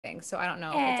recording, so I don't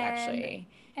know if it's actually.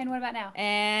 And what about now?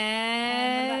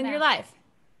 And what about And you're now? live.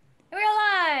 We're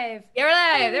live. You're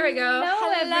live. There we go.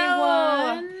 Hello,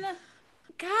 Hello. everyone.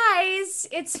 Guys,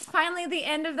 it's finally the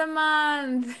end of the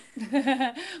month.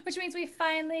 Which means we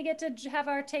finally get to have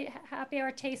our happy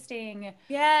hour tasting.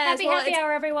 Yes, well, Happy it's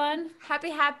hour, everyone.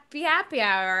 happy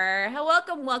hour.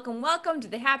 Welcome to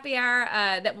the happy hour.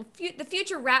 That will the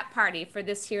future wrap party for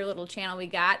this here little channel we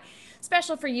got.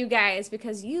 Special for you guys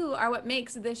because you are what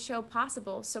makes this show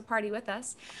possible. So party with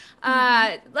us.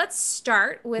 Let's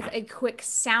start with a quick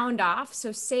sound off.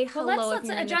 So say Well, hello if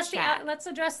you're in the chat. let's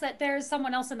address that there's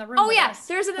someone else in the room Oh with yeah, us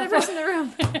there's another before- person in the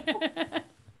room.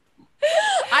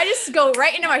 I just go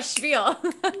right into my spiel.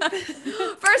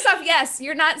 First off, yes,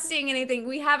 you're not seeing anything.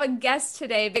 We have a guest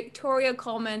today, Victoria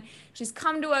Coleman. She's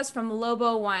come to us from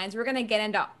Lobo Wines. We're going to get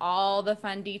into all the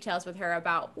fun details with her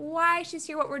about why she's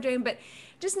here, what we're doing, but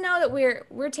just know that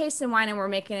we're tasting wine and we're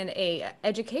making it a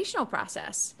educational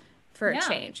process for a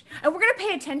change. And we're going to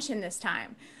pay attention this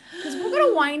time. Because we'll go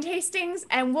to wine tastings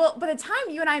and by the time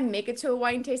you and I make it to a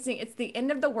wine tasting, it's the end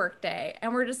of the workday.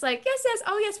 And we're just like, yes,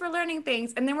 oh yes, we're learning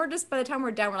things. And then by the time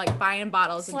we're done, we're like buying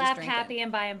bottles and just slap drinking. happy and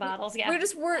buying bottles. Yeah. I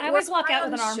always walk out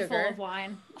with an armful sugar. of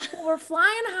wine. We're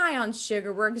flying high on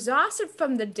sugar. We're exhausted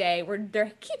from the day.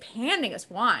 They keep handing us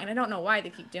wine. I don't know why they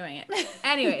keep doing it.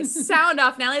 Anyways, sound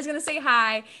off. Natalie's going to say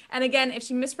hi. And again, if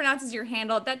she mispronounces your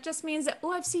handle, that just means that,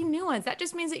 I've seen new ones. That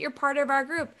just means that you're part of our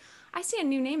group. I see a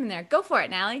new name in there. Go for it,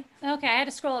 Natalie. Okay, I had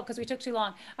to scroll up because we took too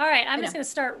long. All right, I'm just going to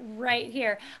start right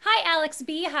here. Hi, Alex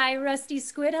B. Hi, Rusty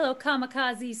Squid. Hello,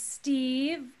 Kamikaze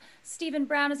Steve. Stephen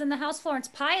Brown is in the house. Florence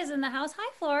Pye is in the house.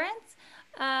 Hi, Florence.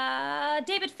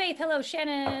 David Faith. Hello.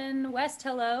 Shannon West.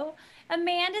 Hello.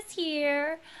 Amanda's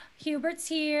here. Hubert's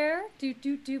here.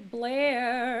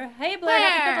 Blair. Hey, Blair.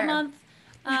 Happy Purple Month.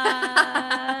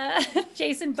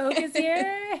 Jason Boak is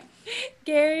here.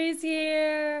 Gary's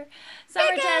here.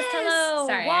 Summer Test, hello.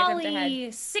 Sorry,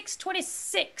 Wally,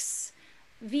 626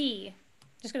 V.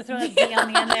 Just going to throw that V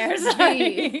on the end there.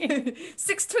 Sorry.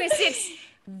 626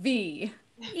 V.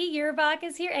 E. Yerbach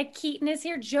is here. Ed Keaton is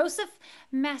here. Joseph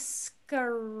Mascari.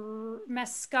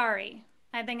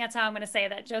 I think that's how I'm going to say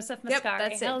that. Joseph Mascari. Yep,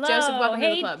 that's it. Hello. Joseph, welcome to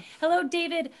the club. Hello,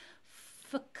 David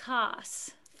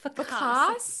Ficas.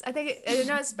 Ficas? I think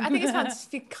it's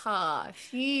pronounced Ficas.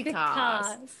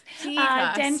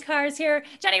 Denkar's here.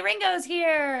 Johnny Ringo's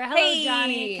here. Hello, hey,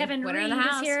 Johnny. Kevin Reed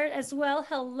is here as well.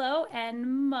 Hello. And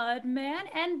Mudman.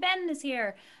 And Ben is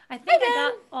here. I think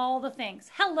I got all the things.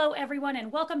 Hello, everyone,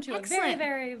 and welcome to a very,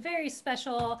 very, very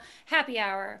special happy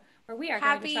hour where we are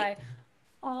going to try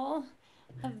all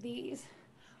of these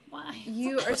wines.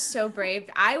 You are so brave.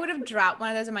 I would have dropped one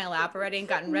of those in my lap already and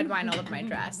gotten red wine all over my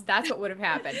dress. That's what would have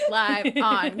happened live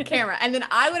on camera. And then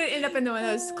I would have ended up in one of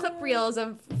those clip reels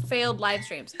of failed live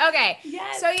streams. Okay.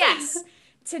 Yes. So yes,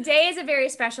 today is a very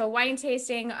special wine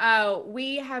tasting.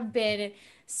 We have been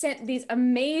sent these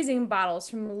amazing bottles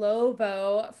from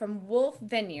Lobo, from Wulff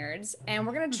Vineyards, and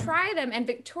we're going to try them. And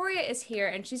Victoria is here,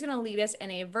 and she's going to lead us in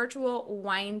a virtual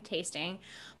wine tasting.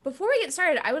 Before we get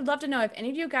started, I would love to know if any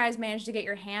of you guys managed to get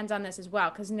your hands on this as well,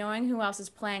 because knowing who else is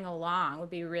playing along would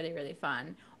be really, really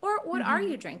fun. Or what are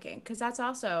you drinking? Because that's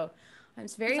also,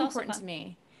 it's very important to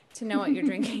me to know what you're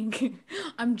drinking.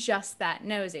 I'm just that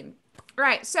nosy. All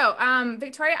right, so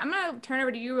Victoria, I'm going to turn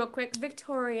over to you real quick.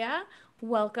 Victoria,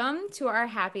 welcome to our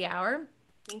happy hour,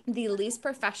 the least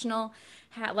professional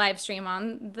live stream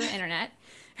on the internet.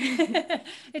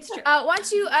 It's true. Why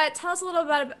don't you tell us a little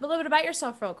bit about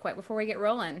yourself real quick before we get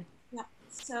rolling? Yeah,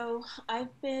 so I'm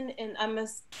a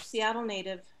Seattle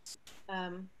native,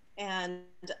 and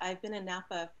I've been in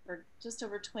Napa for just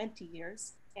over 20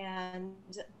 years. And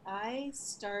I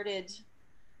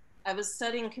was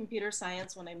studying computer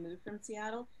science when I moved from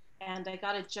Seattle, and I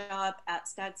got a job at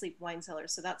Stag's Leap Wine Cellar,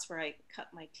 so that's where I cut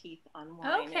my teeth on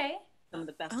wine. Okay. Some of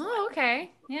the best. Oh,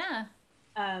 okay. Yeah.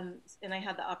 And I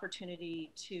had the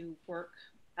opportunity to work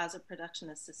as a production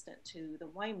assistant to the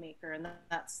winemaker, and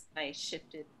that's I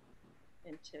shifted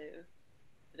into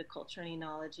viticulture and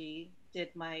enology,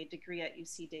 did my degree at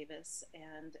UC Davis,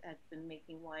 and had been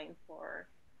making wine for,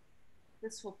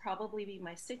 this will probably be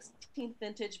my 16th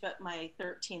vintage, but my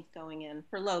 13th going in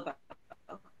for Lobo.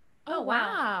 Oh,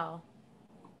 wow.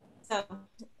 So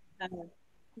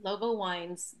Lobo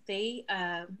Wines, they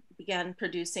began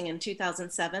producing in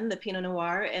 2007, the Pinot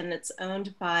Noir, and it's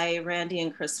owned by Randy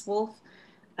and Chris Wulff.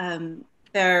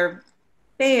 They're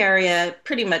Bay Area,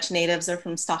 pretty much natives, are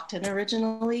from Stockton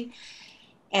originally.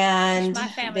 And my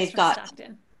family's they've got,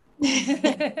 Stockton.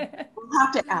 We'll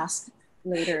have to ask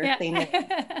later if they know.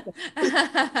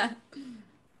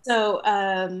 So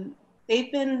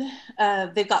They've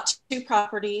got two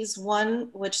properties, one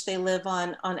which they live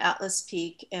on Atlas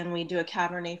Peak, and we do a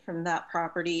Cabernet from that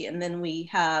property. And then we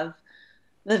have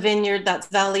the vineyard that's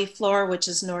Valley Floor, which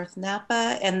is North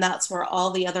Napa. And that's where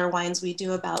all the other wines, we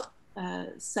do about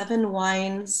 7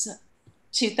 wines,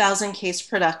 2,000 case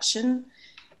production.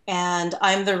 And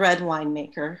I'm the red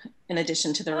winemaker in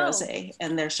addition to the rosé.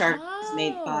 And their Chardonnay is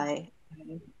made by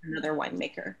another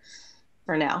winemaker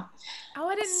for now. Oh,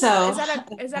 I didn't know.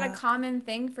 Is that a common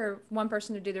thing for one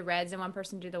person to do the reds and one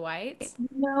person to do the whites?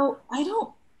 No, I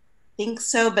don't think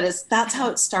so, but that's how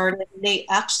it started. They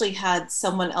actually had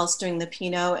someone else doing the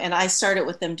Pinot, and I started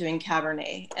with them doing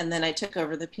Cabernet, and then I took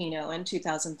over the Pinot in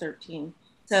 2013.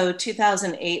 So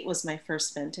 2008 was my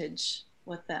first vintage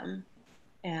with them.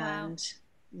 And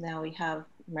now we have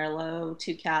Merlot,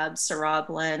 2 Cabs, Syrah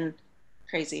blend,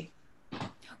 crazy.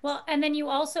 Well, and then you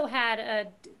also had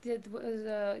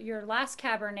your last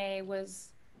Cabernet was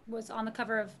on the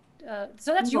cover of,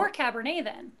 so that's your Cabernet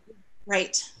then.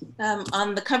 Right.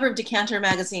 On the cover of Decanter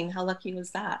magazine. How lucky was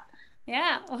that?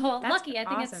 Yeah. Well, That's lucky. I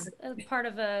think awesome. it's part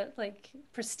of a like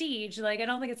prestige. Like, I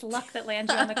don't think it's luck that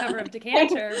lands you on the cover of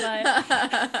Decanter,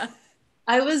 but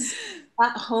I was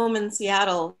at home in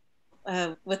Seattle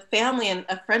with family, and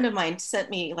a friend of mine sent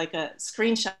me like a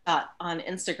screenshot on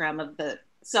Instagram of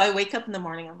so I wake up in the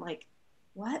morning, I'm like,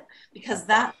 what? Because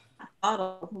that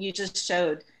bottle you just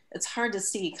showed, it's hard to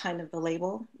see kind of the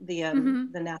label, the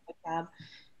Napa Cab.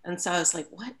 And so I was like,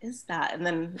 what is that? And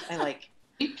then I like,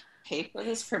 you pay for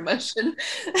this promotion.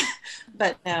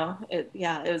 But no, it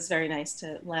was very nice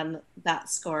to land that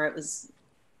score. It was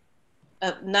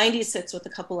 96 with a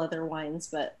couple other wines,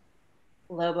 but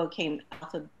Lobo came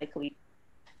alphabetically,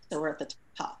 so we're at the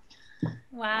top.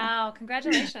 Wow,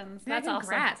 congratulations. That's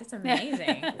congrats. Awesome. That's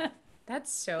amazing.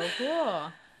 That's so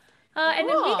cool. And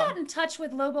then we got in touch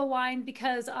with Lobo Wine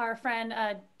because our friend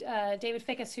David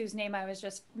Fickus, whose name I was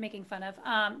just making fun of,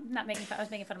 not making fun, I was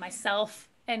making fun of myself.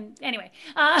 And anyway,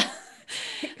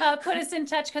 put us in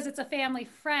touch because it's a family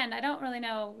friend. I don't really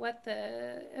know what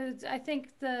I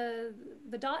think the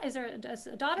daughter, is there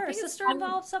a daughter or sister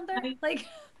involved something?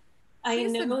 I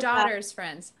know the daughter's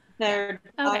friends. Their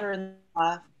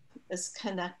daughter-in-law is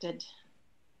connected.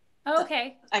 Oh,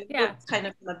 okay. It's kind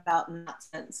of about in that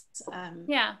sense.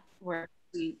 Where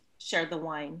we shared the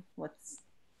wine with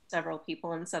several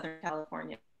people in Southern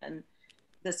California, and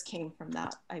this came from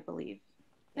that, I believe.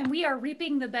 And we are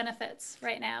reaping the benefits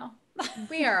right now.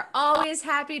 We are always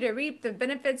happy to reap the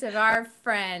benefits of our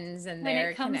friends and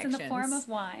their connections. And it comes in the form of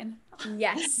wine.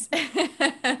 Yes.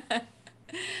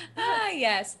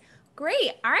 Yes.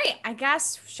 Great. All right. I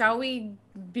guess, shall we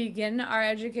begin our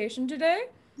education today?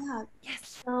 Yeah.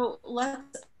 Yes. So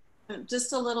let's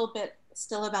just a little bit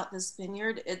still about this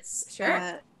vineyard. It's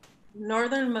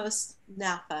northernmost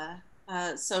Napa.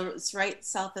 So it's right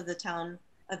south of the town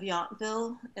of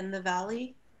Yountville in the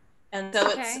valley. And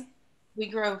so we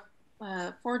grow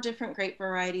 4 different grape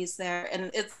varieties there.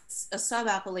 And it's a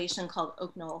sub-appellation called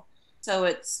Oak Knoll. So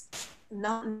it's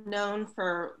not known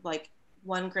for like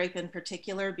one grape in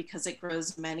particular because it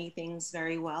grows many things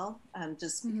very well,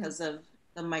 just because of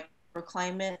the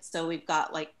microclimate. So we've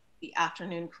got like the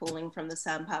afternoon cooling from the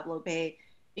San Pablo Bay,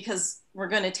 because we're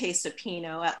going to taste a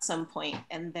Pinot at some point,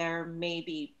 and there may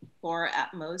be 4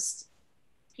 at most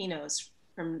Pinots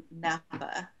from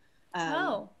Napa.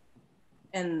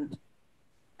 And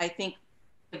I think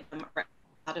them are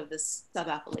out of this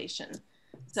sub-appellation.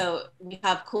 So we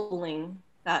have cooling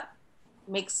that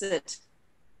makes it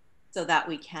so that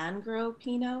we can grow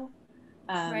Pinot.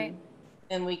 Right.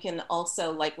 And we can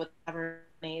also, like with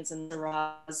Cabernets and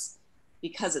Syrahs,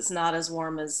 because it's not as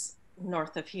warm as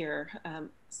north of here,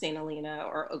 St. Helena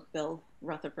or Oakville,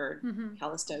 Rutherford,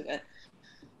 Calistoga,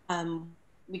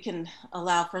 we can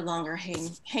allow for longer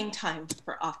hang time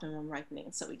for optimum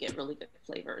ripening, so we get really good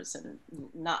flavors and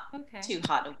not too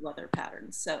hot of weather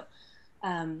patterns. So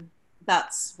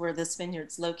that's where this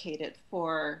vineyard's located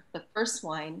for the first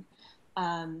wine,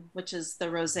 which is the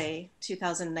Rosé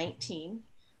 2019.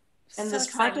 And so this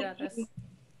project,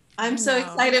 I'm so know.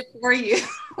 excited for you.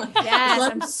 Yes,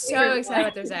 I'm so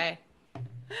excited about Rosé.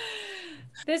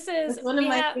 This is one of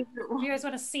my favorite ones. You guys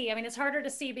want to see? I mean, it's harder to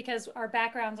see because our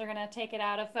backgrounds are going to take it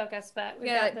out of focus. But we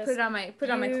got this put it on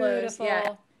my clothes.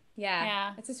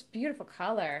 Yeah. It's this beautiful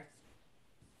color.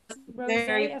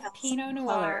 Rosé of Pinot Noir.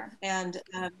 Color. And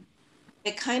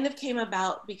it kind of came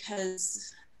about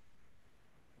because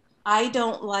I'm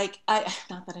not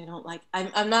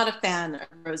a fan of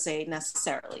rosé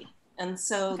necessarily. And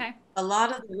so a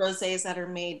lot of the rosés that are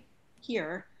made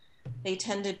here, they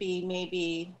tend to be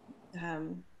maybe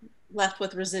left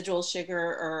with residual sugar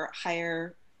or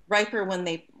higher riper when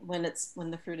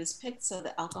the fruit is picked, so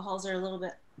the alcohols are a little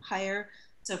bit higher.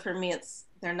 So for me,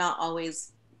 they're not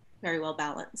always very well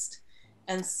balanced.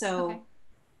 And so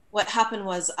what happened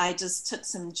was I just took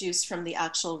some juice from the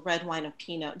actual red wine of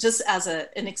Pinot, just as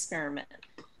an experiment,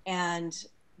 and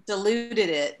diluted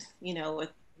it,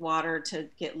 with water to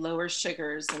get lower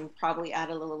sugars, and probably add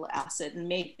a little acid, and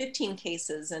made 15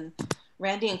 cases. And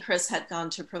Randy and Chris had gone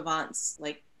to Provence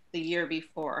like the year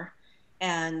before.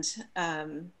 And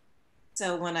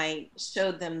so when I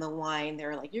showed them the wine, they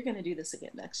were like, "You're going to do this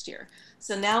again next year."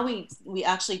 So now we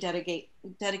actually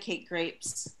dedicate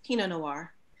grapes, Pinot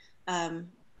Noir,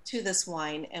 to this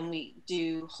wine, and we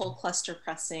do whole cluster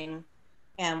pressing,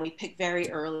 and we pick very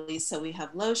early, so we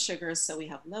have low sugars, so we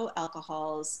have low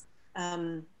alcohols.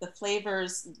 The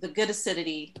flavors, the good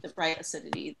acidity, the bright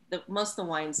acidity. Most of the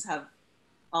wines have,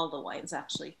 all the wines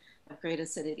actually have great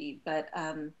acidity. But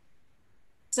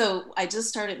so I just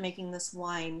started making this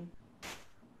wine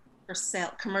for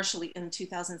sale commercially in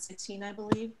 2016, I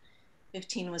believe.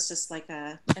 15 was just like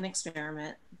an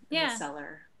experiment in the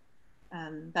cellar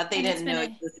that they didn't know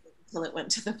until it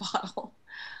went to the bottle.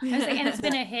 I was like, and it's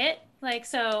been a hit. Like,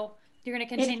 so you're going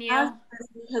to continue?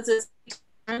 Because it's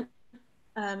different.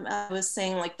 I was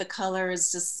saying, like, the color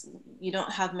is just, you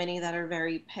don't have many that are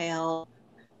very pale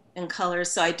in color.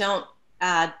 So I don't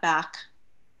add back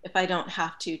if I don't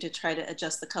have to try to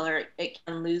adjust the color. It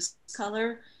can lose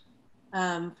color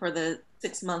for the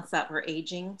 6 months that we're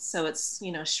aging. So it's,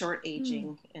 short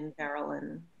aging in barrel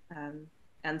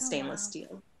and stainless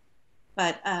steel.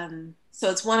 But so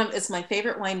it's my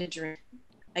favorite wine to drink.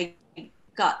 I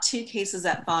got 2 cases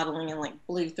at bottling and like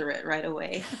blew through it right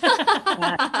away.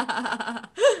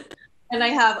 And I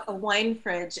have a wine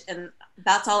fridge, and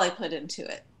that's all I put into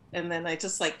it. And then I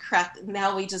just like cracked.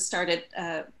 Now we started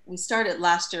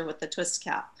last year with the twist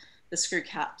cap, the screw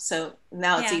cap. So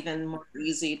now it's even more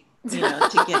easy,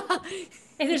 to get.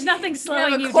 And there's nothing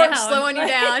slowing you down. Slowing you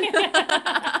down. All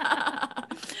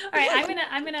right,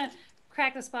 I'm gonna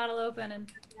crack this bottle open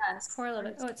and pour a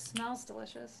little bit. Oh, it smells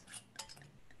delicious.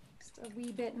 Just a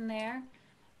wee bit in there.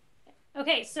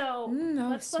 Okay, so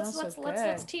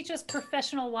let's teach us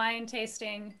professional wine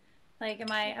tasting. Like,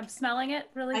 I'm smelling it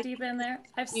really deep in there.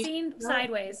 I've seen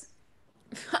sideways.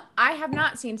 I have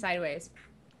not seen sideways.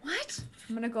 What?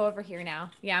 I'm gonna go over here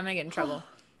now. Yeah, I'm gonna get in trouble.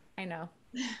 I know.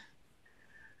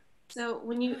 So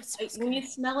when you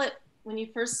smell it, when you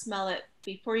first smell it,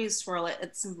 before you swirl it,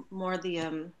 it's more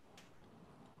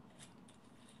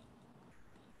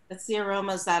it's the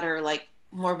aromas that are like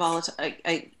more volatile.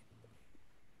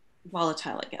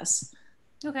 Volatile, I guess.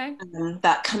 Okay.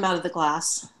 That come out of the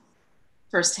glass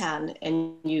firsthand,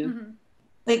 and you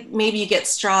like maybe you get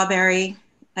strawberry.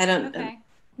 I don't. Okay.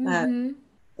 A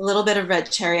little bit of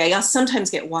red cherry. I sometimes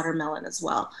get watermelon as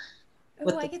well.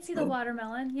 Oh, I can see the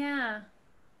watermelon. Yeah.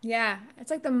 Yeah,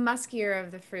 it's like the muskier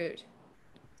of the fruit,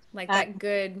 like that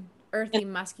good earthy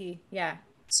musky. Yeah.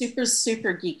 Super,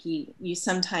 super geeky. You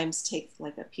sometimes take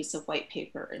like a piece of white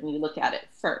paper and you look at it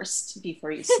first before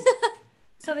you.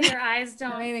 So that your eyes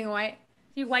don't. Anything white.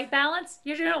 You white balance?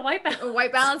 You're doing a white balance.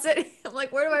 White balance it. I'm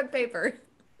like, where do I have paper?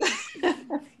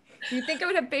 You think I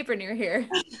would have paper near here?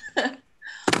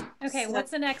 Okay, so,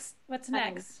 what's next?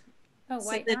 Oh,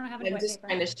 white. So I don't have any white paper. I'm just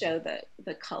trying to show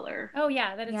the color. Oh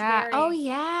yeah, that it's very. Oh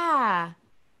yeah.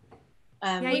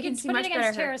 Yeah, you can see put it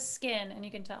against Tara's skin, and you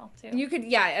can tell too. You could,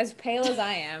 as pale as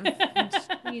I am.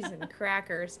 Cheese and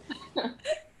crackers.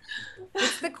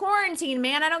 It's the quarantine,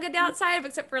 man. I don't get outside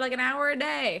except for like an hour a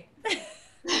day.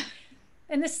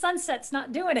 And the sunset's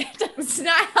not doing it. It's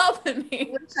not helping me.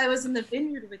 I wish I was in the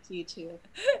vineyard with you too.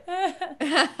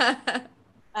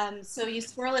 So you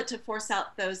swirl it to force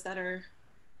out those that are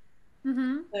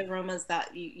the aromas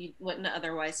that you wouldn't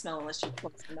otherwise smell unless you pour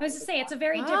them out. I was to say, it's a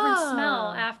very different smell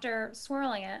after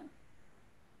swirling it.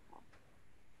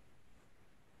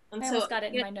 And I almost got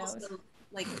it in my nose. Also,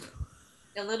 like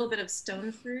a little bit of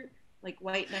stone fruit, like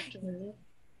white nectarine.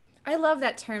 I love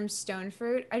that term stone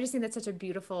fruit. I just think that's such a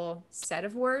beautiful set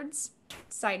of words.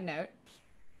 Side note.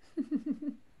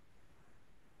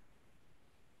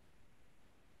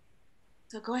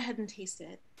 So go ahead and taste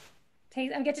it.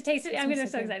 I get to taste it. I'm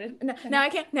so excited. No, now I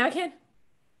can. Now I can.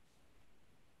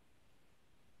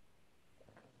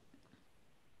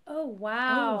 Oh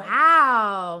wow! Oh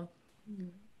wow!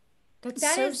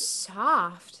 That's so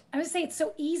soft. I would say it's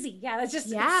so easy. Yeah, that's just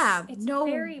It's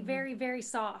very, very, very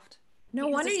soft. No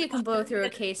wonder you can blow through a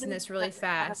case in this really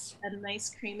fast. A nice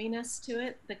creaminess to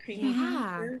it, the creamy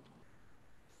texture.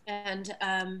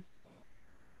 And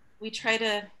we try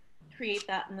to create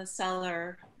that in the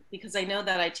cellar because I know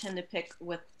that I tend to pick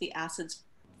with the acids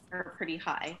are pretty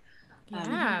high.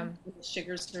 The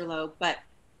sugars are low, but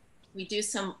we do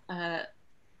some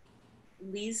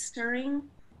lees stirring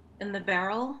in the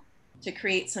barrel to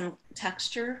create some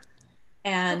texture.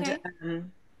 And Okay.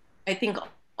 I think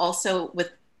also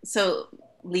with, so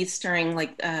lees stirring,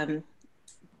 like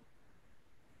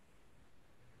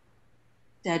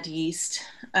dead yeast.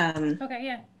 Okay,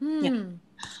 yeah.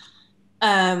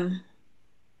 Yeah.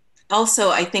 Also,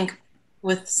 I think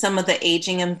with some of the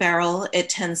aging in barrel, it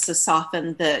tends to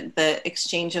soften the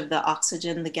exchange of the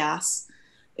oxygen, the gas.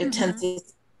 It tends to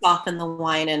soften the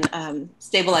wine and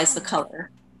stabilize the color.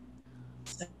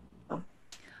 So,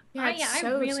 Yeah, Yeah, I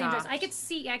so really enjoy this. soft.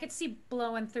 I could see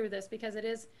blowing through this because it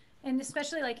is, and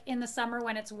especially like in the summer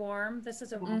when it's warm, this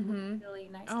is a really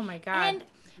nice. Oh my God. And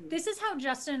this is how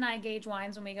Justin and I gauge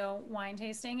wines when we go wine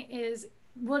tasting is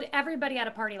would everybody at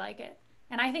a party like it?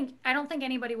 And I don't think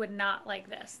anybody would not like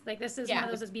this. Like this is one Yeah,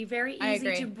 of those that's be very I easy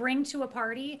to agree. bring to a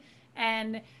party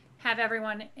and have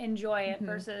everyone enjoy it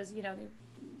versus, I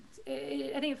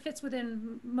think it fits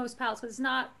within most palates because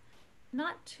not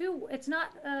too it's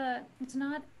not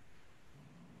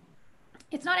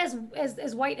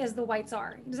as white as the whites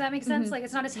are. Does that make sense? Like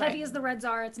it's not as heavy Right. as the reds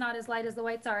are. It's not as light as the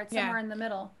whites are. It's Yeah. somewhere in the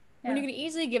middle. When Yeah. you can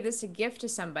easily give this a gift to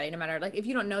somebody, no matter like if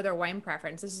you don't know their wine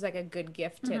preference, this is like a good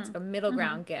gift. It's like a middle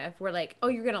ground gift. Where like, oh,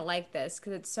 you're gonna like this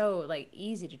because it's so like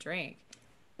easy to drink.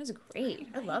 This is great.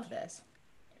 I love this.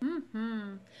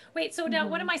 Wait, so now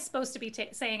what am I supposed to be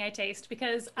saying I taste?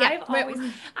 Because Yeah.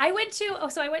 I went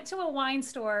to a wine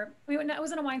store. It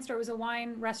wasn't a wine store, it was a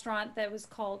wine restaurant that was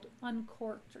called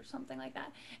Uncorked or something like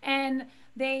that. And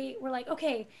they were like,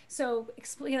 okay, so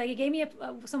explain, like, he gave me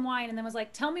some wine and then was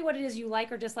like, tell me what it is you like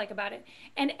or dislike about it.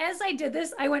 And as I did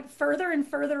this, I went further and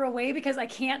further away because I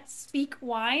can't speak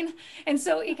wine. And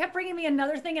so he kept bringing me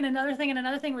another thing and another thing and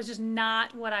another thing was just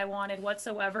not what I wanted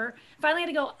whatsoever. Finally, I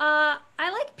had to go, I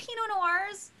like Pinot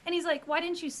Noirs. And he's like, why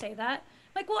didn't you say that?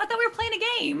 I'm like, well, I thought we were playing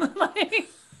a game. Like,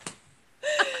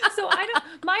 so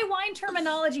my wine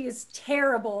terminology is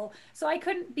terrible. So I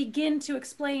couldn't begin to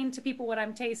explain to people what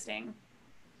I'm tasting.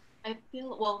 I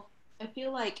feel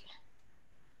like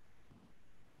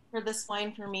for this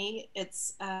wine, for me,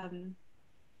 it's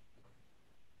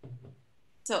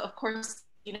so of course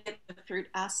you get the fruit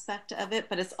aspect of it,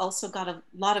 but it's also got a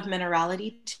lot of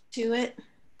minerality to it.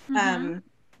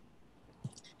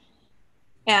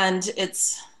 And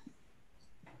it's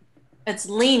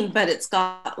lean, but it's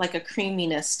got like a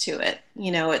creaminess to it.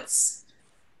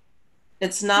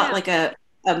 It's not like a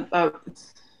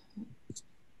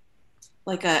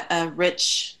like a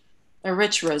rich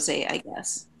rosé, I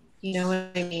guess. You know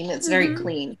what I mean? It's very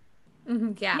clean.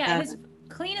 Yeah. Yeah, it is.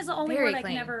 Clean is the only Very word I can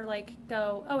clean. never like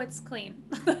go, oh, it's clean.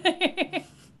 I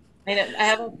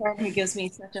have a friend who gives me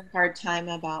such a hard time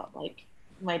about like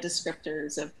my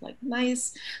descriptors of like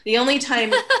nice. The only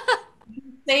time you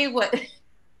say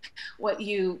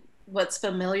what's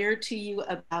familiar to you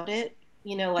about it,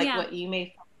 like Yeah. what you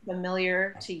may find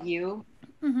familiar to you,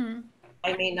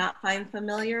 I may not find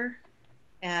familiar,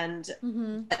 and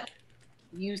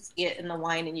you see it in the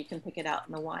wine and you can pick it out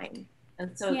in the wine.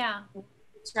 And so Yeah.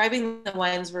 describing the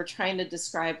wines, we're trying to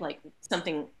describe like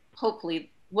something,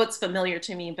 hopefully what's familiar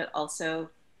to me, but also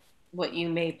what you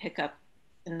may pick up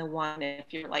in the wine if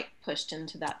you're like pushed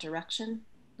into that direction,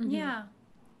 Yeah.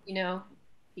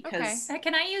 because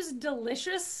Can I use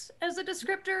delicious as a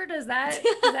descriptor? Does that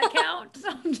count?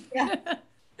 yeah.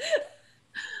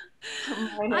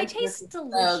 I taste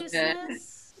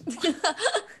deliciousness.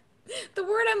 The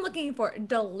word I'm looking for,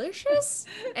 delicious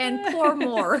and pour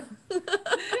more.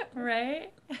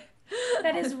 Right?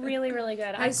 That is really, really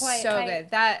good. That's so good.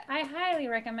 I highly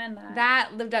recommend that.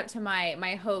 That lived up to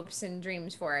my hopes and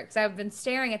dreams for it because I've been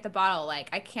staring at the bottle like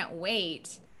I can't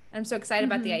wait. I'm so excited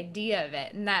about the idea of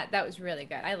it, and that was really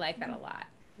good. I like that a lot.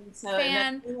 And so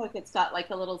I feel like it's got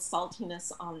like a little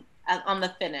saltiness on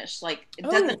the finish. Like it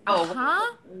doesn't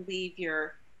leave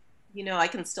your, I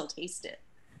can still taste it.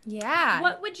 Yeah.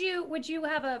 What would you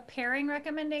have a pairing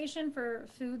recommendation for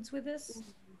foods with this?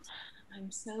 I'm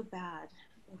so bad.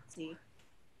 Let's see.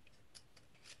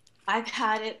 I've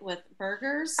had it with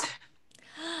burgers.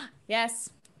 Yes.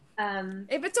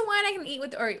 If it's a wine I can eat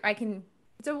with, or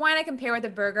it's a wine I can pair with a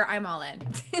burger, I'm all in.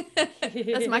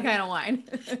 That's my kind of wine.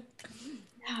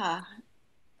 Yeah.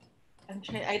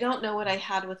 I don't know what I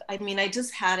had with, I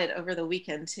just had it over the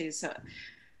weekend too. So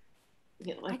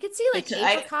I could see like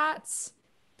apricots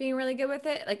being really good with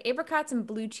it. Like apricots and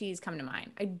blue cheese come to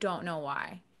mind. I don't know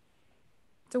why.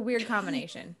 It's a weird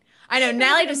combination. I know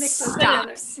Natalie just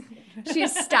stops. She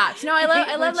stops. No,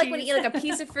 I love like when you eat like a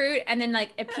piece of fruit and then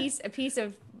like a piece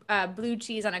of blue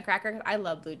cheese on a cracker. I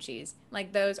love blue cheese,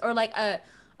 like those, or like a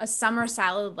summer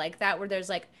salad like that where there's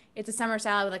like it's a summer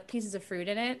salad with like pieces of fruit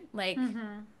in it. Like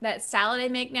that salad I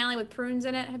make, Natalie, with prunes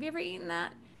in it. Have you ever eaten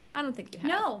that? I don't think you have.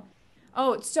 No.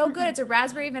 Oh, it's so good. It's a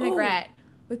raspberry vinaigrette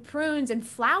with prunes and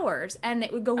flowers, and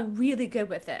it would go really good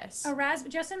with this.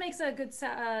 Justin makes a good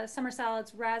summer salad.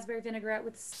 It's raspberry vinaigrette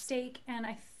with steak and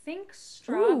I think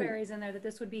strawberries in there that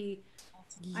this would be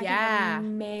I think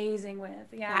amazing with.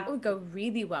 Yeah. That would go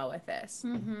really well with this.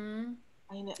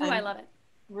 I love it.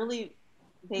 Really,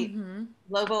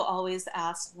 Lobo always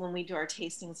asks when we do our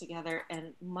tastings together,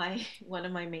 and one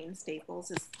of my main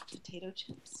staples is potato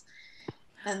chips.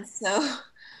 And so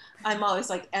I'm always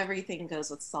like, everything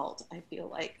goes with salt, I feel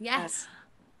like. Yes.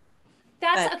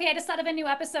 Okay, I just thought of a new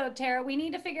episode, Tara. We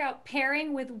need to figure out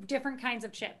pairing with different kinds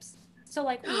of chips. So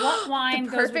like what wine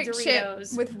goes with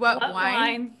Doritos? Chip with what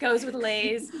wine goes with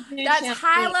Lay's? That's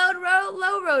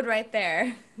low road right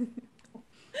there.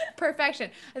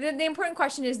 Perfection. The important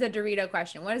question is the Dorito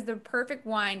question. What is the perfect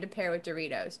wine to pair with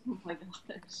Doritos? Oh my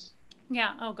gosh.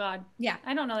 Yeah. Oh God. Yeah.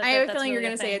 I don't know. I have a feeling you're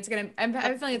going to say it's going to, I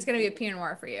have a feeling it's going to be a Pinot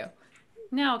Noir for you.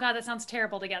 No, God, that sounds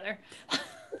terrible together.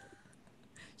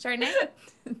 Chardonnay?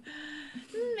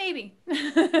 Maybe.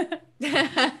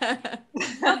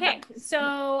 Okay, so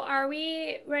are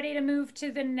we ready to move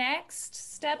to the next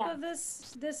step of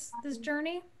this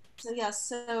journey? So yeah,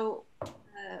 so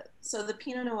the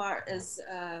Pinot Noir is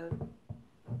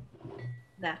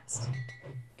next.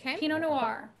 Okay. Pinot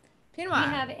Noir. Pinot Noir.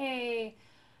 We have a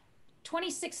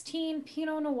 2016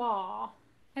 Pinot Noir.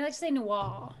 I like to say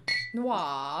noir.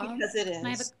 Noir. Because it is. And I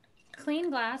have a clean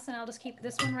glass, and I'll just keep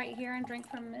this one right here and drink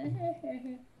from it.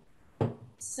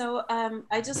 So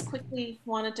I just quickly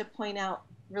wanted to point out,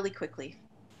 really quickly,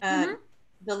 the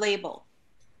label.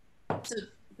 So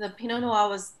the Pinot Noir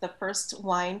was the first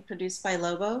wine produced by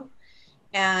Lobo,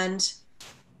 and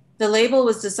the label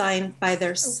was designed by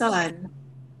their son,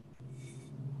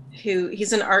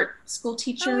 he's an art school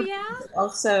teacher,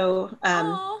 also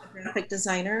a graphic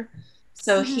designer.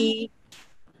 So he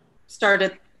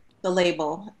started the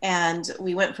label, and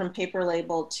we went from paper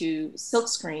label to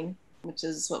silkscreen, which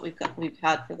is what we've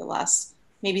had for the last,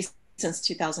 maybe since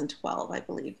 2012, I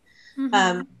believe.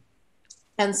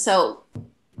 And so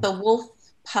the Wulff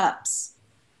pups,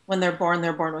 when they're born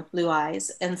with blue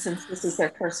eyes. And since this is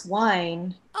their first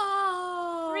wine.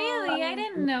 Oh, really? I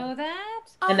didn't know that.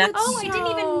 I didn't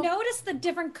even notice the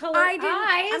different color eyes.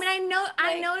 I mean,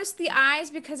 I noticed the eyes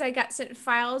because I got sent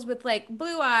files with like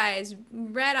blue eyes,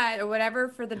 red eyes, or whatever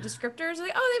for the descriptors.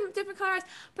 Like, oh, they have different color eyes,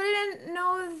 but I didn't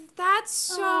know. That's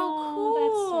so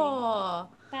cool.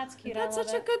 That's cute. That's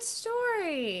such a good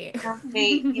story.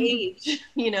 They age,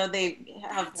 they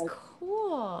have that's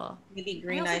cool. Maybe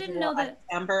green eyes,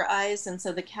 amber eyes, and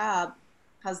so the cab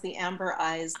has the amber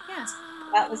eyes. Yes.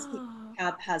 That was the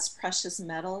cab has precious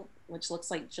metal, which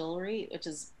looks like jewelry, which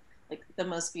is like the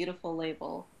most beautiful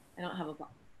label.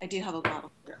 I do have a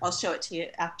bottle here. I'll show it to you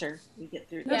after we get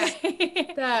through this.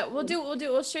 Yeah.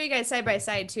 We'll show you guys side by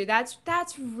side too. That's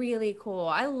really cool.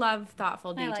 I love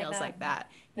thoughtful details like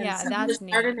that. And that's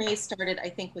neat. Cabernet started, I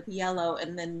think, with yellow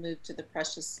and then moved to the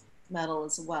precious metal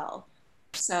as well.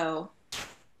 So,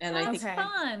 and I think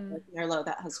fun. Like Merlot,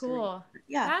 that has cool. Green.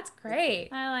 Yeah, that's great.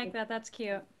 I like that. That's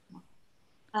cute.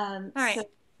 All right. So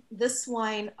this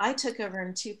wine I took over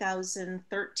in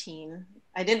 2013.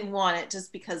 I didn't want it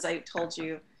just because I told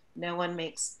you no one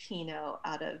makes Pinot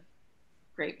out of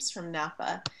grapes from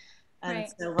Napa. And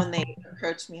so when they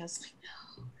approached me, I was like,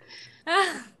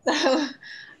 no. So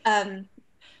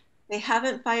they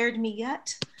haven't fired me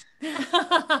yet.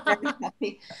 Very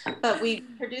happy. But we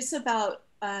produce about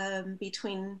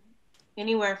between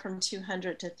anywhere from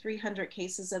 200 to 300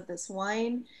 cases of this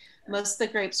wine. Most of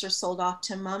the grapes are sold off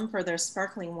to Mum for their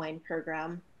sparkling wine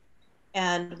program.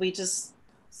 And we just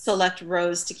select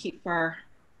Rose to keep for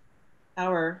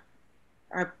our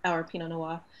Pinot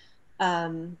Noir.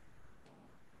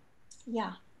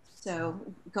 Yeah, so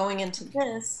going into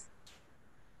this,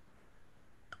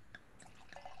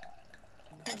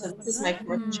 so this is my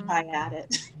fourth try at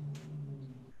it.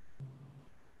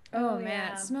 Oh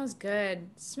man, it smells good.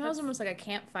 It smells almost like a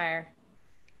campfire.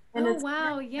 And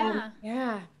wow, yeah.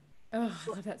 Yeah. Oh, I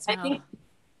love that smell. I think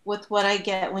with what I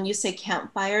get when you say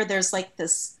campfire, there's like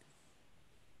this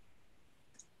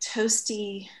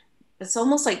toasty, it's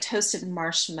almost like toasted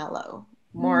marshmallow.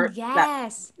 More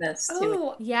yes.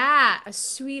 Oh yeah, a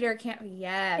sweeter camp.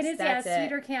 Yes, it is. That's a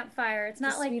sweeter campfire. It's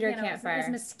not like campfire. It's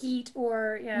mesquite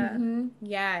or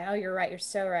Yeah. Oh, you're right. You're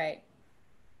so right.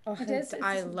 Oh, it is.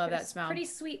 I love that smell. Pretty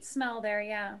sweet smell there.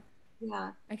 Yeah.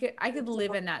 Yeah. I could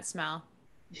live in that smell.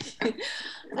 Like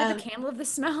a candle of the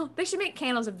smell. They should make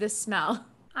candles of this smell.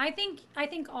 I think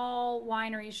all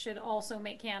wineries should also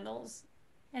make candles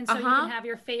And so you can have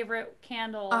your favorite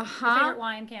candle, your favorite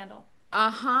wine candle.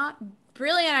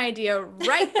 Brilliant idea.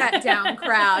 Write that down,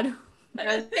 crowd.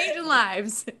 Changing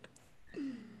lives.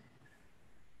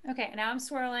 Okay, now I'm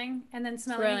swirling and then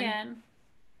smelling again.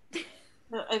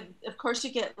 Of course,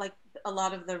 you get like a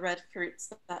lot of the red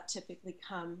fruits that typically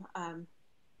come.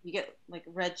 You get like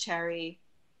red cherry.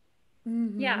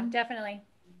 Yeah, definitely.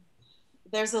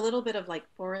 There's a little bit of like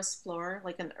forest floor,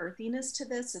 like an earthiness to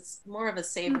this. It's more of a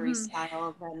savory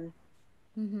style than.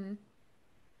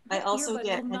 I also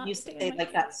get, when you say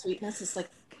like that sweetness, it's like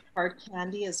hard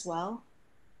candy as well.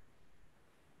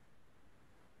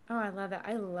 Oh, I love that.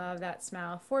 I love that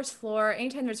smell. Forest floor.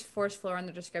 Anytime there's forest floor on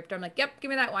the descriptor, I'm like, yep, give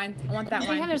me that wine. I want that wine.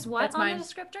 Anytime there's what That's on mine. the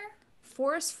descriptor?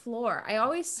 Forest floor. I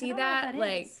always see that.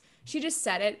 Like, is. she just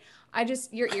said it.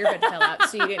 Your earbud fell out,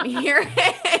 so you didn't hear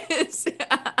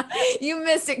it. You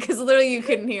missed it because literally you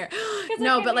couldn't hear.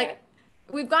 No, but like,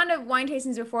 we've gone to wine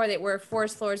tastings before where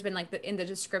forest floor has been like in the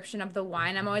description of the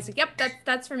wine. I'm always like, yep,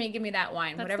 that's for me. Give me that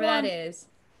wine, whatever that is.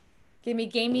 Give me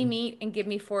gamey meat and give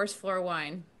me forest floor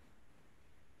wine.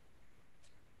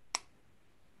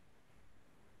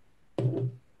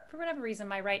 For whatever reason,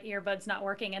 my right earbud's not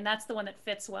working, and that's the one that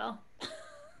fits well.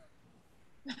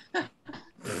 I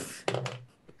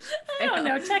don't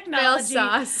know, technology.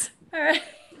 Fail sauce. All right.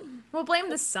 We'll blame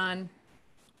the sun.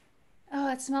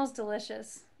 Oh, it smells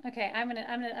delicious. Okay, I'm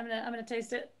gonna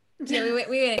taste it. Yeah,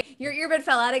 we your earbud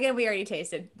fell out again. We already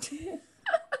tasted.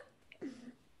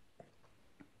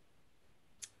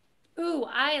 Ooh,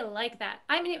 I like that.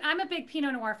 I mean, I'm a big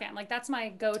Pinot Noir fan. Like that's my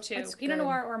go-to. Pinot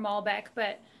Noir or Malbec,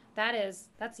 but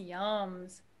that's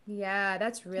yums. Yeah,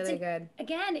 that's really good.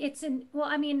 Again, well,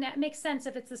 I mean, that makes sense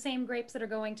if it's the same grapes that are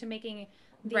going to making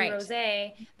the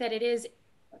rosé, that it is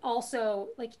also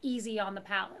like easy on the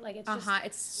palate. Like it's just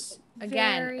it's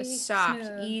again a soft,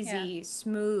 easy,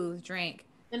 smooth drink.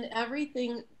 And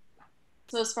everything.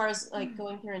 So as far as like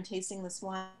going through and tasting this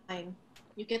wine,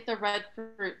 you get the red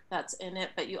fruit that's in it,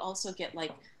 but you also get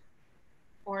like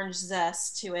orange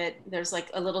zest to it. There's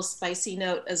like a little spicy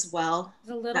note as well.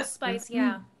 There's a little spice,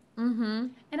 yeah.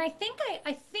 And I think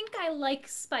I like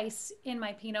spice in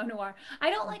my Pinot Noir. I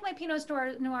don't like my Pinot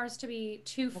Noirs to be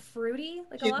too fruity.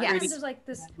 Like a lot of times there's like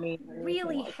this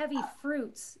really heavy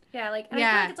fruits. Yeah, like I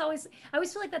feel like I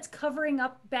always feel like that's covering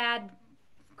up bad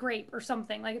grape or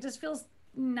something. Like it just feels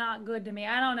not good to me.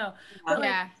 I don't know. But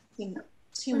like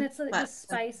when it's like the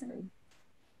spice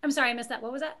I'm sorry, I missed that.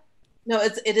 What was that? No,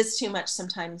 it is too much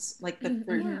sometimes. Like the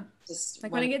fruit, just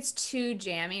like when it gets too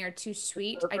jammy or too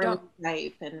sweet. I don't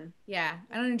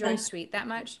enjoy sweet that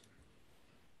much.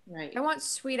 Right. I want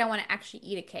sweet. I want to actually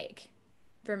eat a cake,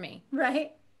 for me.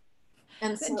 Right.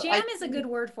 And so jam is a good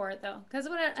word for it, though, because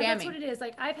that's what it is.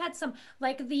 Like I've had some,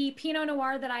 like the Pinot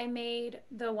Noir that I made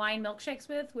the wine milkshakes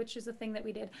with, which is a thing that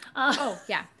we did.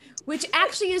 Which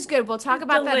actually is good. We'll talk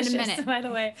about that in a minute. By the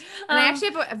way, and I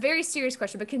actually have a very serious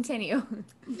question, but continue.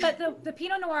 But the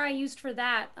Pinot Noir I used for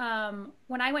that,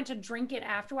 when I went to drink it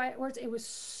afterwards, it was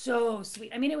so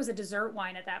sweet. I mean, it was a dessert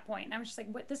wine at that point. And I was just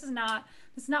like, "What? This is not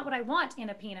what I want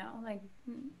in a Pinot." Like,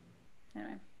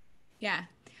 anyway. Yeah.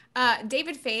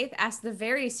 David Faith asked the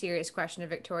very serious question of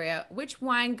Victoria: which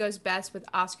wine goes best with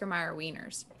Oscar Mayer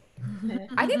wieners?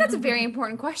 I think that's a very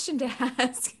important question to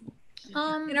ask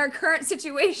in our current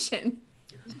situation.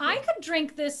 I could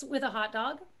drink this with a hot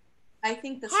dog. I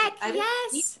think this. Heck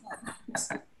yes.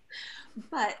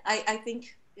 But I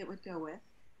think it would go with.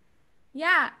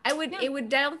 Yeah, I would. It would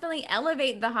definitely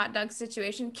elevate the hot dog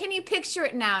situation. Can you picture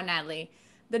it now, Natalie?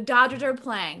 The Dodgers are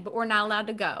playing, but we're not allowed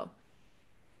to go.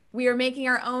 We are making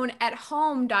our own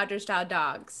at-home Dodger-style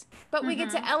dogs, but we get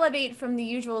to elevate from the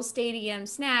usual stadium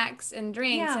snacks and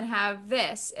drinks and have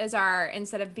this as our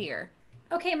instead of beer.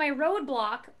 Okay, my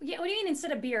roadblock. Yeah, what do you mean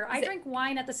instead of beer? I drink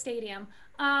wine at the stadium.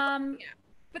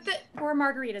 But or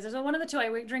margaritas. There's one of the two. I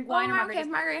drink wine or margaritas.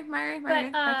 Okay,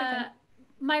 margarita. But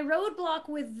my roadblock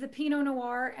with the Pinot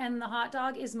Noir and the hot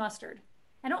dog is mustard.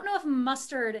 I don't know if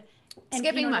mustard and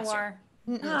Pinot Noir.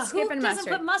 Who doesn't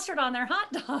put mustard on their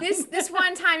hot dog? This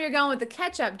one time you're going with the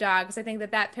ketchup dog, because I think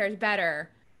that pairs better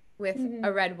with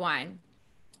a red wine.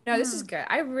 No, this is good.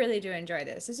 I really do enjoy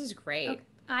this. This is great. Okay.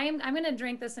 I'm gonna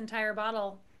drink this entire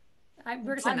bottle. I'm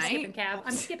skipping cab.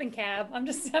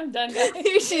 I'm done,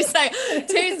 guys. She's like,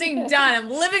 tasting done. I'm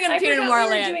living in Pinot Noir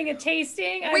land. We were doing a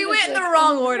tasting. We went in the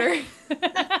wrong order.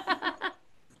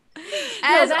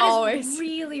 As always.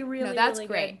 Really, really, no, that's really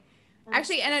great. Good.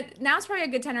 Actually, and now it's probably a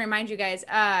good time to remind you guys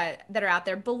that are out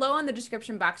there, below in the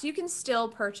description box, you can still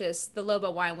purchase the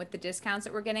Lobo wine with the discounts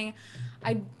that we're getting.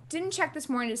 I didn't check this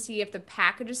morning to see if the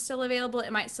package is still available.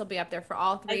 It might still be up there for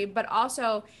all three, but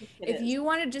also if you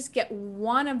want to just get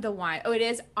one of the wine, oh, it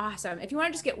is awesome. If you want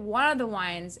to just get one of the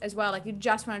wines as well, like you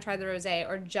just want to try the rosé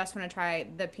or just want to try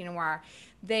the Pinot Noir,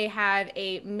 they have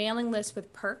a mailing list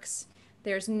with perks.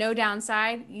 There's no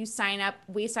downside. You sign up.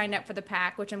 We signed up for the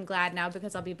pack, which I'm glad now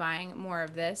because I'll be buying more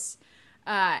of this.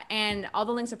 And all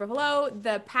the links are below.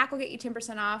 The pack will get you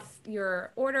 10% off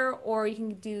your order, or you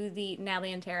can do the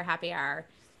Natalie and Tara happy hour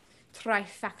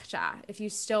trifecta if you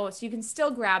still, so you can still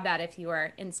grab that if you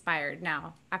are inspired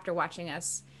now after watching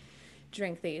us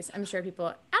drink these. I'm sure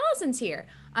people, Allison's here.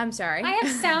 I'm sorry. I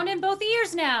have sound in both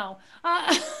ears now.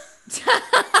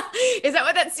 Is that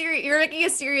what that serious? You're making a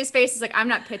serious face. It's like I'm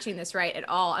not pitching this right at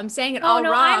all. I'm saying it all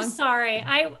no, wrong. I'm sorry.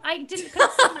 I couldn't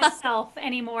see myself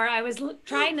anymore. I was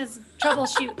trying to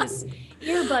troubleshoot this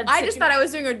earbud. I just thought I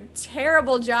was doing a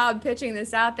terrible job pitching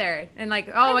this out there, and like,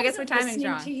 oh, I guess my timing's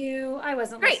wrong. To you, I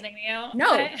wasn't listening to you.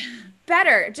 No,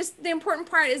 better. Just the important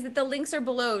part is that the links are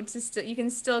below. You can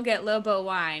still get Lobo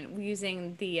wine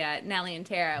using the Natalie and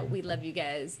Tara "We Love You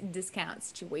Guys" discount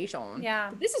situation. Yeah,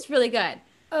 but this is really good.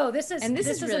 Oh, this is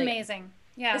really amazing.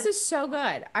 Yeah, this is so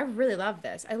good. I really love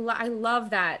this. I love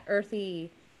that earthy,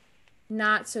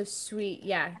 not so sweet.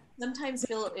 Yeah. Sometimes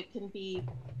feel it can be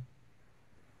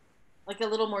like a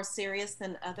little more serious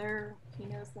than other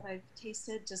Pinots that I've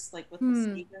tasted, just like with the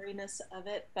savoriness of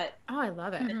it. But I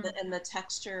love it. And the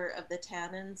texture of the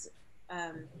tannins.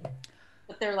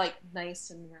 But they're like nice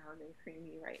and round and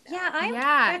creamy right now. Yeah, I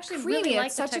actually creamy. really like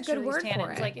it's such a good word tannins.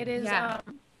 for it. Like it is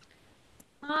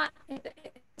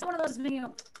it's one of those,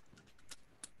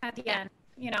 at the end,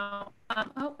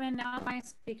 oh, and now my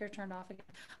speaker turned off again.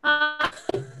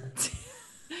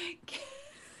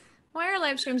 Why are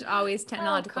live streams always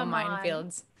technological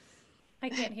minefields? I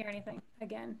can't hear anything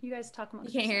again. You guys talk about.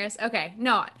 You can't hear us? Okay.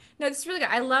 No, this is really good.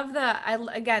 I love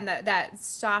that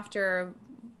softer,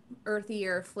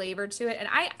 earthier flavor to it. And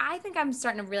I think I'm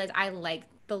starting to realize I like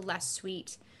the less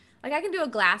sweet. Like I can do a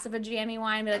glass of a jammy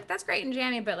wine and be like, that's great and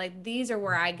jammy, but like these are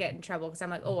where I get in trouble because I'm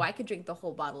like, oh, I could drink the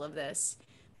whole bottle of this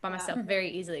by myself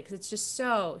very easily because it's just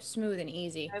so smooth and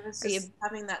easy. I was just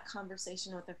having that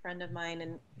conversation with a friend of mine,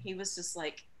 and he was just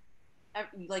like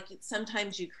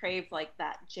sometimes you crave like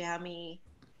that jammy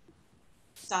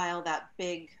style, that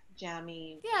big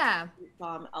jammy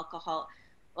bomb alcohol.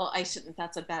 Well, I shouldn't.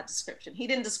 That's a bad description. He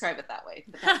didn't describe it that way.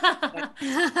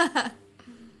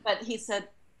 But he said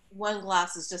one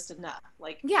glass is just enough.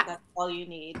 Like that's all you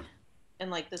need.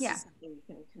 And like this is something you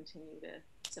can continue to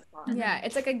sip on. Yeah,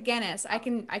 it's like a Guinness. I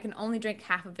can only drink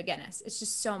half of a Guinness. It's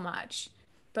just so much.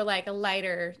 But like a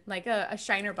lighter, like a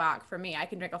Shiner Bock for me, I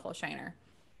can drink a whole Shiner.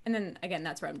 And then again,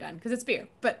 that's where I'm done because it's beer.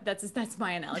 But that's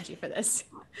my analogy for this.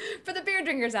 For the beer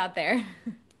drinkers out there.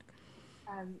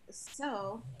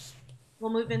 So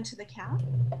we'll move into the cap.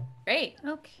 Great.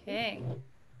 Okay.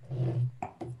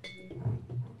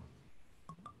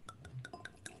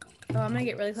 Oh, I'm gonna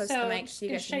get really close to the mic so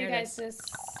you guys can hear this. This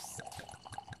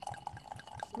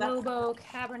Lobo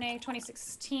Cabernet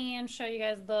 2016. Show you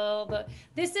guys the.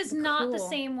 This is not the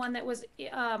same one that was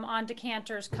on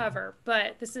Decanter's cover,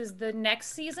 but this is the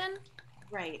next season.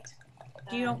 Right.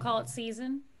 You don't call it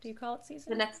season? Do you call it season?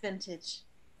 The next vintage.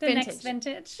 Next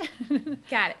vintage.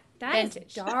 Got it. That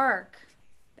is dark.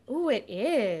 Ooh, it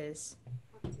is.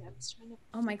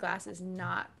 Oh, my glass is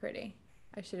not pretty.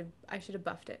 I should have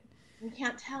buffed it. You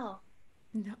can't tell.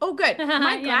 No. Oh, good.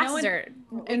 My glasses are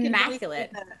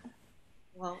immaculate.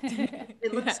 Well,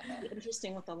 it looks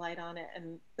interesting with the light on it,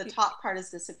 and the top part has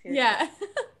disappeared. Yeah.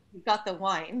 You got the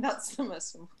wine. That's the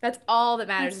most important. That's all that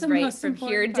matters, right from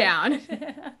here down.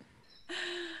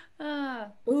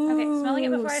 Ooh, okay, smelling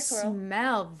it before I swirl.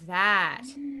 Smell that.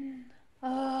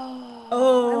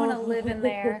 Oh, I want to live in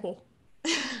there.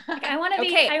 Like, I want to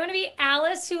be. I want to be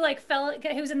Alice who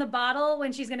who's in the bottle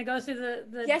when she's gonna go through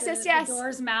the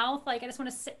door's mouth. Like I just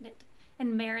want to sit in it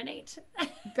and marinate.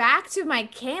 Back to my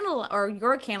candle or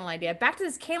your candle idea. Back to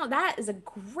this candle. That is a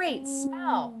great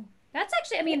smell. That's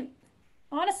actually. I mean,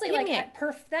 honestly,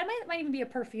 that might even be a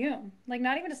perfume. Like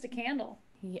not even just a candle.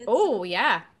 Yeah. Oh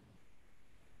yeah.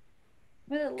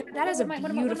 That is a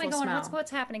beautiful smell.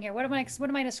 What's happening here? What am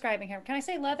I describing here? Can I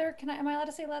say leather? Am I allowed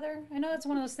to say leather? I know that's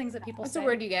one of those things that people say. What's the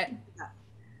word you get?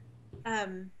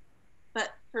 But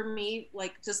for me,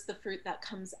 like just the fruit that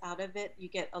comes out of it, you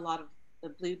get a lot of the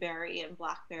blueberry and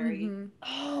blackberry. Mm-hmm.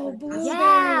 Oh, blueberry!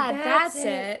 Yeah, that's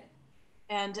it.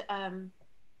 And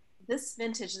this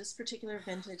particular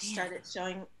vintage, started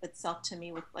showing itself to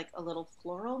me with like a little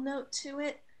floral note to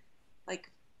it, like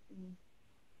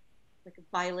like a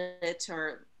violet,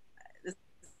 or it's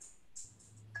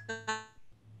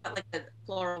got like a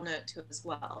floral note to it as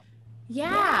well.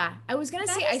 Yeah, I was gonna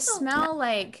That say I is so smell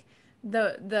like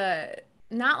the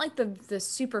not like the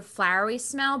super flowery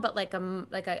smell, but like a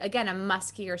again a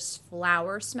muskier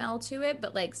flower smell to it,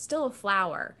 but like still a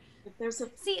flower. If there's a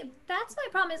See, that's my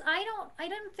problem is I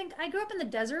don't think I grew up in the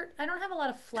desert. I don't have a lot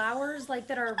of flowers like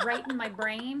that are right in my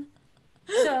brain.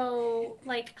 So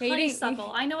like Yeah, you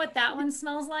honeysuckle, I know what that one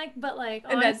smells like, but like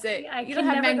and that's honestly, it. I You don't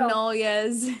can have never go.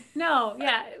 magnolias. No,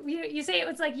 yeah. You say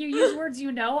it's like you use words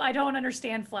you know. I don't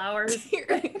understand flowers.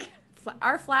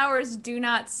 Our flowers do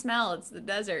not smell. It's the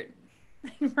desert.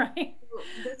 Right?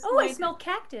 this Oh, I wine, smell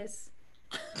cactus.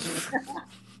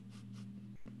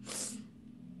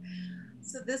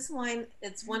 so this wine,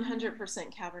 it's 100%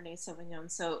 Cabernet Sauvignon,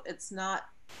 so it's not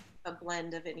a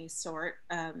blend of any sort.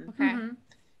 Okay.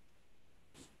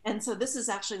 And so this is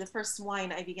actually the first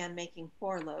wine I began making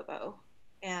for Lobo.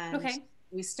 And Okay.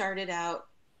 we started out,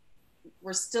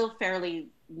 we're still fairly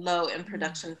low in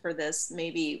production for this.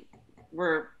 Maybe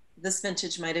this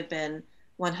vintage might have been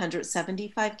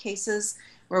 175 cases,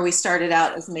 where we started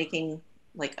out as making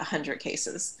like 100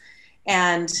 cases.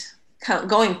 And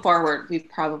going forward, we've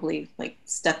probably like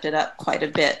stepped it up quite a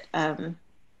bit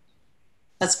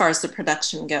as far as the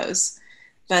production goes.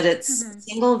 But it's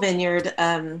single vineyard.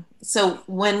 So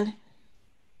when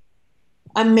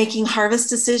I'm making harvest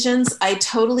decisions,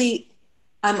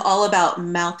 I'm all about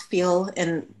mouthfeel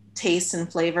and taste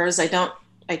and flavors. I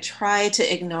try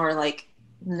to ignore like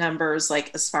numbers, like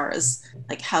as far as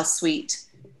like how sweet.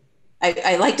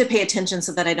 I like to pay attention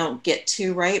so that I don't get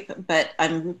too ripe, but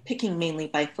I'm picking mainly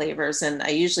by flavors. And I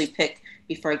usually pick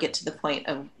before I get to the point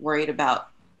of worried about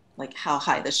like how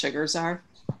high the sugars are.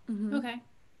 Okay.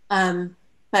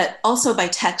 But also by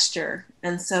texture.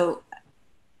 And so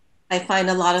I find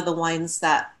a lot of the wines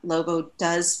that Lobo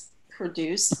does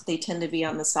produce, they tend to be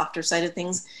on the softer side of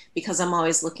things, because I'm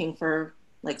always looking for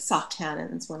like soft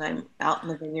tannins when I'm out in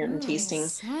the vineyard and tasting,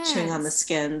 chewing on the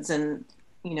skins, and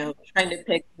trying to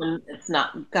pick when it's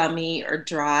not gummy or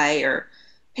dry or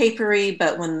papery,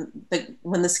 but when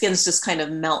the skins just kind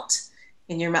of melt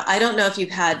in your mouth. I don't know if you've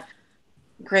had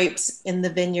grapes in the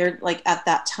vineyard like at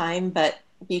that time, but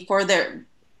before they're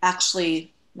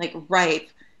actually like ripe,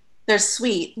 they're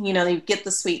sweet. You get the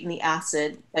sweet and the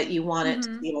acid, but you want it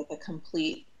to be like a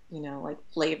complete, like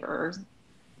flavor,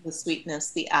 the sweetness,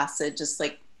 the acid, just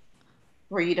like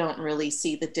where you don't really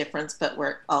see the difference, but where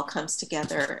it all comes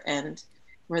together, and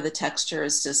where the texture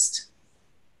is just,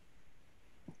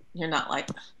 you're not like,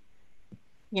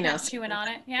 Not chewing on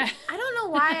it. Yeah. I don't know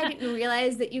why I didn't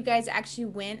realize that you guys actually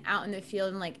went out in the field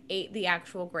and like ate the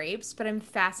actual grapes, but I'm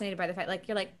fascinated by the fact like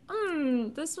you're like,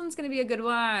 this one's gonna be a good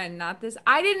one, not this.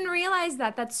 I didn't realize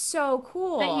that. That's so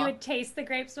cool. That you would taste the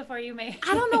grapes before you made.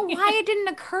 I don't know why it didn't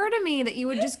occur to me that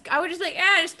I would just like,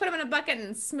 just put them in a bucket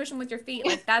and smush them with your feet.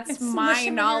 Like that's my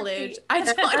knowledge. I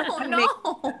don't know.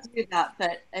 Do that,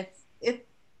 but if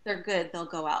they're good, they'll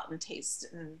go out and taste.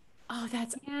 And oh,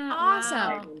 that's Yeah, awesome.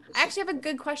 wow. I actually have a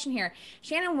good question here.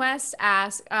 Shannon West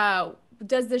asked,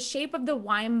 does the shape of the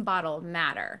wine bottle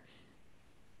matter?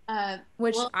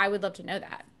 Which well, I would love to know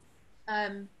that.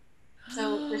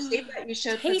 So the shape that you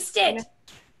showed. Taste it.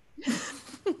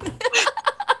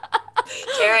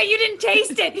 Tara, you didn't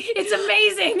taste it. It's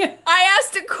amazing. I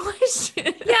asked a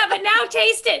question. Yeah, but now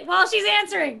taste it while she's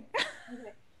answering.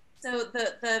 Okay. So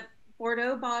the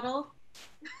Bordeaux bottle.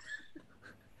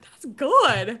 That's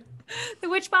good. The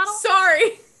which bottle?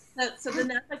 Sorry. So the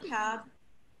Napa Cab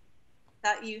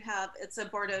that you have, it's a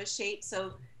Bordeaux shape,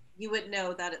 so you would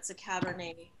know that it's a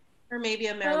Cabernet or maybe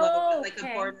a Merlot, but like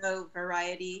a Bordeaux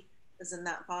variety is in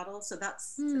that bottle. So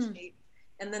that's the shape.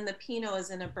 And then the Pinot is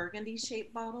in a Burgundy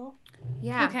shape bottle.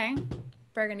 Yeah. Okay.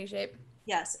 Burgundy shape.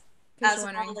 Yes. Case As you're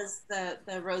wondering. well as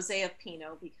the Rose of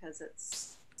Pinot, because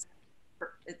it's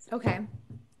Okay.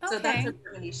 So that's a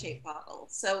Burgundy shape bottle.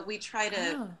 So we try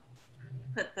to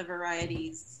put the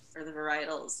varieties or the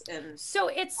varietals in. So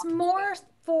it's more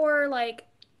for like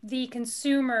the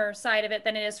consumer side of it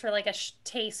than it is for like a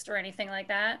taste or anything like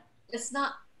that. It's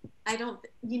not. I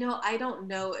don't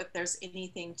know if there's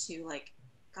anything to like.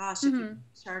 Gosh, if you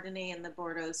Chardonnay in the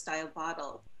Bordeaux style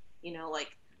bottle,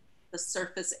 like the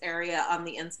surface area on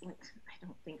the inside. I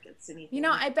don't think it's anything.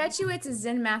 I bet you it's a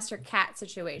Zen Master Cat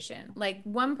situation. Like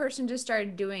one person just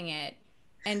started doing it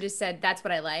and just said, that's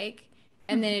what I like.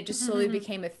 And then it just slowly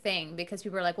became a thing because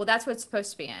people were like, well, that's what it's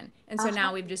supposed to be in. And so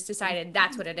now we've just decided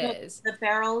that's what it is. The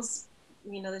barrels,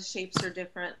 the shapes are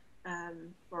different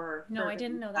for I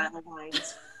didn't know that.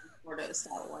 Wines, Bordeaux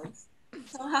style wines.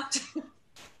 So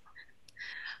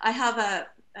I have a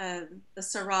the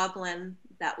Syrah blend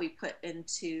that we put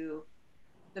into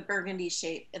the Burgundy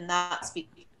shape, and that's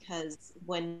because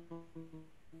when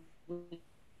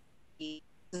we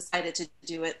decided to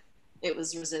do it, it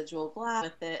was residual glass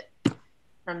with it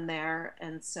from there,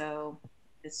 and so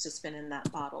it's just been in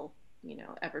that bottle, you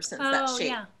know, ever since that shape.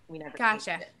 Yeah. We never Gotcha.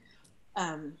 changed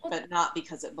it. But not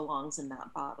because it belongs in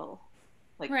that bottle.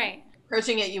 Like, right.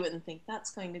 approaching it, you wouldn't think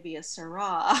that's going to be a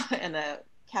Syrah and a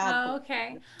Cab. Oh,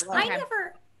 okay.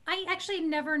 I actually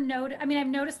never noticed. I mean, I've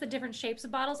noticed the different shapes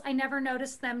of bottles. I never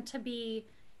noticed them to be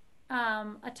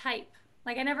a type.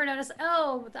 Like I never noticed,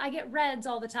 oh, I get reds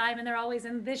all the time and they're always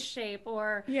in this shape,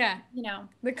 or yeah, you know.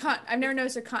 I've never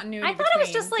noticed a continuity. I thought it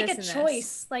was just like a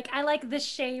choice. This. Like I like this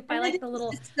shape. And I like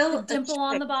the dimple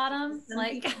on the bottom. Some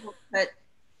like people put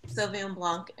Sauvignon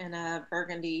Blanc in a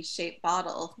Burgundy shaped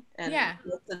bottle, and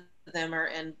most of them are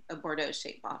in a Bordeaux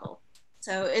shaped bottle.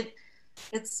 So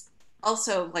it's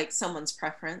also like someone's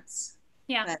preference.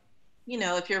 Yeah. But, you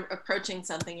know, if you're approaching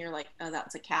something, you're like, oh,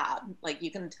 that's a Cab. Like you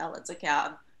can tell it's a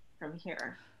Cab from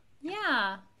here.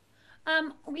 Yeah.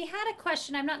 We had a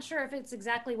question. I'm not sure if it's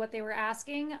exactly what they were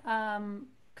asking,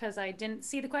 because I didn't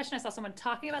see the question. I saw someone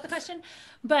talking about the question.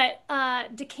 But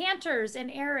decanters and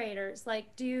aerators,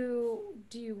 like, do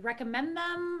you recommend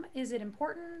them? Is it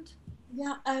important?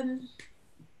 Yeah.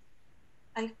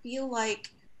 I feel like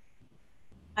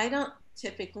I don't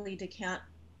typically decant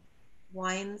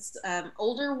wines.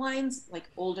 Older wines, like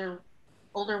older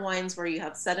wines where you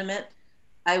have sediment,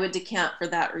 I would decant for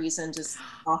that reason, just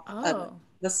off of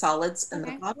the solids in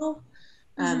the bottle.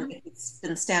 If it's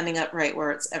been standing upright where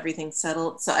it's everything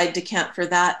settled. So I decant for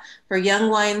that. For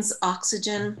young wines,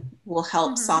 oxygen will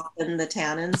help soften the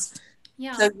tannins.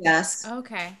 Yeah. So yes.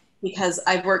 Okay. Because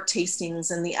I've worked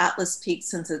tastings in the Atlas Peak,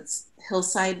 since it's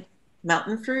hillside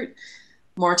mountain fruit,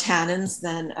 more tannins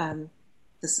than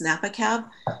this Napa Cab.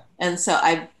 And so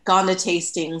I've gone to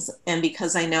tastings, and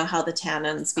because I know how the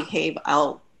tannins behave,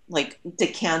 I'll like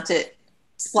decant it,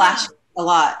 splash a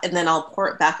lot, and then I'll pour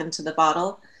it back into the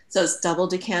bottle. So it's double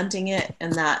decanting it,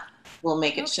 and that will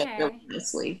make it shift really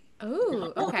nicely.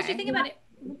 Oh, okay. Because you think about it,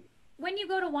 when you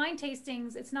go to wine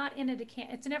tastings, it's not in a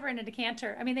it's never in a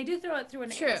decanter. I mean, they do throw it through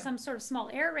some sort of small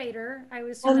aerator. I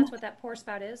would assume that's what that pour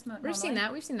spout is. We've seen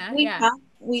that.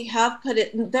 We have put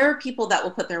it. There are people that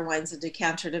will put their wines in a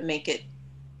decanter to make it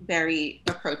very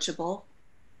approachable,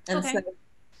 and so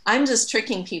I'm just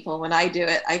tricking people when I do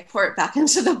it. I pour it back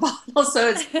into the bottle, so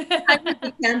it's I'm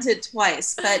decanted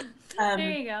twice. But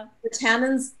there you go. The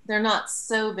tannins, they're not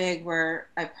so big where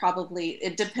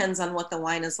it depends on what the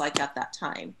wine is like at that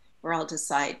time, where I'll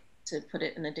decide to put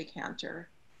it in a decanter.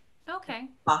 Okay.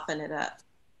 Soften it up.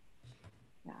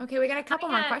 Yeah. Okay, we got a couple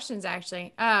more questions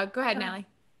actually. Go ahead, Natalie.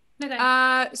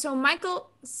 Okay. So Michael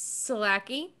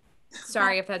Silaki,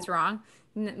 sorry if that's wrong.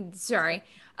 Sorry.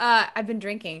 I've been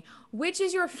drinking. Which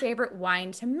is your favorite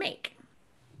wine to make?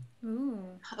 Ooh.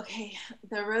 Okay,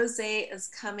 the rosé is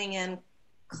coming in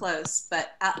close,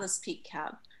 but Atlas Peak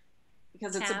Cab,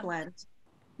 because it's a blend.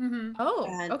 Oh,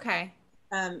 and, okay.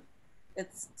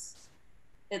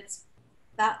 It's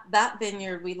that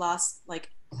vineyard, we lost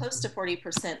like close to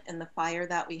 40% in the fire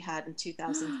that we had in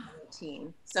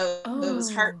 2017. So it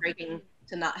was heartbreaking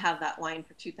to not have that wine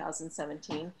for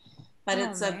 2017. But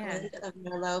it's a blend of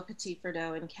Merlot, Petit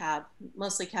Verdot, and Cab,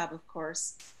 mostly Cab, of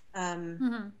course.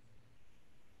 But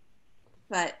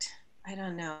I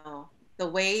don't know. The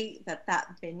way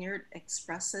that vineyard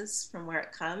expresses from where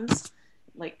it comes,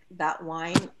 like that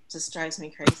wine just drives me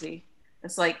crazy.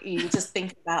 It's like you just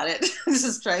think about it. It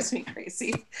just drives me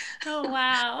crazy. Oh,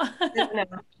 wow.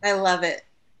 I love it.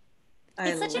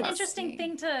 It's such an interesting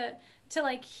thing to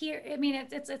like hear. I mean,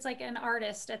 it's like an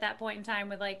artist at that point in time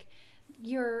with like,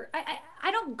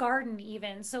 I don't garden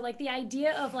even, so like the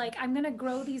idea of like I'm gonna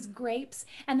grow these grapes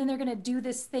and then they're gonna do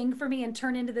this thing for me and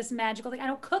turn into this magical thing. I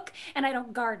don't cook and I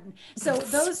don't garden, so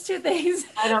those two things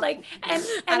like and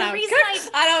the reason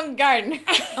I don't garden.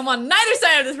 I'm on neither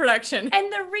side of this production.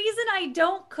 And the reason I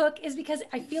don't cook is because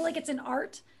I feel like it's an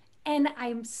art, and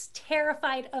I'm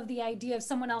terrified of the idea of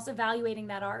someone else evaluating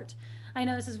that art. I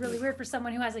know this is really weird for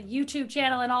someone who has a YouTube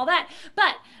channel and all that,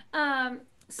 but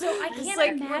so I can't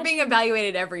imagine. We're being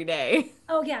evaluated every day.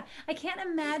 Oh yeah, I can't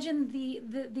imagine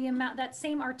the amount, that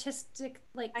same artistic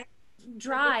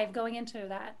drive going into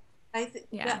that. I think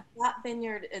that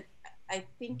vineyard. I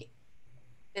think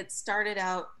it started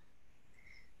out.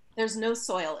 There's no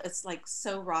soil. It's like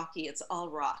so rocky. It's all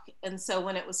rock. And so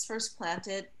when it was first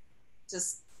planted,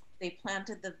 they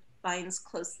planted the vines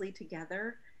closely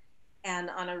together, and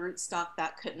on a rootstock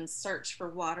that couldn't search for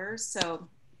water, so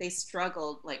they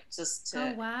struggled for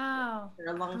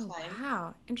a long time.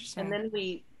 Wow, interesting. And then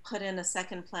we put in a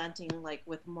second planting, like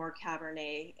with more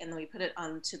Cabernet, and then we put it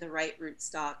onto the right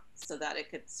rootstock so that it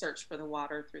could search for the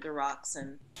water through the rocks.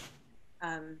 And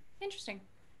interesting.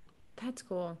 That's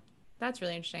cool. That's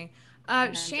really interesting.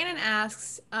 and Shannon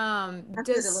asks, that's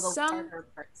does a little some, harder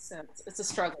part, so it's a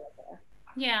struggle there.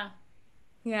 Yeah.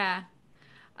 yeah.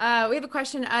 We have a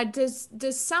question.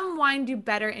 Does some wine do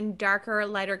better in darker,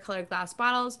 lighter colored glass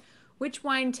bottles? Which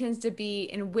wine tends to be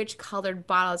in which colored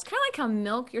bottles? Kind of like how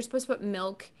milk, you're supposed to put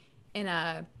milk in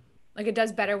a, like it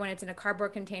does better when it's in a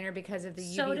cardboard container because of the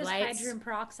So UV does lights. hydrogen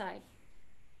peroxide.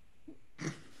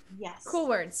 Yes. Cool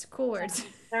words. Cool words.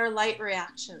 There are light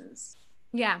reactions.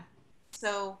 Yeah.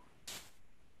 So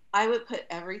I would put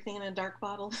everything in a dark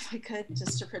bottle if I could,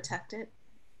 just to protect it.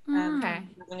 Okay.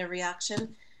 Having a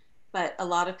reaction. But a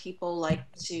lot of people like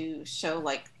to show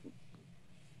like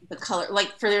the color,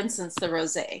 like for instance, the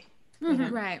rosé.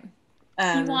 Right.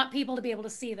 You want people to be able to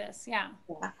see this. Yeah.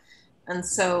 And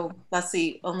so that's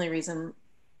the only reason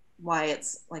why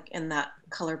it's like in that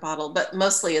color bottle. But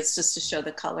mostly it's just to show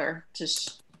the color.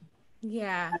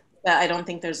 Yeah. But I don't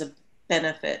think there's a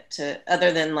benefit to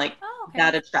other than like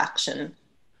that attraction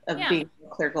of being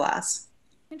clear glass.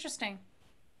 Interesting.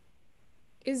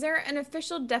 Is there an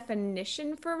official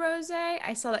definition for rosé?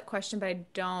 I saw that question, but I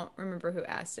don't remember who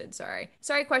asked it. Sorry,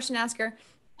 question asker.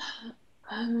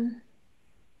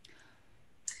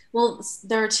 Well,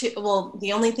 there are two. Well,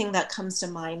 the only thing that comes to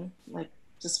mind, like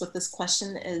just with this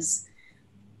question, is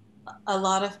a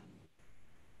lot of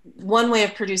one way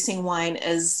of producing wine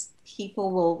is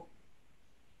people will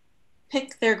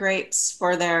pick their grapes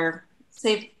for their,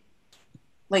 say,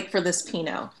 like for this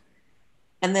Pinot.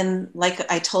 And then, like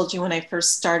I told you when I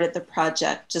first started the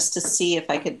project, just to see if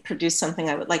I could produce something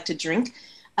I would like to drink,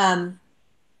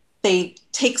 they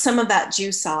take some of that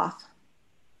juice off,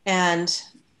 and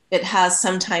it has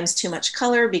sometimes too much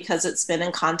color because it's been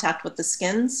in contact with the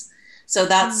skins. So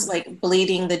that's like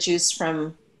bleeding the juice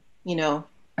from,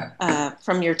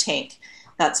 from your tank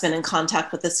that's been in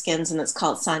contact with the skins, and it's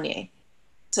called saignée.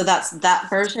 So that's that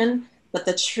version. But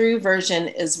the true version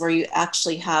is where you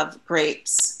actually have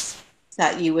grapes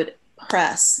that you would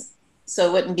press. So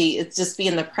it wouldn't be, it'd just be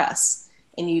in the press,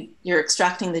 and you're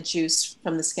extracting the juice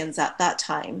from the skins at that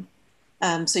time.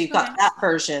 So you've got that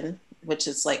version, which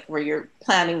is like where you're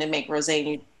planning to make rosé and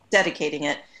you're dedicating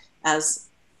it as,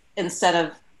 instead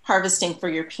of harvesting for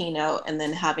your Pinot and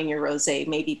then having your rosé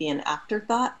maybe be an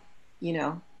afterthought,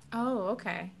 Oh,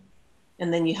 okay.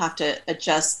 And then you have to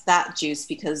adjust that juice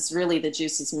because really the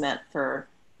juice is meant for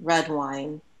red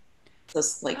wine.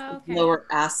 Just like lower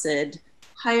acid,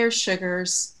 higher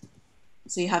sugars.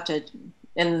 So you have to,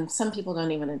 and some people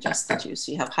don't even adjust the juice.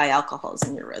 You have high alcohols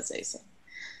in your rosé. So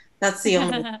that's the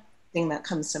only thing that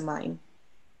comes to mind.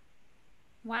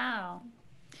 Wow.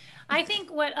 I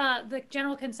think what the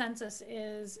general consensus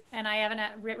is, and I haven't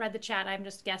read the chat, I'm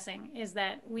just guessing, is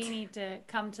that we need to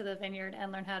come to the vineyard and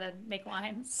learn how to make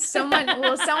wine. Someone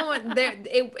there,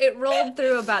 it rolled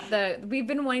through about we've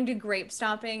been wanting to grape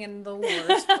stomping in the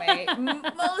worst way,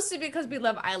 mostly because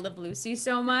I Love Lucy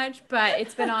so much, but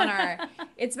it's been on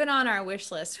our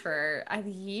wish list for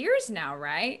years now,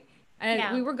 right?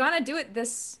 And we were gonna do it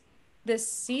this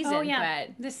season. Oh yeah,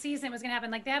 but this season was gonna happen.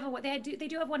 Like they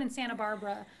do have one in Santa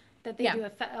Barbara that they do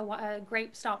a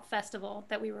grape stomp festival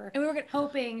that we were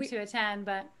hoping to attend,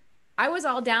 but I was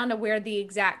all down to wear the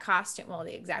exact costume. Well,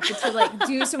 to like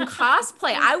do some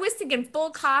cosplay. I was thinking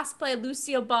full cosplay,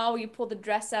 Lucille Ball, where you pull the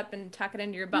dress up and tuck it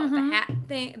into your belt with the hat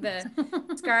thing, the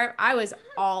scarf. I was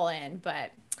all in,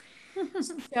 but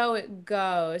so it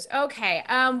goes. Okay.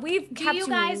 We've kept you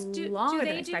guys longer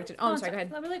than expected. Oh, I'm sorry. Go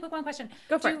ahead. A really quick one question.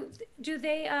 Go for it. Do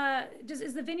they?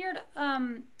 Is the vineyard?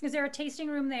 Is there a tasting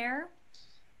room there?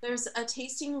 There's a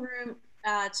tasting room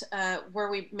at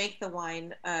where we make the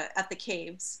wine at the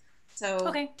caves.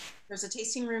 So there's a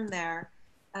tasting room there.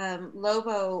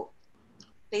 Lobo,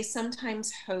 they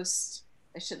sometimes host,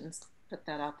 I shouldn't put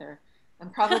that out there. I'm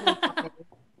probably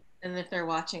and if they're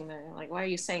watching, they're like, why are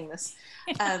you saying this?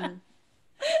 I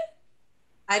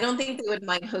don't think they would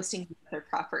mind hosting their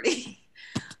property,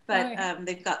 but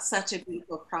they've got such a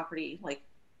beautiful property, like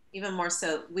even more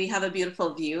so. We have a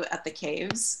beautiful view at the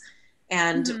caves.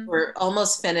 And we're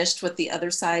almost finished with the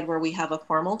other side where we have a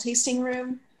formal tasting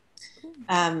room.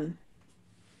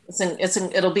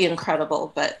 It'll be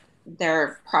incredible, but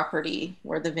their property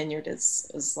where the vineyard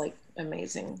is like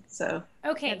amazing. So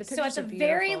so at the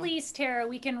very least, Tara,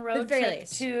 we can road trip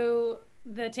to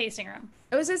the tasting room.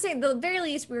 I was gonna say, the very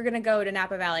least, we were gonna go to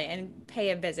Napa Valley and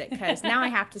pay a visit, because now I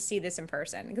have to see this in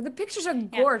person, because the pictures are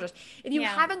gorgeous. If you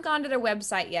haven't gone to their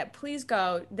website yet, please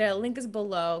go. Their link is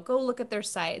below. Go look at their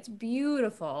site. It's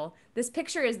beautiful. This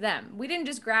picture is them. We didn't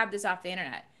just grab this off the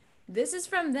internet. This is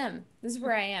from them. This is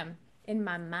where I am in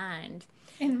my mind.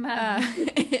 In my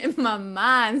In my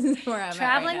mind, this is where I'm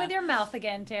traveling at right with your mouth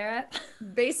again, Tara.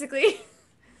 Basically,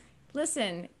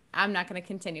 listen, I'm not going to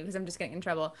continue because I'm just getting in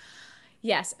trouble.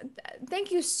 Yes,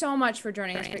 thank you so much for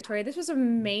joining us, Victoria. This was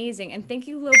amazing, and thank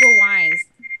you, Lobo Wines.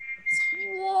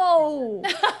 Whoa!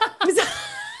 What was it?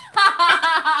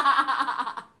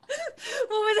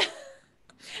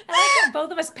 I like that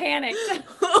both of us panicked.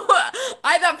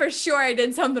 I thought for sure I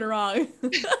did something wrong.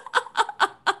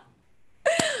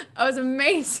 That was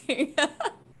amazing.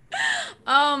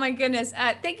 Oh my goodness.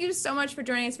 Thank you so much for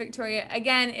joining us, Victoria.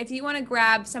 Again, if you want to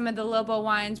grab some of the Lobo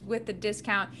wines with the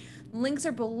discount, links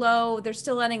are below. They're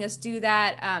still letting us do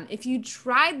that. If you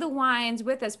tried the wines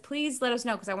with us, please let us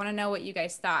know because I want to know what you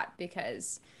guys thought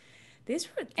because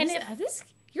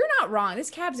you're not wrong.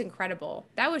 This cab's incredible.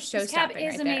 That was show stopping. This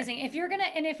cab is amazing. If you're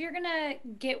gonna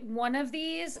get one of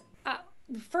these,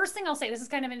 first thing I'll say, this is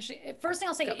kind of interesting. First thing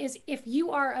I'll say is if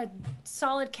you are a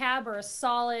solid cab or a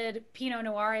solid Pinot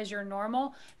Noir as your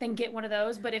normal, then get one of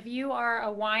those. But if you are a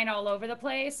wine all over the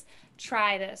place,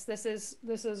 try this. This is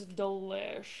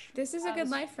delish. This is a good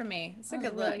life for me. It's a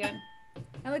good look. Really good.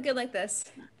 I look good like this.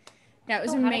 Yeah, it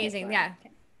was amazing. Yeah.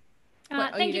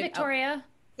 Thank you, Victoria.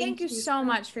 Thank you so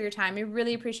much for your time. We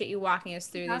really appreciate you walking us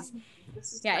through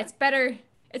these. Yeah, it's better.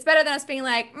 It's better than us being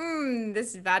like,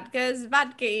 this vodka's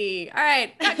vodka. All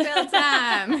right, cocktail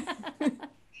time.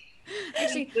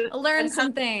 Actually, I learned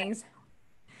some things.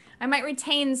 I might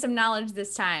retain some knowledge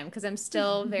this time because I'm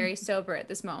still very sober at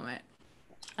this moment,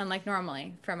 unlike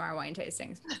normally from our wine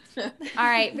tastings. All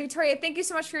right, Victoria, thank you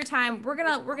so much for your time. We're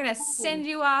gonna send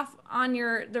you off on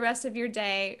the rest of your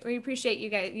day. We appreciate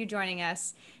you joining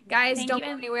us. Guys, don't go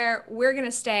anywhere. We're gonna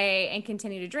stay and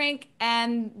continue to drink,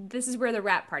 and this is where the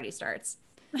wrap party starts.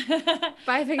 Bye, Victoria.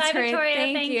 Bye, Victoria.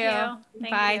 Thank you.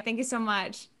 Bye. Thank you so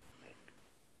much.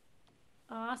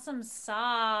 Awesome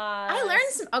sauce. I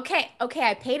learned some. Okay.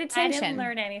 I paid attention. I didn't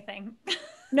learn anything.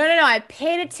 No. I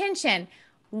paid attention.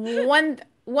 One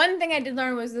thing I did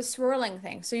learn was the swirling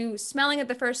thing. So you smelling it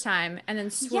the first time and then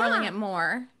swirling it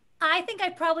more. I think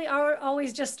I probably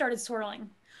always just started swirling.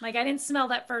 Like I didn't smell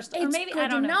that first, or maybe I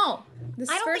don't know.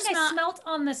 I don't think I smelt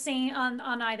on the same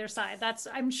on either side.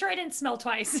 I'm sure I didn't smell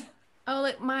twice. Oh,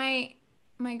 look, my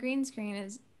green screen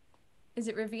is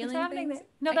it revealing things?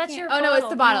 No, that's your bottle. Oh no, it's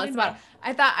the bottle. It's the bottle.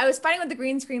 I thought I was fighting with the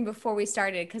green screen before we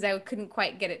started because I couldn't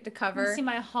quite get it to cover. You see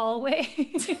my hallway.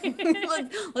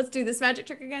 let's do this magic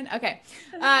trick again. Okay,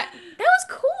 that was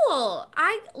cool.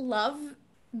 I love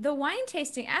the wine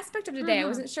tasting aspect of today. I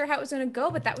wasn't sure how it was going to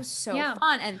go, but that was so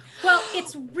fun. And well,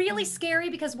 it's really scary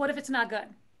because what if it's not good?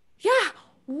 Yeah.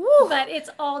 Woo. But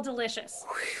it's all delicious.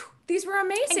 These were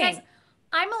amazing. And guys,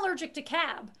 I'm allergic to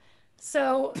cab,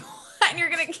 so and you're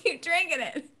gonna keep drinking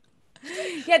it.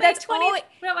 Yeah, that's 20.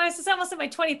 No, I was almost at my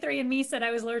 23andMe said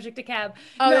I was allergic to cab.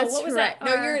 Oh, no, that's correct.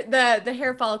 No, you're the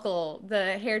hair follicle,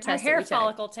 the hair test. Our hair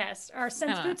follicle test, our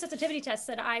food sensitivity test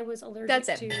said I was allergic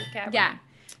to cab. Yeah.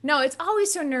 No, it's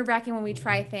always so nerve-wracking when we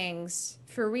try things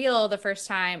for real the first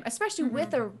time, especially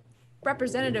with a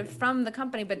representative from the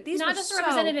company. But these not were just a so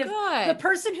representative, good. the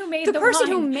person who made the person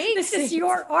wine. Who makes this is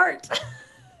your art.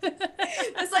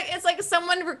 It's like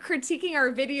someone critiquing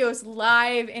our videos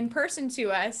live in person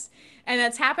to us, and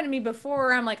that's happened to me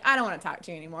before. I'm like, I don't want to talk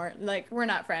to you anymore. Like, we're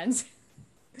not friends.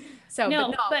 So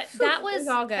but that was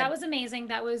all good. That was amazing.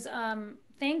 That was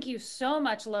thank you so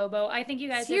much, Lobo. I think you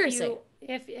guys seriously.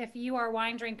 If you are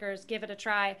wine drinkers, give it a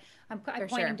try. I'm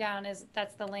pointing down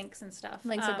that's the links and stuff.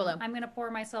 Links are below. I'm gonna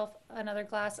pour myself another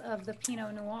glass of the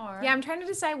Pinot Noir. Yeah, I'm trying to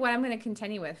decide what I'm gonna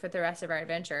continue with the rest of our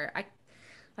adventure. I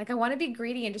want to be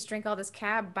greedy and just drink all this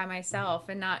cab by myself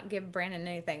and not give Brandon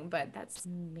anything, but that's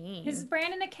mean. Is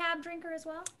Brandon a cab drinker as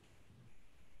well?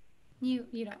 You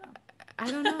don't know. I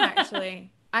don't know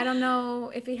actually. I don't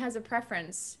know if he has a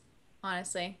preference,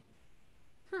 honestly.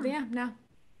 But yeah, no.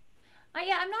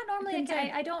 I'm not normally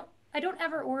I don't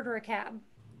ever order a cab.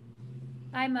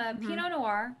 I'm a Pinot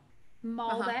Noir,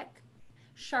 Malbec,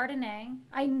 Chardonnay.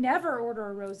 I never order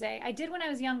a rosé. I did when I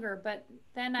was younger, but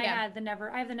then I have the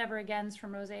never agains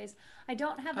from rosés. I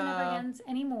don't have the never agains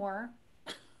anymore.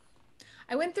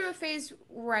 I went through a phase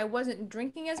where I wasn't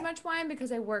drinking as much wine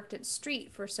because I worked at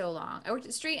Street for so long. I worked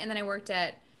at Street and then I worked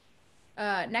at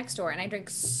next door, and I drank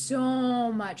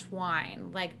so much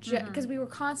wine, like because we were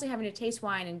constantly having to taste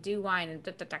wine and do wine and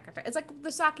it's like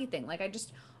the sake thing. Like I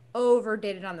just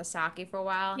overdid it on the sake for a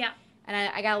while. Yeah. And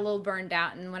I got a little burned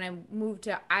out, and when I moved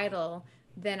to Idle,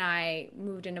 then I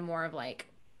moved into more of like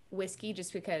whiskey,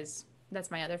 just because that's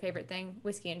my other favorite thing,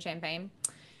 whiskey and champagne.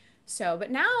 So,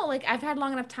 but now like I've had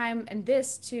long enough time and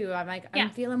this too. I'm like Yeah. I'm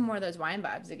feeling more of those wine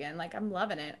vibes again. Like I'm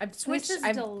loving it. This is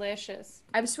delicious.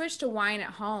 I've switched to wine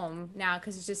at home now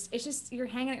because it's just you're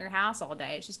hanging at your house all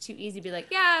day. It's just too easy to be like,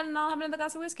 yeah, and I'll have another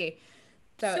glass of whiskey.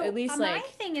 So at least my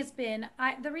thing has been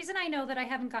the reason I know that I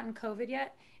haven't gotten COVID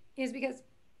yet is because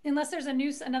unless there's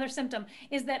another symptom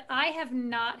is that I have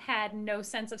not had no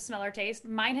sense of smell or taste.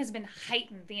 Mine has been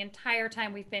heightened the entire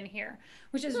time we've been here,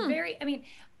 which is very. I mean,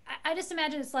 I just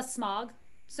imagine it's less smog,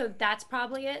 so that's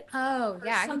probably it. Oh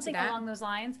yeah, something along those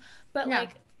lines. But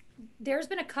like, there's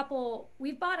been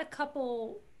we've bought a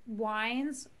couple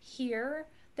wines here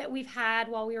that we've had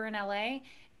while we were in LA,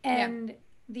 and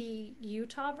the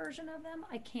Utah version of them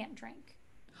I can't drink.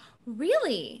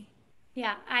 Really?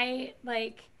 Yeah, I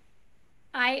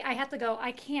have to go.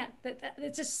 I can't.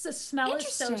 It's just the smell is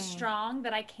so strong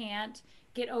that I can't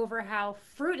get over how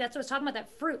fruit. That's what I was talking about.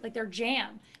 That fruit, like their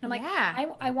jam. And I'm like,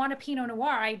 I want a Pinot Noir.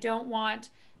 I don't want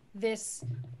this.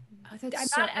 Oh,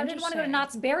 that's so I didn't want to go to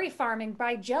Knott's Berry Farm and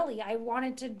buy jelly. I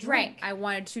wanted to drink. Right. I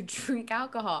wanted to drink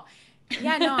alcohol.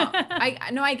 Yeah, no,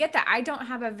 I get that. I don't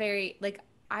have a very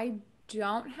I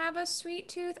don't have a sweet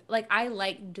tooth. Like I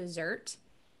like dessert,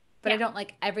 but I don't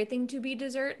like everything to be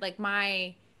dessert. Like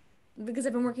because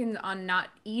I've been working on not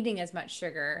eating as much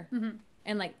sugar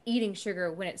and like eating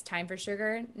sugar when it's time for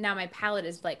sugar. Now my palate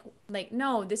is like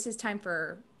no, this is time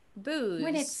for booze.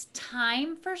 When it's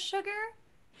time for sugar?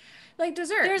 Like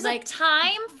dessert. There's like a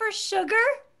time for sugar?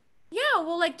 Yeah,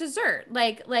 well, like dessert.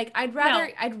 Like I'd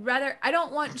rather I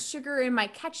don't want sugar in my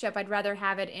ketchup. I'd rather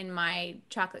have it in my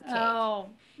chocolate cake. Oh.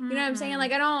 You know what I'm saying?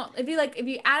 Like I don't if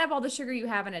you add up all the sugar you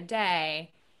have in a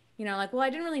day, you know, like, well, I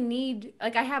didn't really need,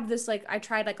 like, I have this, like, I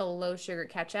tried, like, a low sugar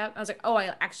ketchup. I was like, oh,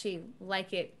 I actually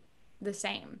like it the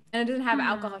same. And it doesn't have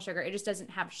alcohol sugar. It just doesn't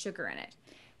have sugar in it.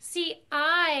 See,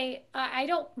 I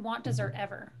don't want dessert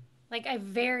ever. Like, I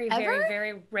very,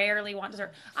 very rarely want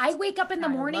dessert. I wake up in the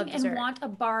morning and want a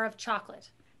bar of chocolate.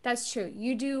 That's true.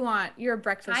 You're a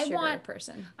breakfast sugar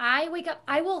person. I wake up,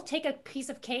 I will take a piece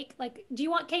of cake. Like, do you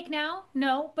want cake now?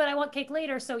 No, but I want cake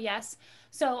later, so yes.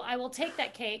 So I will take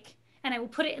that cake and I will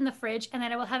put it in the fridge, and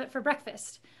then I will have it for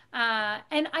breakfast.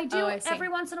 And I do every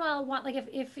once in a while want, like,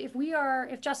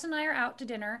 if Justin and I are out to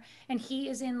dinner and he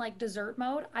is in like dessert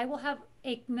mode, I will have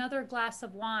another glass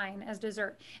of wine as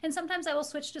dessert. And sometimes I will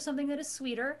switch to something that is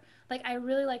sweeter. Like I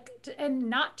really like,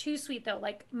 and not too sweet though.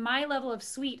 Like my level of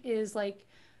sweet is like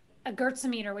a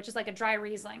Gewürztraminer, which is like a dry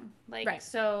Riesling. Like,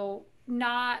 so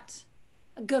not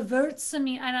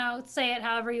Gewürztraminer. I don't know, say it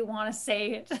however you want to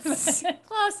say it.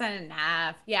 Close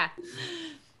enough. Yeah.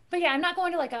 But yeah, I'm not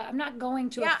going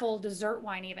to a full dessert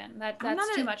wine even.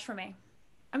 That's too much for me.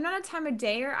 I'm not a time of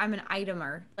dayer. I'm an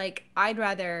itemer. Like I'd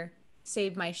rather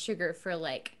save my sugar for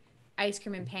like ice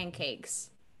cream and pancakes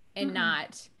and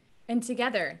and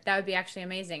together. That would be actually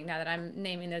amazing now that I'm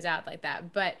naming those out like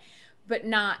that. But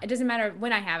not, it doesn't matter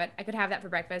when I have it. I could have that for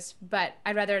breakfast, but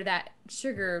I'd rather that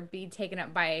sugar be taken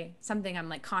up by something I'm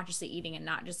like consciously eating and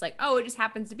not just like, oh, it just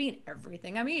happens to be in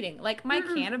everything I'm eating. Like my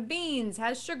can of beans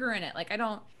has sugar in it. Like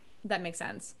that makes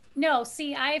sense. No,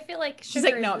 see, I feel like sugar She's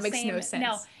like, no, it makes no sense.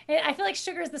 No, I feel like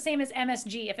sugar is the same as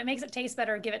MSG. If it makes it taste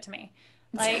better, give it to me.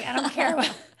 Like, I don't care.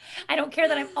 I don't care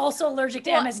that I'm also allergic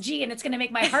to MSG and it's going to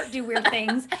make my heart do weird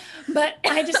things. But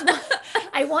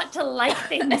I want to like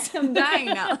things. I'm dying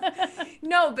now.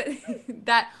 No, but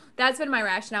that's been my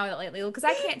rationale lately because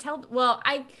I can't tell. Well,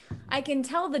 I can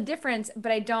tell the difference,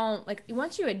 but I don't like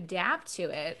once you adapt to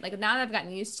it. Like now that I've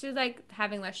gotten used to like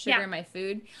having less sugar in my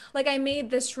food. Like I made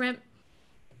the shrimp,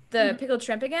 the pickled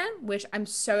shrimp again, which I'm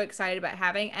so excited about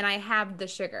having, and I have the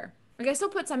sugar. Like I still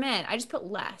put some in. I just put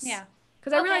less. Yeah.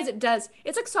 Because I realize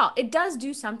it's like salt. It does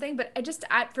do something, but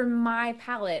for my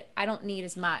palate, I don't need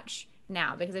as much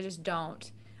now because I just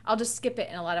don't. I'll just skip it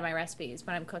in a lot of my recipes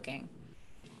when I'm cooking.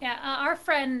 Yeah, our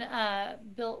friend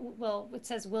Bill, well, it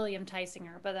says William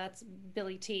Tysinger, but that's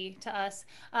Billy T to us,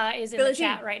 is in the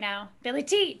chat right now. Billy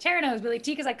T. Tara knows Billy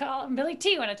T because I call him Billy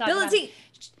T when I talk about him. Billy T.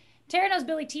 Tara knows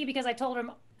Billy T because I told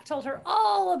her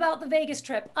all about the Vegas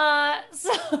trip. Oh,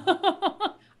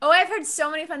 I've heard so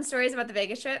many fun stories about the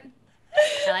Vegas trip.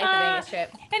 I like the Vegas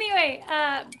trip. Anyway,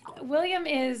 William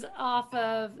is off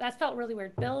of, that felt really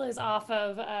weird. Bill is off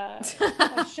of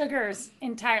sugars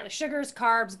entirely. Sugars,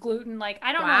 carbs, gluten. Like,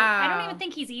 I don't know. I don't even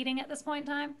think he's eating at this point in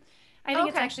time. I think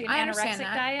it's actually an anorexic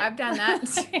diet. I've done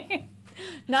that.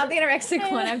 Not the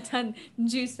anorexic one. I've done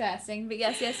juice fasting, but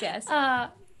yes.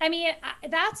 I mean,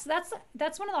 that's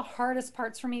one of the hardest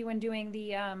parts for me when doing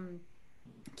the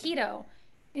keto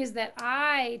is that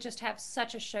I just have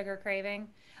such a sugar craving.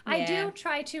 I do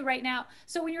try to right now.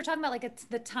 So when you're talking about like it's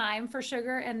the time for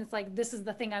sugar and it's like this is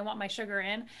the thing I want my sugar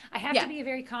in, I have to be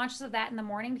very conscious of that in the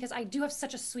morning because I do have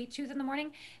such a sweet tooth in the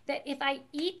morning that if I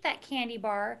eat that candy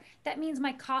bar, that means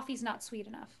my coffee's not sweet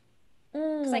enough.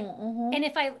 Like, and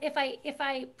if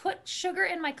I put sugar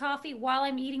in my coffee while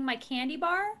I'm eating my candy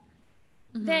bar,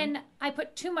 then I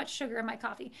put too much sugar in my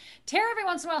coffee. Tara every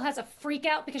once in a while has a freak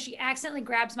out because she accidentally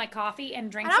grabs my coffee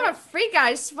and drinks I'm it. a freak out.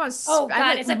 I just want to. Oh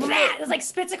God, it's like it's like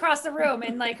spits across the room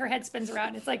and like her head spins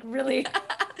around. It's like really.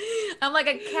 I'm like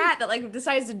a cat that like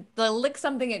decides to lick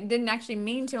something it didn't actually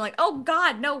mean to. I'm like, oh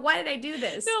God, no! Why did I do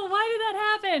this? No, why did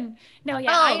that happen? No,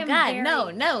 yeah, oh I am God, very,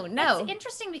 no. It's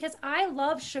interesting because I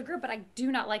love sugar, but I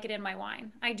do not like it in my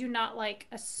wine. I do not like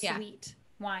a sweet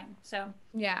wine. So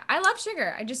yeah, I love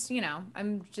sugar. I just,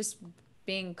 I'm just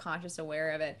being conscious,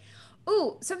 aware of it.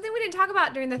 Ooh, something we didn't talk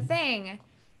about during the thing.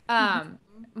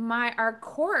 Our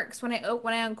corks when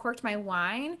I uncorked my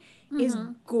wine is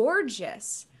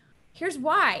gorgeous. Here's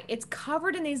why. It's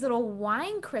covered in these little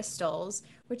wine crystals,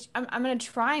 which I'm gonna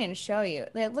try and show you.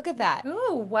 Look at that.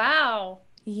 Ooh, wow.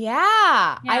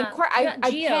 Yeah. I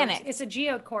panicked. It's a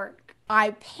geode cork.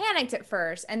 I panicked at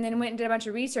first and then went and did a bunch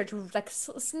of research, like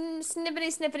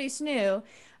snippity snoo,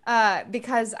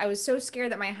 because I was so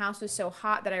scared that my house was so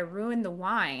hot that I ruined the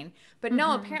wine. But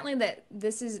no, apparently that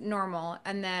this is normal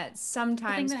and that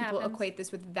sometimes people equate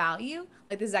this with value.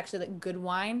 Like this is actually like good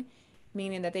wine,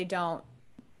 meaning that they don't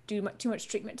do too much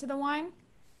treatment to the wine.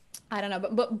 I don't know,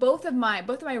 but both of my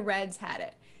reds had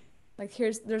it. Like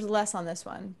there's less on this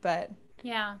one, but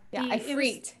yeah, I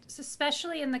freaked,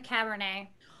 especially in the Cabernet.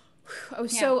 I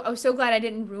was so glad I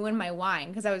didn't ruin my wine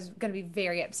because I was gonna be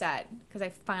very upset because I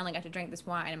finally got to drink this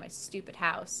wine in my stupid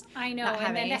house. I know,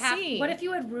 and then what if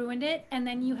you had ruined it and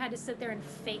then you had to sit there and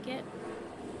fake it?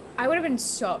 I would have been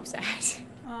so upset.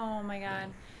 Oh my God!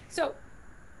 So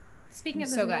speaking of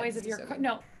the noise of your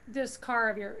car, this car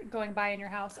of your going by in your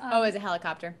house. It's a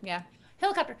helicopter. Yeah.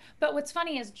 Helicopter. But what's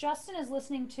funny is Justin is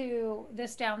listening to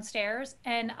this downstairs,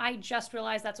 and I just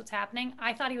realized that's what's happening.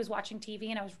 I thought he was watching TV,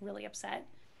 and I was really upset.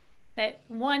 That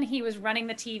one, he was running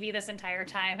the TV this entire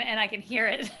time, and I can hear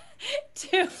it.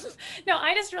 Two, no,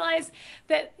 I just realized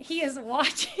that he is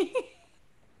watching.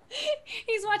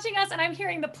 He's watching us, and I'm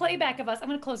hearing the playback of us. I'm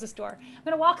going to close this door. I'm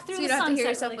going to walk through the sunset. So you don't have to hear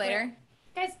yourself later?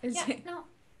 Guys,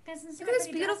 Guys, look at this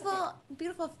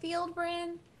beautiful field,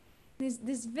 Bryn.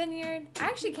 This vineyard. I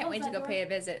actually can't wait to go pay a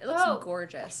visit. It looks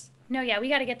gorgeous. No, yeah, we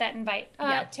got to get that invite.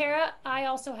 Tara, I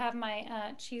also have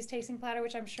my cheese tasting platter,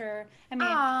 which I'm sure. I mean,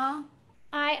 aww.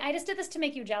 I just did this to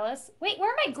make you jealous. Wait,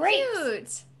 where are my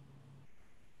grapes?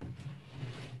 Cute.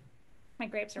 My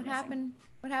grapes are missing.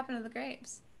 What happened to the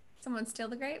grapes? Someone steal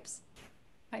the grapes?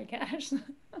 Hi, Cash.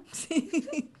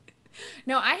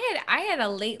 No, I had a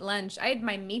late lunch. I had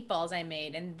my meatballs I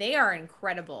made, and they are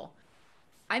incredible.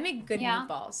 I make good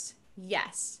meatballs.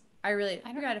 Yes. I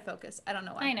gotta focus. I don't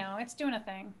know why. I know. It's doing a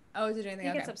thing. Oh, is it doing a thing?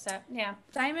 He gets upset. Yeah.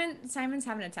 Simon's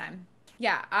having a time.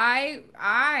 Yeah,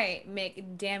 I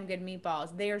make damn good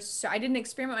meatballs. They are so. I did an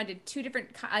experiment. I did two different.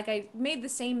 Like I made the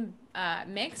same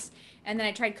mix, and then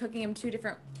I tried cooking them two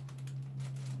different.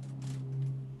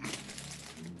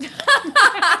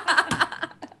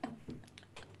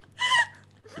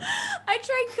 I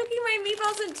tried cooking my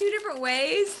meatballs in two different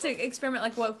ways to experiment,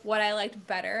 like what I liked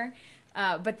better.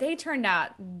 But they turned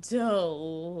out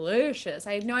delicious.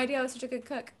 I had no idea I was such a good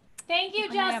cook. Thank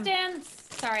you, Justin.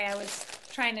 Sorry, I was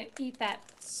trying to eat that.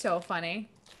 So funny.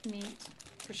 Meat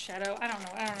prosciutto. I don't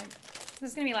know.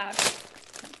 This is gonna be loud.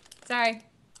 Sorry.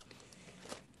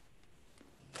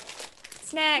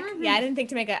 Snack. Yeah, I didn't think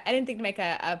to make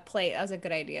a plate. That was a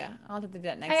good idea. I'll have to do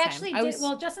that next time. I actually did.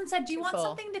 Well, Justin said, "Do you want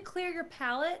something to clear your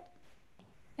palate?"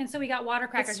 And so we got water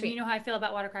crackers. And you know how I feel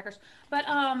about water crackers. But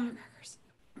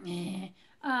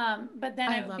but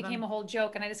then it became a whole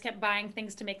joke, and I just kept buying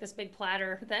things to make this big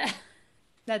platter.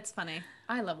 That's funny.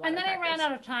 I love water And then crackers. I ran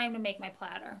out of time to make my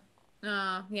platter.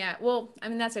 Yeah. Well, I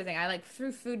mean, that's the thing. I like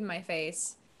threw food in my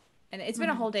face, and it's been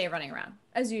a whole day of running around,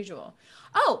 as usual.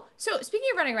 Oh, so speaking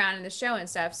of running around in the show and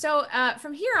stuff, so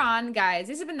from here on, guys,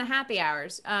 these have been the happy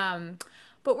hours.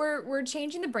 But we're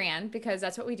changing the brand because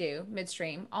that's what we do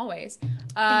midstream, always.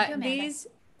 These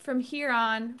from here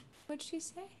on, what'd she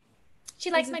say?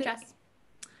 She likes my dress.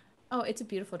 Oh, it's a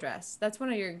beautiful dress. That's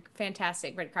one of your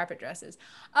fantastic red carpet dresses.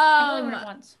 I only wore it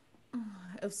once.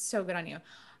 It was so good on you.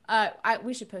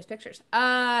 We should post pictures.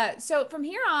 So from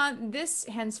here on, this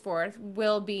henceforth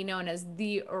will be known as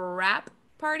the wrap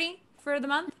party for the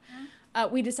month.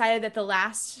 We decided that the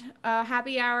last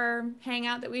happy hour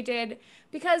hangout that we did,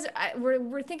 because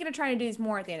we're thinking of trying to do these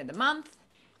more at the end of the month,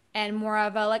 and more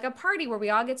of a like a party where we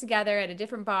all get together at a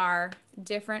different bar,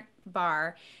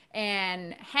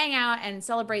 and hang out and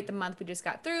celebrate the month we just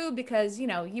got through because, you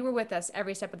know, you were with us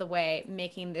every step of the way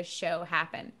making this show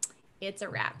happen. It's a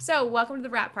wrap. So welcome to the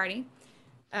wrap party.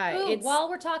 While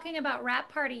we're talking about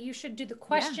wrap party, you should do the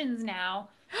questions now.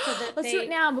 So that Let's do it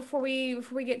now before we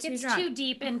get too drunk. Too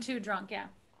deep and too drunk, yeah.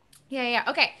 Yeah.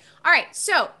 Okay. All right.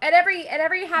 So at every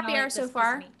happy hour so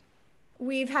far,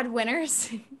 we've had winners.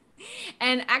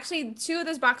 And actually, 2 of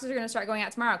those boxes are going to start going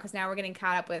out tomorrow because now we're getting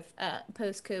caught up with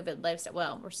post-COVID lifestyle.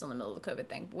 Well, we're still in the middle of the COVID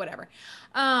thing, whatever.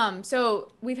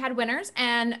 So we've had winners,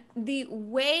 and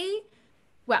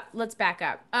well, let's back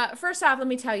up. First off, let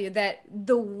me tell you that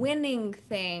the winning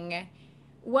thing,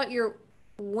 what you're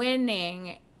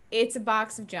winning, it's a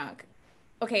box of junk.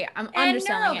 Okay, I'm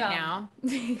underselling it now.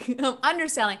 I'm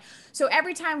underselling. So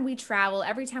every time we travel,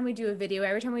 every time we do a video,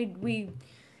 every time we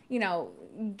you know,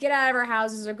 get out of our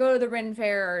houses or go to the Ren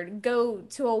Fair or go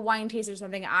to a wine taste or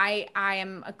something, I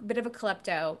am a bit of a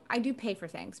klepto. I do pay for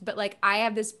things, but like I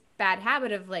have this bad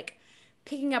habit of like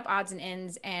picking up odds and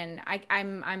ends, and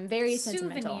I'm very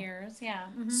sentimental. Souvenirs, yeah.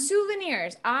 Mm-hmm.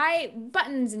 Souvenirs.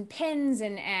 Buttons and pins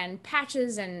and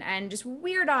patches and just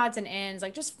weird odds and ends,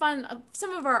 like just fun.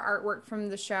 Some of our artwork from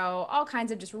the show, all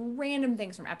kinds of just random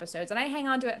things from episodes. And I hang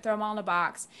on to it, throw them all in a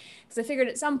box because I figured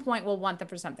at some point we'll want them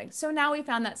for something. So now we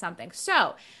found that something.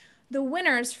 So the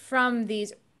winners from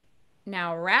these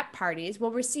now wrap parties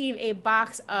will receive a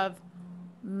box of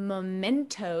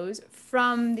mementos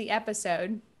from the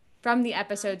episodes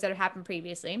that have happened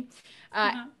previously.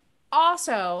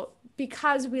 Also,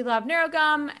 because we love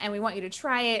NeuroGum and we want you to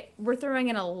try it, we're throwing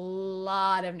in a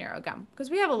lot of NeuroGum because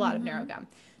we have a lot of NeuroGum.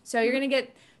 So you're going to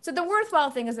get, so the worthwhile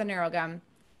thing is the NeuroGum,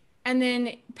 and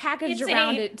then packaged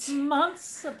around it. Month's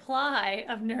supply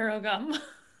of NeuroGum.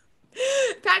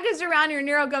 Packaged around your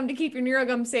NeuroGum to keep your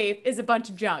NeuroGum safe is a bunch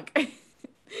of junk.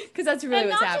 Because that's really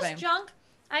what's happening. Not just junk.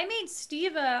 I made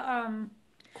Steve a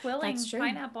quilling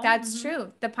pineapple. That's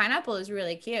true. The pineapple is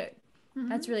really cute.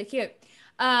 That's really cute.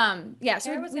 Yeah.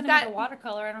 So we've got a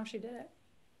watercolor. I don't know if she did it.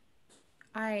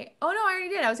 I already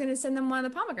did. I was going to send them one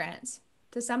of the pomegranates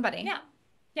to somebody.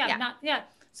 Yeah.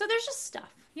 So there's just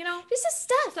stuff, you know, just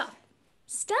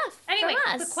stuff. Anyway,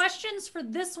 the questions for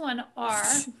this one are.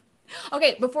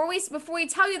 Okay. Before we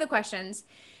tell you the questions,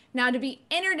 now to be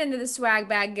entered into the swag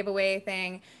bag giveaway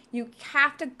thing, you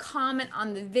have to comment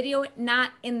on the video,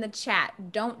 not in the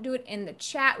chat. Don't do it in the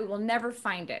chat. We will never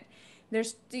find it.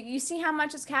 You see how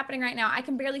much is happening right now? I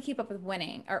can barely keep up with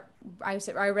winning. Or I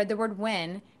read the word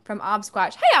win from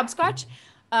Obsquatch. Hey, Obsquatch.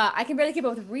 I can barely keep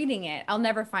up with reading it. I'll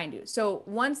never find you. So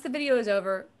once the video is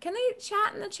over, can they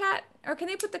chat in the chat? Or can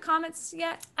they put the comments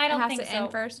yet? I don't think so. It has to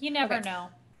end first? You never know.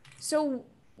 So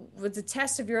with the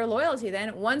test of your loyalty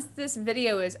then, once this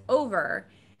video is over,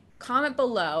 comment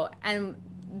below, and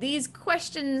these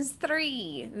questions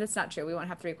 3, that's not true, we won't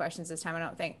have 3 questions this time, I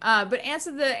don't think, but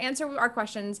answer our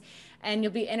questions, and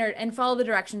you'll be entered, and follow the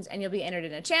directions, and you'll be entered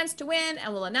in a chance to win,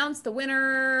 and we'll announce the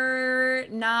winner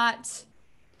not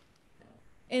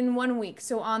in 1 week,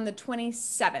 so on the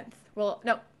 27th.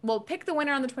 We'll pick the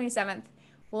winner on the 27th.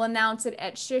 We'll announce it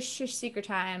at Shush Secret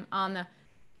Time on the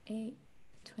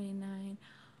 8/29.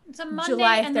 It's a Monday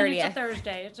July 30th. And then it's a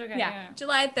Thursday. It's okay. Yeah.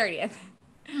 July 30th.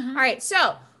 All right.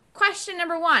 So question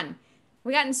number 1.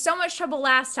 We got in so much trouble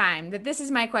last time that this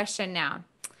is my question now.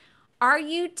 Are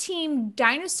you team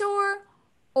dinosaur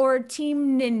or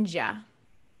team ninja?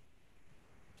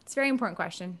 It's a very important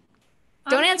question.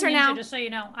 Don't answer ninja, now. Just so you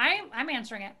know. I'm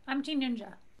answering it. I'm team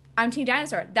ninja. I'm team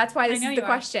dinosaur. That's why this is the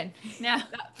question. Yeah.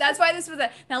 That's why this was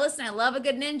now listen, I love a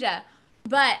good ninja.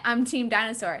 But I'm team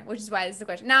dinosaur, which is why this is the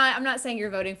question. Now, I'm not saying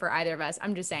you're voting for either of us.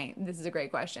 I'm just saying this is a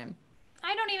great question.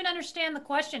 I don't even understand the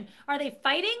question. Are they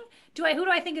fighting? Who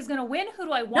do I think is going to win? Who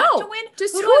do I want to win?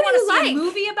 Just who do I want to see like? a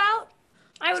movie about?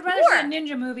 I would rather see a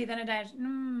ninja movie than a dinosaur.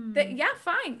 Yeah,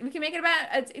 fine. We can make it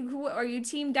about, are you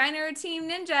team dino or team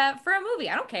ninja for a movie?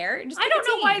 I don't care. Just I don't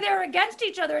know why they're against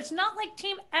each other. It's not like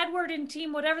Team Edward and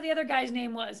Team whatever the other guy's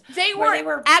name was. They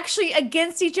were actually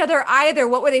against each other either.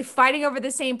 What were they fighting over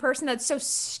the same person? That's so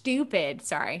stupid.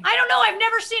 Sorry. I don't know. I've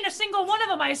never seen a single one of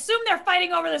them. I assume they're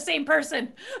fighting over the same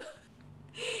person.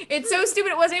 It's so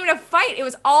stupid. It wasn't even a fight. It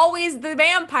was always the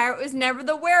vampire. It was never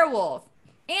the werewolf.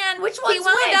 And which one's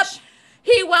which?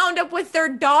 He wound up with their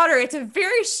daughter. It's a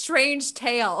very strange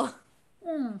tale.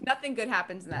 Nothing good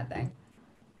happens in that thing.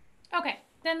 Okay.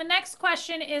 Then the next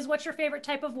question is, what's your favorite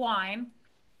type of wine?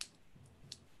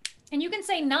 And you can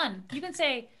say none. You can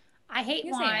say, I hate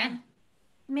wine.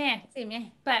 Meh. Say meh.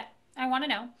 But I want to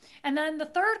know. And then the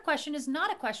third question is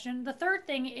not a question. The third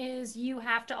thing is you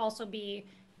have to also be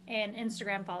an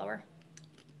Instagram follower.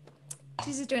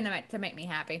 She's just doing it to make me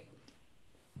happy.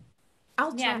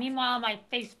 I'll Yeah, try. meanwhile, my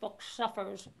Facebook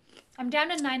suffers. I'm down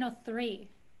to 903.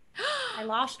 I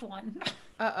lost one.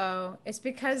 Uh-oh. It's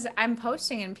because I'm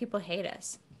posting and people hate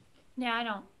us. Yeah,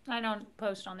 I don't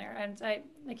post on there, and I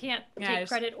can't Yeah, take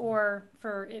credit or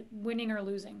for it winning or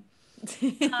losing.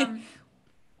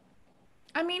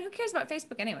 I mean, who cares about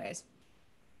Facebook anyways?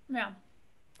 Yeah.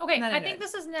 Okay, None I of think it.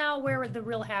 this is now where the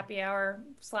real happy hour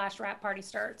 / wrap party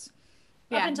starts.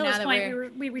 Yeah, Up until now this that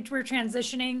point, we were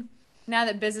transitioning. Now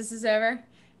that business is over,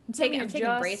 I'm taking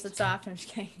bracelets off. I'm just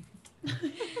kidding.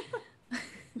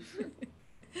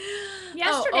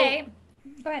 Yesterday,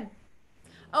 go ahead.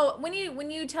 Oh, when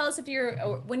you tell us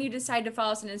when you decide to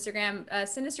follow us on Instagram,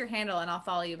 send us your handle and I'll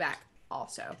follow you back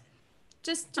also.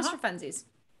 Just for funsies.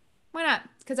 Why not?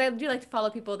 Because I do like to follow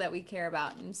people that we care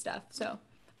about and stuff. So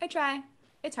I try.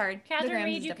 It's hard. Catherine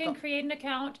Reed, you can create an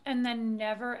account and then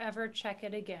never ever check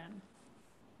it again.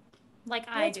 Like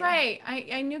I do. That's right.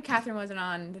 I knew Catherine wasn't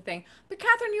on the thing. But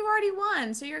Catherine, you already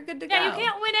won, so you're good to go. Yeah, you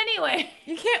can't win anyway.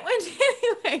 You can't win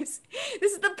anyways.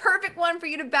 This is the perfect one for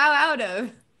you to bow out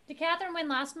of. Did Catherine win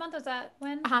last month? Was that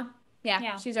when? Uh-huh.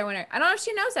 Yeah, she's our winner. I don't know if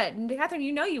she knows that. Catherine,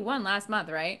 you know you won last month,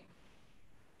 right?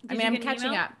 I'm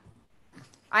catching up.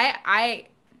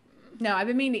 No, I've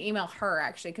been meaning to email her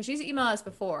actually, because she's emailed us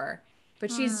before.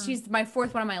 But she's my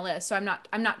fourth one on my list, so I'm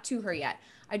not to her yet.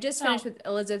 I just finished with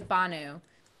Elizabeth Banu.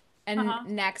 And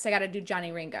next I got to do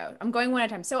Johnny Ringo. I'm going one at a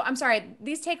time. So I'm sorry.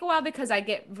 These take a while because I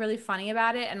get really funny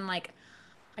about it. And like,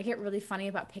 I get really funny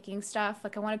about picking stuff.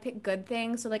 Like I want to pick good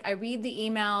things. So like I read the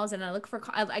emails and I look for,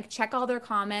 I check all their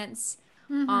comments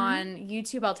on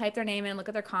YouTube. I'll type their name in, look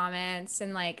at their comments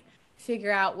and like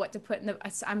figure out what to put in the,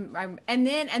 and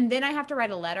then I have to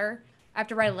write a letter. I have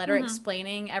to write a letter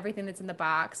explaining everything that's in the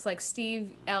box. Like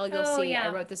Steve L, you'll see, I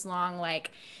wrote this long,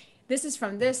 like, this is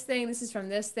from this thing, this is from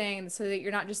this thing, so that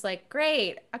you're not just like,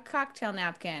 great, a cocktail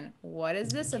napkin. What is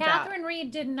this about? Catherine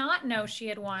Reed did not know she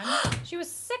had won. She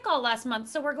was sick all last month,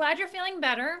 so we're glad you're feeling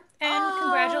better. And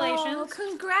congratulations.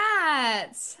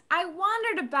 Congrats. I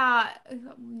wondered about,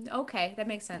 okay, that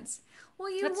makes sense. Well,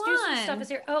 you Let's won. do some stuff.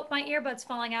 Here. Oh, my earbud's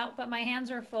falling out, but my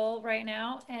hands are full right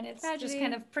now, and it's just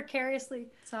kind of precariously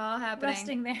it's all happening.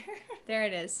 Resting there. There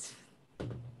it is.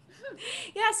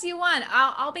 Yes, you won.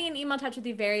 I'll be in email touch with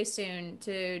you very soon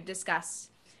to discuss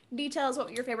details,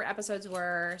 what your favorite episodes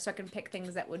were, so I can pick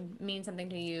things that would mean something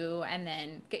to you, and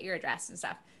then get your address and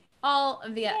stuff. All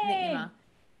via the email.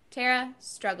 Tara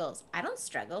struggles. I don't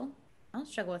struggle. I don't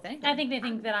struggle with anything. I think they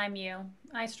think that I'm you.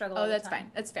 I struggle all the time. Oh, that's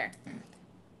fine. That's fair.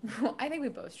 I think we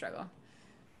both struggle.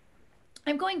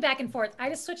 I'm going back and forth. I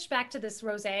just switched back to this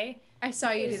rosé. I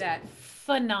saw you do that.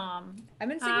 Phenom. I've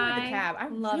been sticking with the cab. I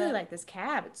really like this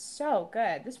cab. It's so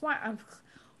good. This wine,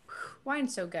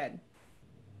 wine's so good.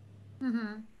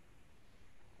 Tara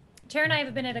and I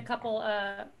have been at a couple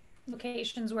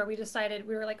locations where we decided,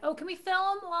 we were like, oh, can we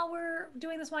film while we're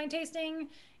doing this wine tasting?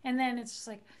 And then it's just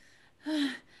like,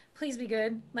 please be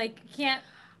good. Like, can't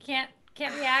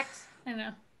react.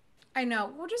 I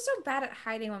know. We're just so bad at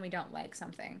hiding when we don't like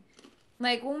something.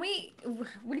 Like when we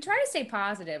try to stay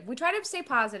positive. We try to stay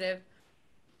positive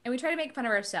and we try to make fun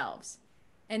of ourselves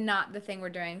and not the thing we're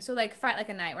doing. So like fight like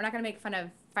a knight. We're not going to make fun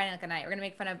of fighting like a knight. We're going to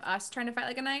make fun of us trying to fight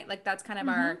like a knight. Like that's kind of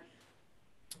our,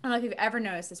 I don't know if you've ever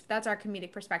noticed this, but that's our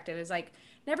comedic perspective is like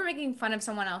never making fun of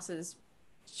someone else's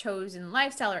chosen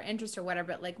lifestyle or interest or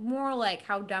whatever, but like more like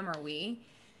how dumb are we?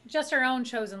 Just our own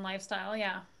chosen lifestyle,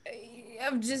 yeah.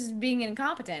 Of just being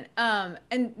incompetent.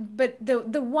 But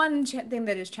the one thing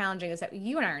that is challenging is that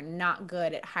you and I are not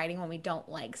good at hiding when we don't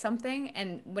like something.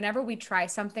 And whenever we try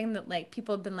something that like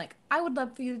people have been like, I would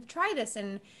love for you to try this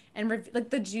and like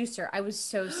the juicer. I was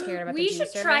so scared about the juicer. We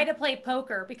should try to play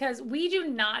poker because we do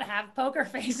not have poker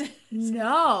faces.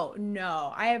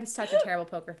 No, I have such a terrible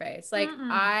poker face. Like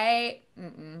I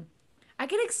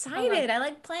get excited. I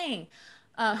like playing.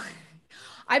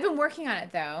 I've been working on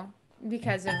it though.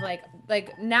 Because of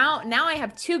like now I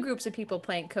have two groups of people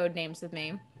playing code names with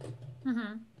me.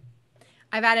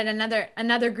 I've added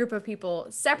another group of people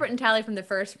separate entirely from the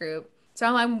first group. So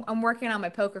I'm working on my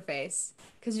poker face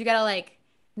because you gotta like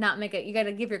not make it. You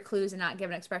gotta give your clues and not give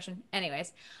an expression.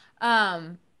 Anyways,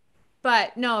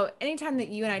 but no. Anytime that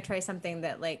you and I try something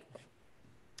that like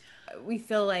we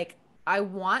feel like I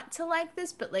want to like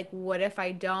this, but like what if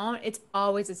I don't? It's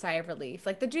always a sigh of relief.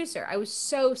 Like the juicer, I was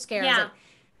so scared. Yeah. I was like,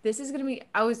 this is going to be,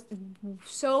 I was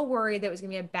so worried that it was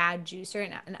going to be a bad juicer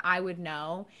and I would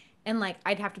know. And like,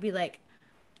 I'd have to be like,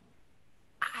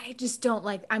 I just don't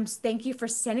like, thank you for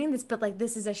sending this, but like,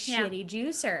 this is a shitty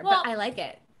juicer, but I like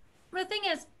it. The thing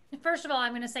is, First of all,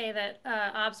 I'm going to say that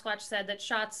Obsquatch said that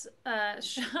shots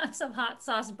of hot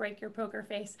sauce break your poker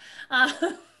face. Uh,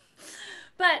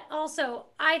 but also,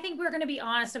 I think we're going to be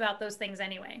honest about those things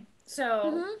anyway.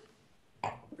 So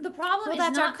the problem Well, is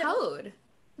that's our not that, code.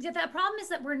 yeah, the problem is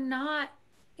that we're not.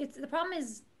 It's the problem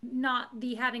is not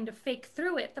the having to fake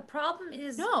through it. The problem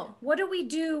is No. what do we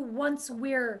do once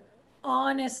we're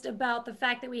honest about the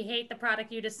fact that we hate the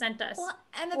product you just sent us? Well,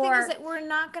 and the thing is that we're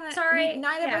not gonna. Sorry,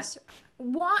 Neither of us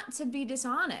want to be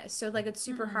dishonest. So like, it's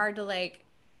super hard to like.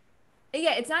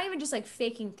 Yeah, it's not even just like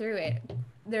faking through it.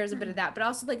 There's a bit of that, but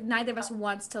also like neither of us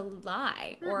wants to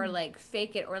lie or like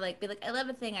fake it or like be like, I love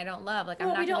a thing I don't love. Like Well,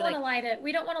 I'm not we don't gonna want like. to lie to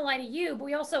we don't want to lie to you,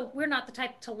 but we're not the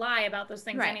type to lie about those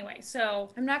things Right. anyway. So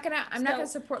I'm not gonna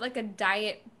support like a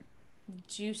diet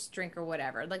juice drink or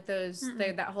whatever. Like those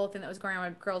that whole thing that was going on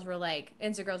where girls were like,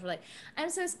 Insta girls were like, I'm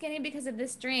so skinny because of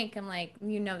this drink. I'm like,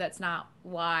 you know, that's not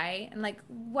why. And like,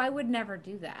 why would never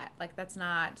do that? Like that's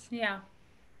not. yeah.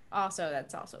 Also,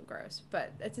 that's also gross.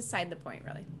 But it's aside the point,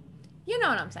 really. You know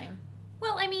what I'm saying?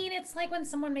 Well, I mean, it's like when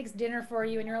someone makes dinner for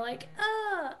you and you're like,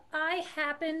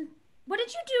 what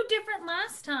did you do different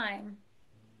last time?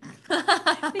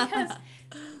 Because,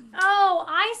 oh,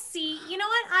 I see. You know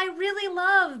what? I really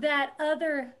love that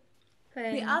other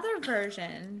thing. The other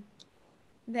version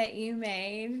that you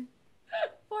made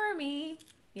for me.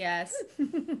 Yes.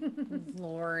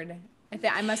 Lord.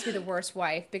 I must be the worst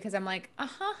wife because I'm like,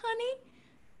 honey.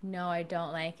 No, I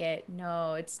don't like it.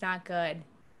 No, it's not good.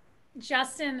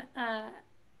 Justin,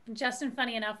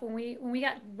 funny enough, when we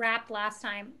got wrapped last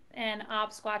time and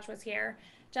Obsquatch was here,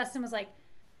 Justin was like,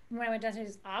 when I went down, he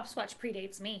says, Obsquatch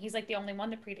predates me. He's like the only one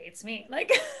that predates me.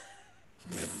 Like,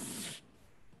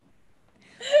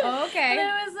 Oh, okay. and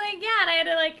I was like, yeah, and I had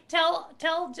to like tell.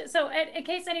 So in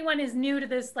case anyone is new to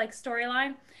this like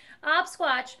storyline,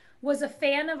 Obsquatch was a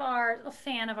fan of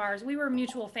ours. We were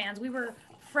mutual fans. We were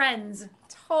friends.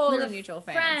 Totally mutual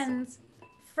fans.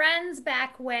 Friends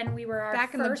back when we were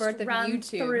back in the birth of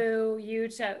YouTube. Through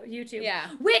YouTube. Yeah.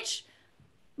 Which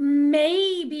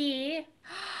maybe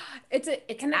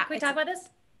Can we talk about this?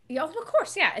 Yeah, of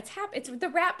course. Yeah, it's the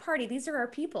rap party. These are our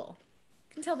people.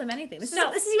 You can tell them anything. This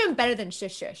is even better than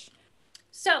Shush Shush.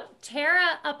 So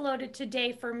Tara uploaded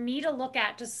today for me to look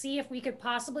at to see if we could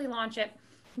possibly launch it.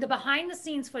 The behind the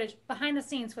scenes footage.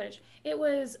 It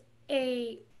was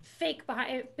a fake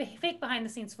behind the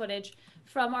scenes footage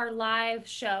from our live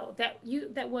show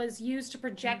that was used to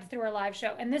project through our live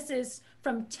show, and this is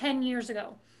from 10 years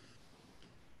ago.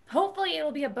 Hopefully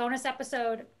it'll be a bonus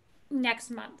episode next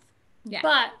month. Yeah.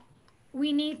 But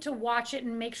we need to watch it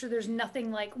and make sure there's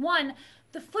nothing like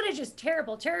the footage is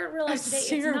terrible. Tara realized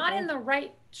today it's not in the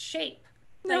right shape.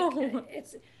 No.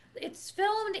 Like, it's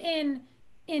filmed in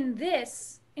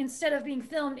this instead of being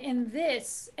filmed in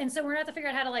this, and so we're gonna have to figure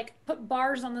out how to like put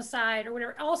bars on the side or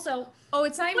whatever. Also,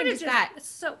 it's not even just that.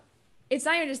 It's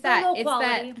not even just that. Low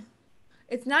quality.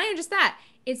 It's not even just that.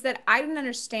 It's that I didn't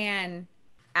understand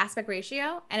aspect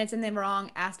ratio, and it's in the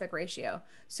wrong aspect ratio.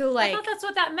 So like, I thought that's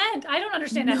what that meant. I don't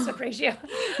understand aspect ratio.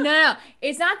 No.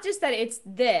 It's not just that it's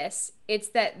this. It's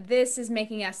that this is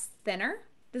making us thinner.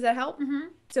 Does that help? Mm-hmm.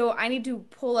 So I need to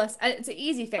pull us. It's an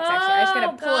easy fix, actually. I just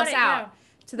gotta pull us out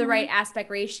to the right aspect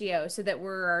ratio so that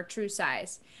we're our true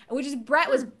size. Which is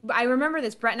I remember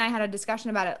this. Brett and I had a discussion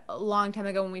about it a long time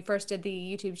ago when we first did the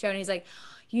YouTube show, and he's like,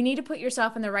 you need to put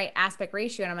yourself in the right aspect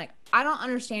ratio. And I'm like, I don't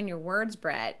understand your words,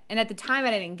 Brett. And at the time,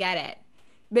 I didn't get it.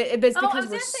 But it's because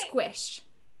we're squished.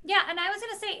 Yeah, and I was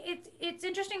going to say, it's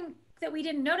interesting that we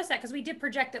didn't notice that because we did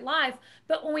project it live.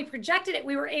 But when we projected it,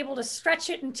 we were able to stretch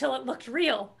it until it looked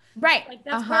real. Right. Like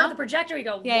that's part of the projector. We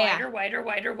go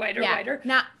wider.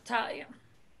 Now,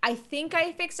 I think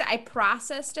I fixed it. I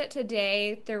processed it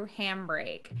today through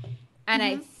Handbrake. And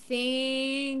I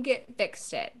think it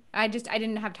fixed it. I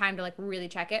didn't have time to like really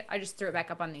check it. I just threw it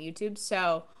back up on the YouTube.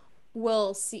 So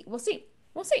we'll see.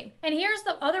 And here's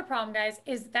the other problem, guys,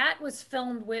 is that was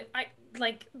filmed with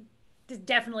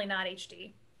definitely not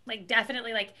HD. Like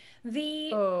definitely like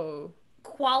the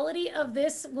quality of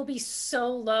this will be so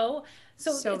low.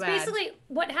 So it's bad. Basically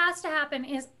what has to happen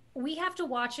is we have to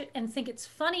watch it and think it's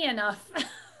funny enough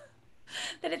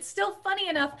that it's still funny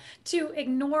enough to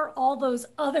ignore all those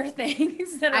other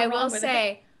things that are wrong with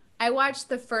it. I watched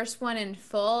the first one in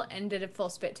full and did a full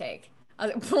spit take.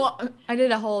 I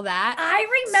did a whole that.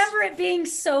 I remember it being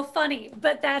so funny,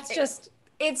 but that's just...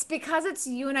 It's because it's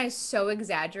you and I so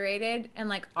exaggerated and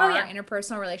like our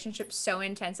interpersonal relationship so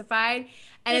intensified.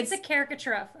 And it's a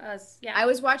caricature of us. Yeah. I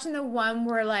was watching the one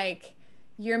where like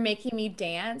you're making me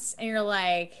dance and you're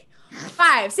like,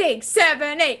 5, 6,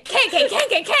 7, 8. Can,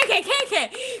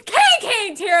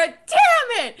 Tara,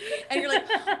 damn it. And you're like,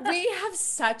 we have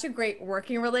such a great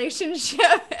working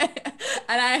relationship.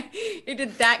 And you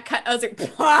did that cut. I was like,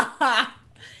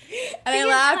 and I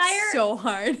laughed so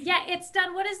hard. Yeah, it's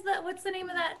done. What's the name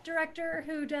of that director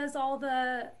who does all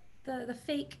the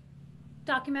fake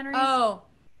documentaries? Oh,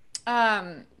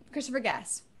 Christopher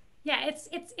Guest. Yeah,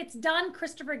 it's done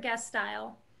Christopher Guest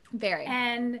style. Very.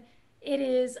 And it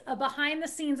is a behind the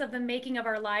scenes of the making of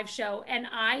our live show, and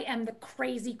I am the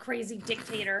crazy, crazy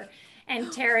dictator,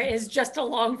 and Tara is just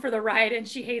along for the ride, and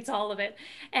she hates all of it.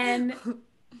 And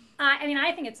I mean,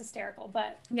 I think it's hysterical,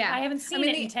 but yeah, I haven't seen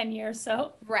it in 10 years,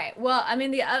 so. Right. Well, I mean,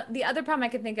 the other problem I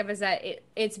could think of is that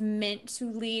it's meant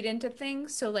to lead into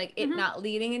things, so like it not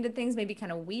leading into things may be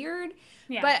kind of weird.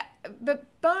 Yeah. But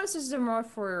bonuses are more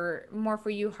for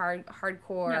you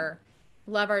hardcore. Yeah.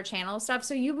 Love our channel stuff,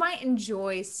 so you might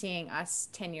enjoy seeing us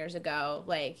 10 years ago,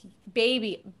 like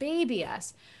baby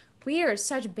us. We are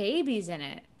such babies in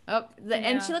it. Oh,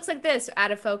 and she looks like this, out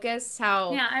of focus.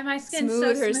 How my skin's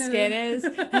smooth so her skin is.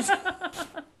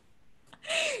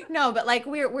 No, but like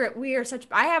we are such.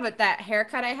 I have that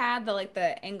haircut I had,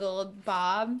 the angled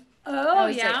bob. Oh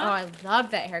yeah. I love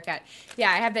that haircut.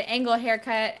 Yeah, I have the angle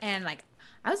haircut, and like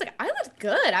I was like, I looked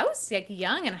good. I was like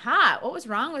young and hot. What was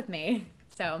wrong with me?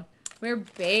 So. We're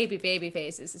baby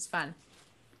faces. It's fun.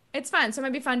 It's fun. So it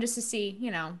might be fun just to see,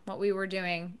 what we were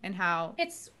doing and how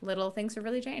little things have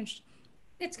really changed.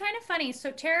 It's kind of funny. So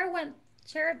Tara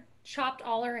chopped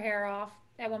all her hair off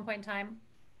at one point in time.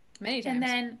 Many times.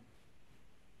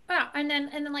 And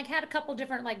then like had a couple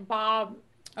different like bob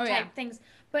type things.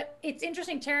 But it's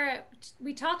interesting, Tara,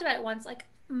 we talked about it once. Like,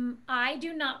 I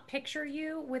do not picture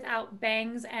you without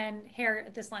bangs and hair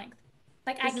at this length.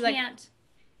 Like, I can't.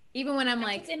 Even when I'm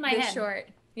like in my head. Short.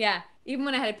 Yeah. Even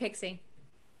when I had a pixie.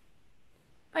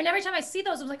 And every time I see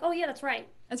those, I'm like, oh yeah, that's right.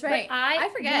 That's right. But I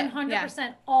forget.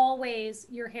 100% always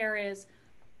your hair is.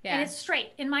 Yeah. And it's straight.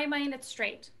 In my mind, it's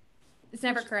straight. It's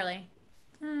never curly.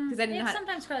 Because I didn't know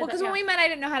sometimes curly. Well, because when we met, I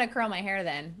didn't know how to curl my hair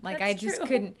then. Like, that's I just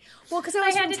couldn't. Well, because I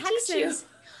was from Texas.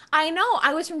 I know.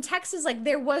 I was from Texas. Like,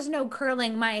 there was no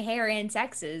curling my hair in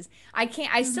Texas.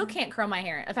 I still can't curl my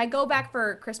hair. If I go back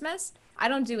for Christmas, I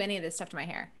don't do any of this stuff to my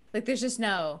hair. Like, there's just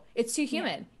it's too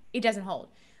humid. Yeah. It doesn't hold.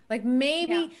 Like,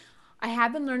 maybe I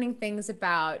have been learning things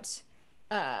about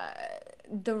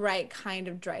the right kind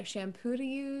of dry shampoo to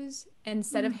use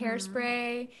instead of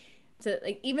hairspray. So,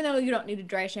 like, even though you don't need a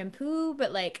dry shampoo,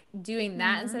 but, like, doing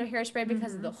that instead of hairspray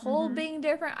because of the hold being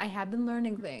different, I have been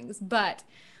learning things. But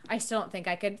I still don't think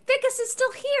I could. Ficus is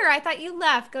still here. I thought you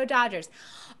left. Go Dodgers.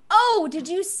 Oh, did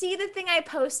you see the thing I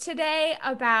posted today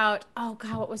about, oh,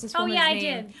 God, what was this woman's name? I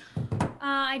did.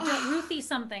 I did Ruthie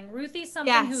something,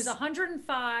 yes. Who's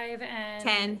 105 and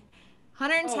 110.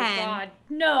 Oh God,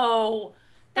 no,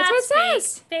 that's what it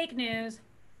says. Fake news.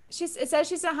 It says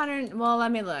she's 100. Well,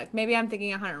 let me look. Maybe I'm thinking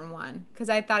 101 because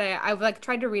I thought I like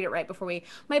tried to read it right before we.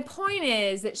 My point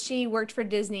is that she worked for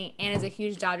Disney and is a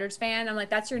huge Dodgers fan. I'm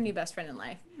like, that's your new best friend in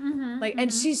life.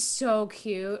 And she's so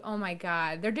cute. Oh my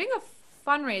God, they're doing a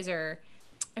fundraiser.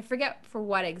 I forget for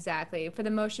what exactly, for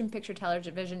the Motion Picture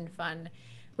Television Fund.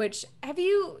 Which have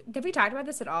we talked about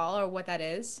this at all or what that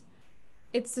is?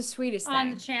 It's the sweetest thing.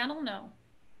 On the channel?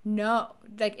 No,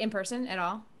 like in person at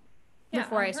all? Yeah,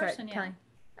 before I start telling.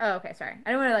 Oh, okay, sorry.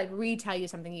 I don't want to like retell you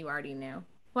something you already knew.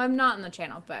 Well, I'm not on the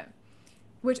channel, but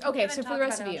so for the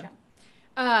rest of you.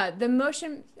 The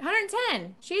Motion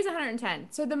 110. She's 110.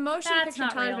 So the Motion Picture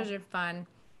Television Fund.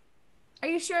 Are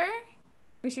you sure?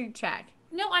 We should check.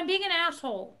 No, I'm being an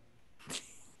asshole.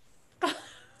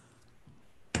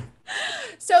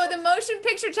 So the Motion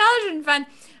Picture Television Fund,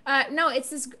 no, it's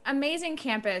this amazing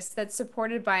campus that's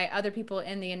supported by other people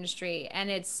in the industry, and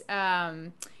it's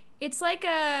like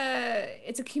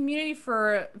it's a community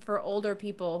for older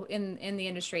people in the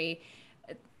industry,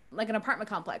 like an apartment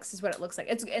complex is what it looks like.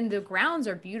 And the grounds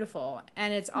are beautiful,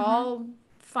 and it's all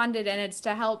funded, and it's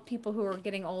to help people who are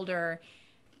getting older,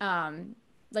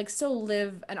 like still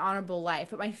live an honorable life.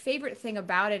 But my favorite thing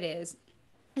about it is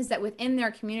that within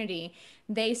their community,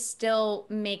 they still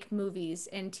make movies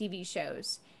and TV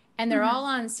shows. And they're all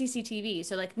on CCTV,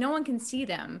 so like no one can see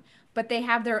them, but they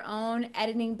have their own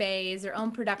editing bays, their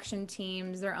own production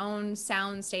teams, their own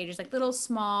sound stages, like little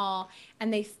small,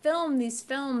 and they film these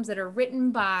films that are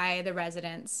written by the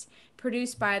residents,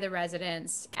 produced by the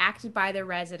residents, acted by the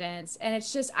residents. And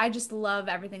it's just, I just love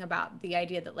everything about the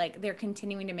idea that like they're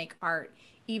continuing to make art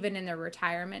even in their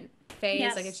retirement phase.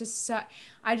 Yes. Like it's just so,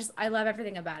 I love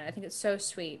everything about it. I think it's so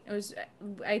sweet.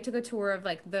 I took a tour of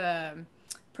like the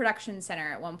production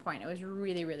center at one point. It was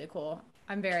really, really cool.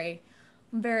 I'm very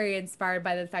very inspired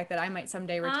by the fact that I might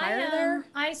someday retire there.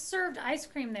 I served ice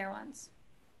cream there once.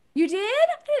 You did?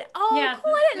 Oh, Yeah,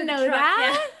 cool. I didn't know truck,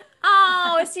 that. yeah.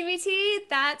 Oh, CBT,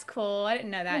 that's cool. I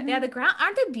didn't know that. Yeah, Mm-hmm. the ground,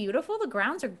 aren't they beautiful? The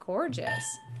grounds are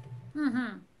gorgeous.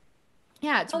 Mm-hmm.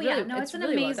 Yeah, it's Oh really, yeah, no, it's an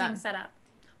really well amazing done. setup.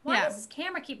 Why Yeah. does this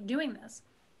camera keep doing this?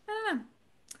 I don't know.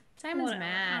 Simon's Whatever,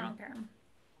 mad. I don't care.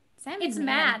 Simon's It's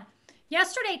mad.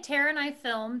 Yesterday, Tara and I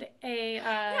filmed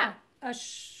Yeah. a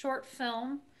short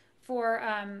film for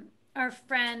our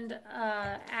friend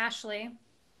Ashley,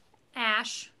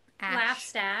 Ash, Laugh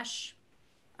Stash.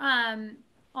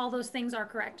 All those things are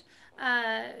correct.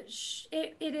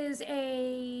 It is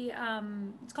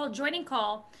it's called Joining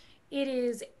Call. It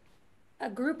is a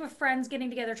group of friends getting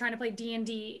together trying to play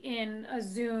D&D in a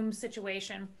Zoom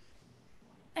situation.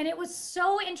 And it was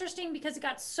so interesting because it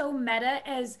got so meta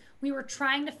as we were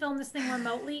trying to film this thing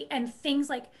remotely and things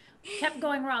like kept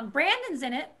going wrong. Brandon's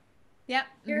in it. Yep.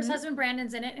 Kara's husband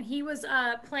Brandon's in it, and he was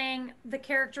playing the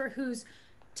character whose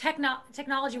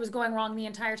technology was going wrong the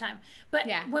entire time. But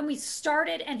when we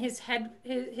started and his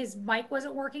mic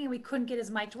wasn't working and we couldn't get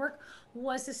his mic to work,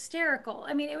 was hysterical.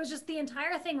 I mean, it was just the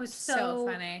entire thing was so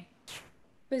funny.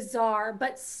 Bizarre.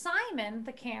 But Simon,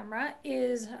 the camera,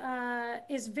 is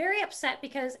very upset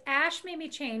because Ash made me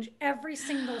change every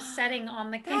single setting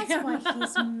on the camera. That's why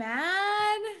he's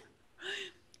mad.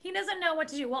 He doesn't know what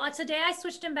to do. Well, today I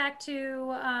switched him back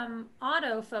to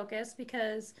autofocus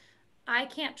because I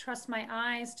can't trust my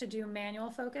eyes to do manual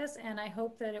focus, and I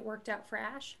hope that it worked out for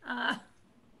Ash.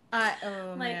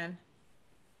 Man.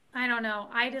 I don't know.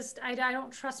 I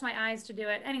don't trust my eyes to do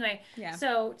it. Anyway,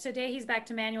 so today he's back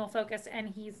to manual focus, and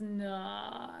he's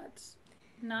not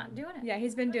doing it. Yeah,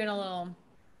 he's been doing a little...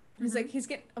 He's like, he's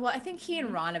getting... Well, I think he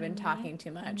and Ron have been talking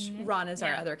too much. Ron is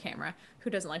our other camera, who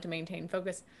doesn't like to maintain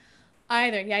focus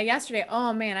either. Yeah, yesterday.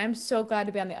 Oh, man, I'm so glad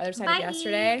to be on the other side of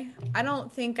yesterday. I don't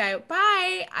think I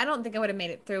would have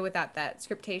made it through without that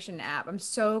scriptation app. I'm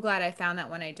so glad I found that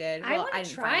when I did. I want to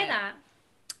try that.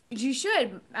 You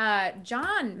should.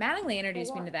 John Mattingly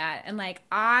introduced me to that. And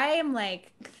I am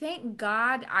thank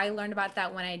God I learned about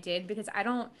that when I did, because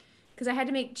I had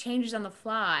to make changes on the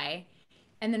fly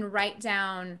and then write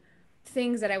down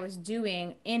things that I was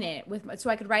doing in it so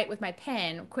I could write with my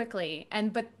pen quickly.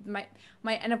 And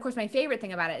of course my favorite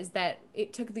thing about it is that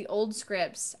it took the old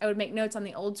scripts. I would make notes on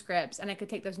the old scripts and I could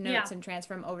take those notes and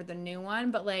transfer them over the new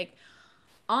one. But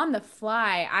on the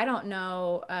fly, I don't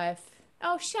know if...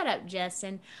 Oh, shut up,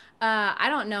 Justin. I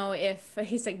don't know if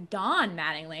he's Dawn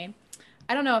Mattingly.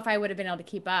 I don't know if I would have been able to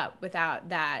keep up without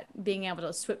that, being able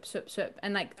to swip.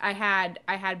 And I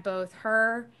had both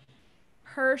her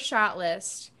shot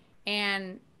list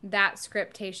and that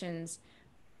scriptations.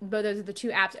 Both those are the two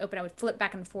apps open. I would flip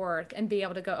back and forth and be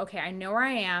able to go, okay, I know where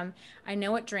I am. I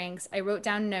know what drinks. I wrote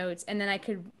down notes, and then I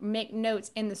could make notes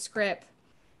in the script,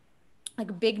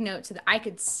 big notes, so that I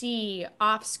could see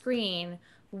off screen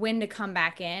when to come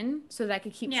back in, so that I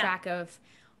could keep track of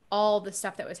all the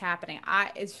stuff that was happening.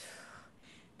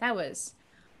 That was,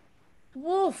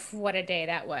 woof, what a day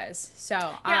that was. So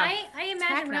I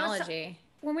imagine technology.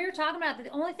 When we were talking about it, the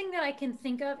only thing that I can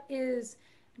think of is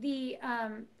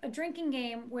a drinking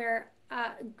game where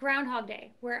Groundhog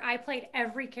Day, where I played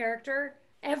every character,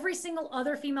 every single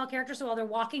other female character. So while they're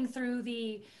walking through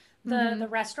the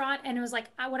restaurant, and it was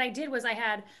what I did was I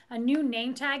had a new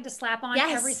name tag to slap on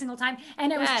every single time,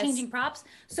 and it was changing props.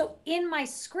 So in my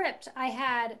script I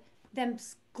had them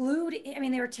glued in, I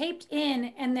mean, they were taped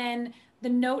in, and then the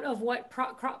note of what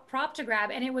prop to grab,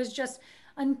 and it was just,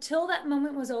 until that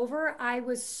moment was over, I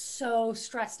was so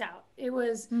stressed out. It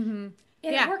was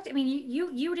it worked. I mean,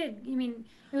 you did. I mean,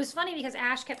 it was funny because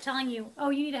Ash kept telling you, "Oh,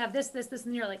 you need to have this,"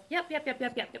 and you're like, "Yep.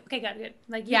 Okay, good."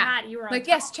 You were on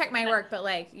yes, check my work,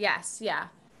 but yes, yeah.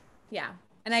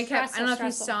 And I don't know if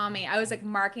you saw me. I was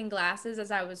marking glasses as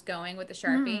I was going with the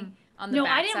Sharpie on the backside. No,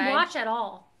 I didn't watch at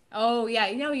all. Oh yeah,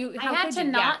 I had to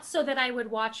not so that I would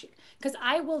watch, because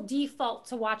I will default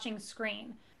to watching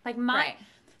screen.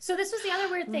 So this was the other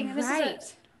weird thing, and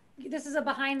this is a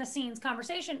behind the scenes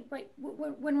conversation, right?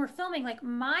 When we're filming,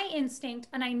 my instinct,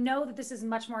 and I know that this is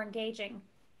much more engaging,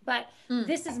 but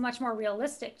this is much more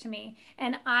realistic to me,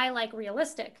 and I like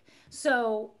realistic.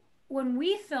 So when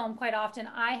we film, quite often,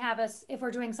 I have if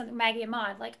we're doing something, Maggie and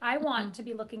Maud, I want to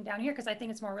be looking down here because I think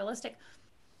it's more realistic.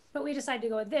 But we decided to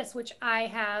go with this, which I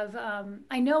have,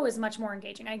 I know is much more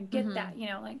engaging. I get that,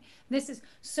 this is,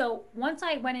 so once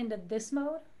I went into this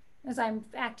mode, as I'm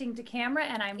acting to camera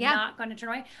and I'm not going to turn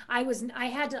away, I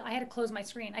had to close my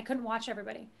screen. I couldn't watch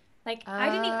everybody. Like I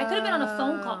didn't even, I could have been on a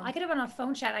phone call. I could have been on a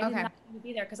phone chat. I did Okay. not need to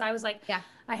be there because I was like, Yeah.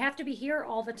 I have to be here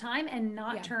all the time and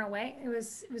not Yeah. turn away. It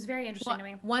was very interesting to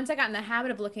me. Once I got in the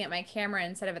habit of looking at my camera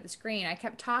instead of at the screen, I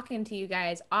kept talking to you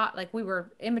guys, like we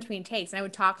were in between takes, and I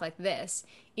would talk like this,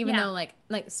 even Yeah. though like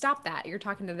stop that. You're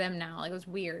talking to them now. Like it was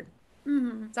weird.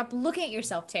 Mm-hmm. Stop looking at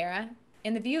yourself, Tara,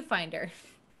 in the viewfinder.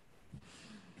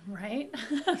 Right?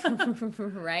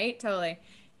 Right? Totally.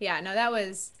 Yeah, no, that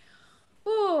was.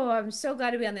 Oh, I'm so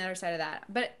glad to be on the other side of that.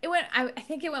 But it went. I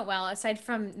think it went well. Aside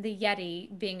from the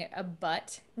Yeti being a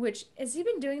butt, which has he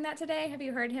been doing that today? Have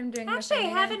you heard him doing? Actually, I the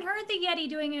thing haven't heard the Yeti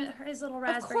doing his little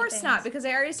raspberry. Of course things. not, because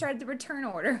I already started the return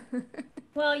order.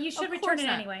 Well, you should Of return course it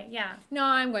not. anyway. Yeah. No,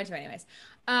 I'm going to anyways.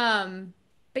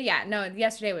 But yeah, no,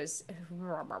 yesterday was,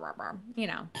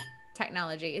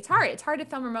 technology. It's hard. It's hard to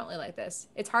film remotely like this.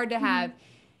 It's hard to have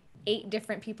 8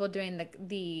 different people doing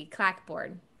the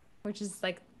clackboard, which is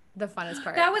like the funnest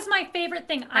part. That was my favorite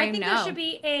thing. I think there know. should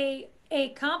be a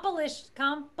compilation.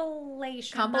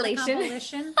 Compilation.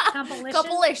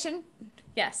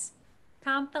 Yes.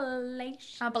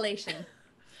 Compilation.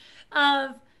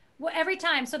 Of well, every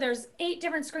time. So there's 8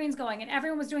 different screens going, and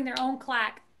everyone was doing their own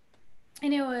clack.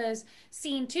 And it was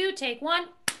scene 2, take 1,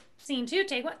 scene 2,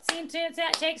 take 1, scene 2, take,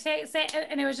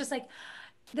 and it was just like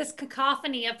this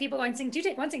cacophony of people going, scene 2,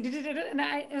 take 1, scene 2, and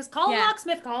it was call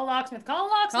locksmith, call locksmith, call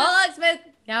locksmith. Call locksmith.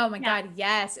 Oh my God,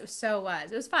 yes, it was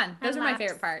fun. Those are my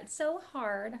favorite parts. So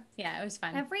hard. Yeah, it was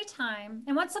fun. Every time.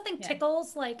 And once something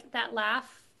tickles, like that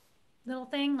laugh little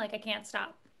thing, like I can't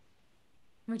stop.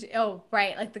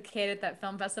 Right, like the kid at that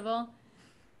film festival.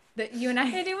 That you and I.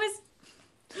 And it was.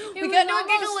 We got into a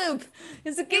giggle loop.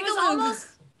 It's a giggle loop. Almost,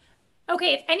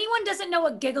 okay, if anyone doesn't know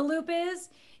what giggle loop is,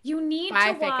 you need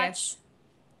to watch.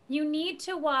 You need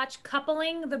to watch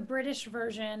Coupling, the British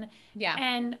version. Yeah.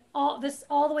 And all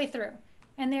the way through.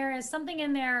 And there is something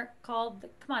in there called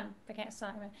come on, I can't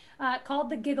stop it. Called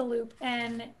the giggle loop,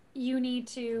 and you need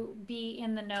to be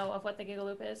in the know of what the giggle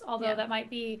loop is. Although that might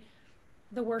be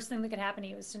the worst thing that could happen to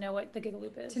you is to know what the giggle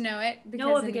loop is. To know it, because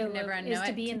know of then the you giggle can never loop unknow is to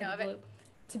it. be in to the know of giggle it. loop.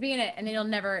 To be in it, and then you'll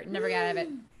never get out of it.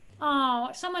 Oh,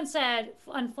 someone said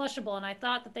unflushable, and I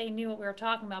thought that they knew what we were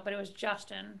talking about, but it was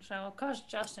Justin. So of course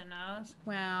Justin knows.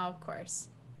 Wow, of course.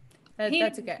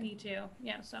 That's a good. Me too.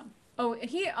 Yeah. So. Oh,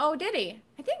 did he?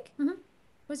 I think.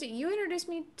 Was it you introduced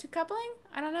me to coupling?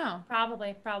 I don't know.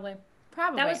 Probably.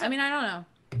 I mean, I don't know.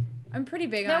 I'm pretty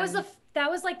big on. That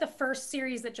was like the first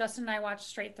series that Justin and I watched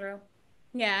straight through.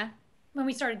 Yeah. When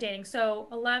we started dating. So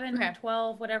 11,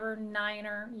 12, whatever, 9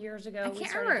 years ago. I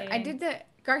can't remember. Dating. I did the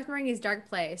Garth Marenghi's Dark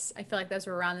Place. I feel like those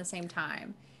were around the same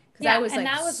time. Yeah, I was and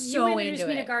like that was so you introduced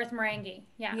into me it. to Garth Marenghi.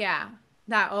 Yeah. Yeah.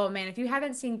 Oh man, if you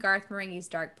haven't seen Garth Marenghi's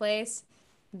Dark Place,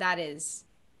 that is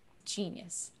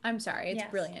genius. I'm sorry, it's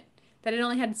brilliant. That it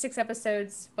only had 6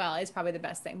 episodes, well, it's probably the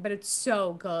best thing, but it's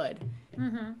so good.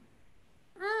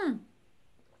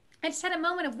 I just had a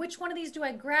moment of which one of these do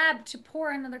I grab to pour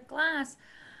another glass.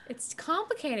 It's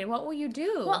complicated. What will you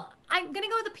do? Well, I'm gonna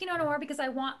go with the Pinot Noir because I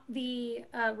want the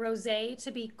rosé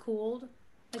to be cooled.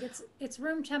 Like it's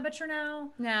room temperature now.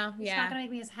 No, It's not gonna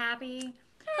make me as happy.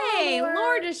 Hey,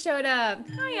 Laura just showed up.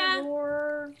 Oh yeah.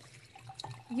 Laura.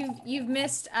 You've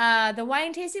missed the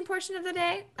wine tasting portion of the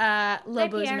day.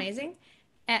 Lobo's amazing.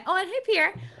 And hey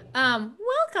Pierre.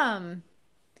 Welcome.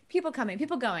 People coming,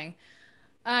 people going.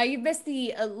 You missed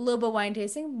the Lobo wine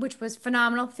tasting, which was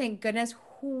phenomenal. Thank goodness.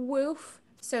 Woof.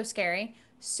 So scary.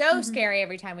 So scary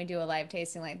every time we do a live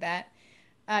tasting like that.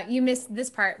 You missed this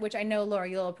part, which I know, Laura,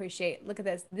 you'll appreciate. Look at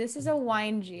this. This is a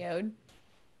wine geode.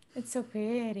 It's so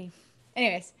pretty.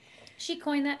 Anyways. She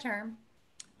coined that term.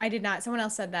 I did not. Someone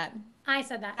else said that. I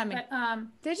said that. But,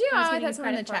 did you? I thought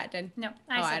someone in the chat did. No,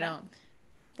 I don't.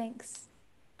 Thanks.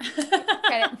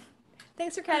 Credit.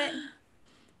 Thanks for credit.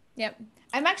 Yep.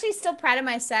 I'm actually still proud of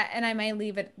my set, and I might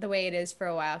leave it the way it is for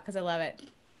a while because I love it.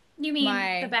 You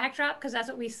mean the backdrop? Because that's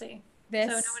what we see. This? So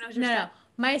no one knows your stuff. No.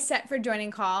 My set for joining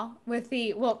call with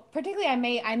particularly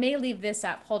I may leave this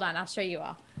up. Hold on, I'll show you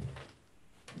all.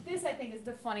 This I think is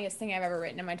the funniest thing I've ever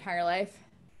written in my entire life.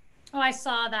 Oh, I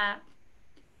saw that.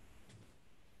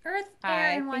 Earth,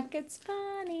 air, and wine. I think it's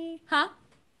funny. Huh?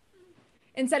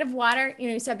 Instead of water,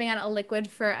 you're subbing out a liquid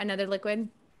for another liquid.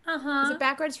 Uh-huh. Is it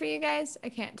backwards for you guys? I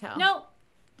can't tell. No.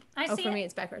 I see for me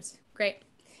it's backwards. Great.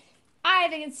 I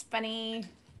think it's funny.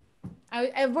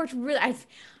 I've worked really, I've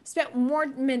spent more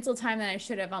mental time than I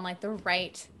should have on like the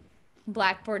right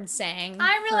blackboard saying.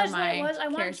 I realized what it was. I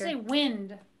wanted to say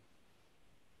wind.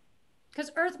 Because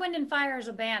Earth, Wind, and Fire is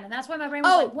a band. And that's why my brain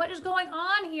was like, what is going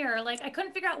on here? Like, I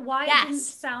couldn't figure out why it didn't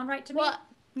sound right to me. Well,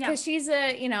 because she's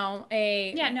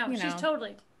she's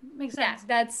totally. Makes sense. Yeah,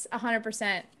 that's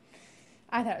 100%.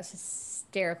 I thought it was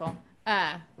hysterical.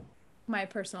 My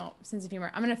personal sense of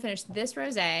humor. I'm gonna finish this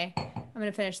rosé. I'm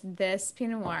gonna finish this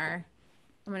Pinot Noir.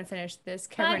 I'm gonna finish this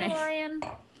Cabernet. Hi, Dorian.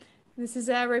 This is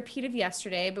a repeat of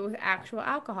yesterday, but with actual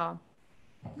alcohol.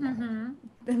 Mm-hmm.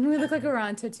 Then we look like we're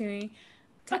on Tatooine.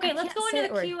 Okay, let's go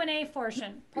into the Q&A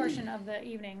portion of the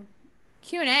evening.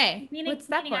 Q&A? What's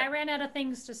that for? I ran out of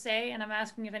things to say, and I'm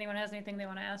asking if anyone has anything they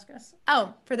want to ask us.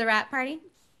 Oh, for the rat party?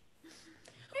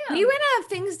 Yeah. We ran out of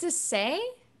things to say?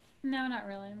 No, not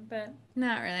really, but...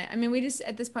 Not really. I mean, we just,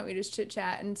 at this point, we just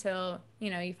chit-chat until, you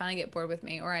know, you finally get bored with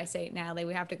me, or I say, Natalie,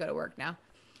 we have to go to work now.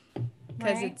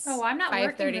 Because it's I'm not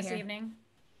working this here. evening.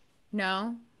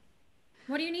 No?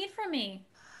 What do you need from me?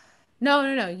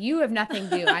 No. You have nothing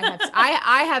to do.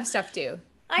 I have stuff to do.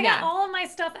 I got all of my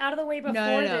stuff out of the way before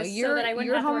this so that I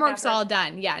wouldn't have to work homework's after. all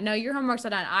done. Yeah, no, your homework's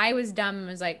all done. I was dumb and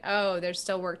was like, oh, there's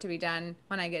still work to be done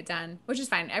when I get done, which is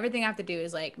fine. Everything I have to do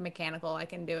is like mechanical. I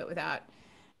can do it without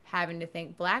having to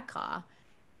think Black Claw.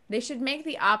 They should make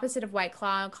the opposite of White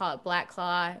Claw and call it Black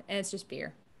Claw, and it's just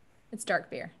beer. It's dark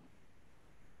beer.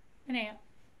 Yeah.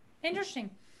 Interesting.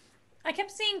 I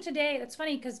kept seeing today, that's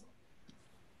funny because,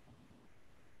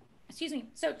 excuse me,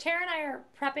 so Tara and I are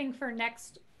prepping for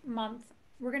next month.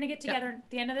 We're going to get together at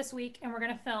the end of this week and we're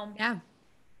going to film. Yeah.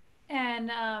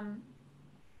 And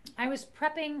I was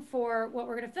prepping for what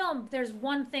we're going to film. There's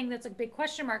one thing that's a big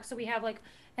question mark. So we have like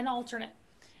an alternate.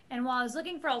 And while I was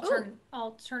looking for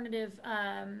alternative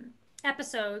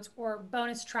episodes or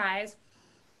bonus tries,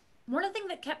 one of the things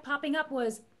that kept popping up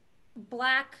was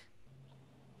black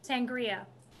sangria,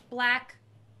 black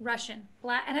Russian,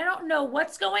 black, and I don't know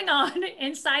what's going on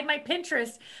inside my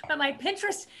Pinterest, but my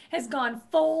Pinterest has gone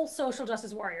full social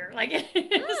justice warrior. Like it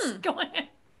is going.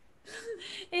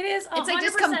 It is. 100%. It's like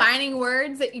just combining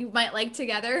words that you might like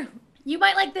together. You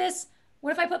might like this.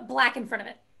 What if I put black in front of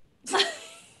it?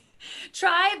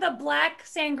 Try the black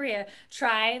sangria.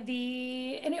 Try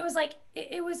the, and it was like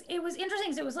it was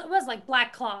interesting because it was like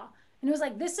Black Claw, and it was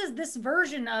like this is this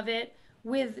version of it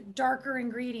with darker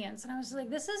ingredients, and I was like,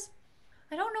 this is,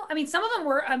 I don't know. I mean, some of them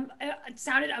were it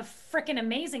sounded freaking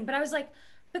amazing, but I was like,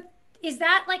 but is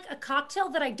that like a cocktail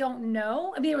that I don't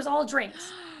know? I mean, it was all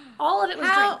drinks. All of it was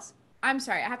drinks. I'm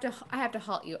sorry. I have to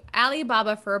halt you.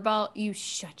 Alibaba Furball, you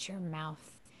shut your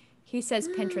mouth. He says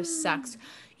Pinterest sucks.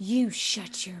 You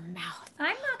shut your mouth.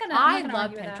 I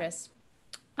love Pinterest.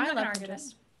 I love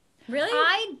Pinterest. Really?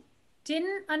 I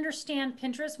didn't understand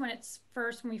Pinterest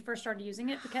when we first started using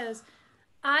it because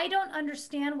I don't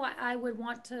understand why I would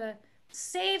want to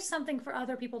save something for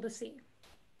other people to see.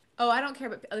 Oh, I don't care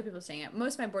about other people seeing it.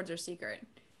 Most of my boards are secret.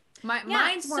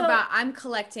 Mine's more about I'm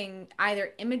collecting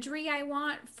either imagery I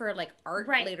want for like art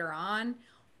later on,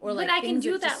 or like. But I can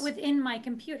do that within my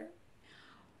computer.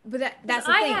 But that's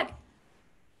the thing. I had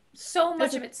so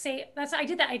much of it saved. I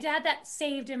did that. I had that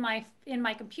saved in my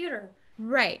computer.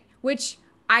 Right, which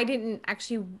I didn't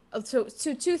actually. So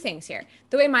two things here.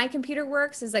 The way my computer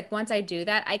works is like once I do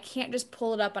that, I can't just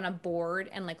pull it up on a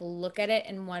board and like look at it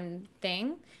in one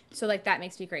thing. So like that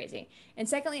makes me crazy. And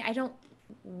secondly, I don't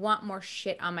want more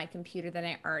shit on my computer than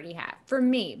I already have. For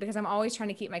me, because I'm always trying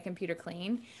to keep my computer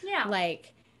clean. Yeah.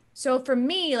 Like. So for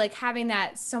me, like having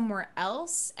that somewhere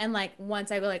else, and like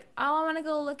once I go like, oh, I want to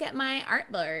go look at my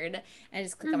artboard, and I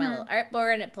just click on my little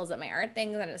artboard, and it pulls up my art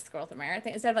things, and I just scroll through my art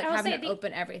things instead of like having to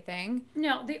open everything.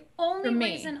 No, the only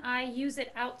reason I use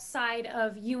it outside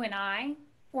of you and I,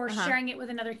 or sharing it with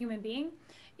another human being,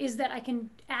 is that I can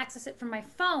access it from my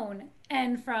phone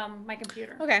and from my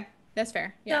computer. Okay. That's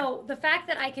fair. Yeah. So the fact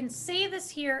that I can save this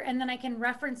here and then I can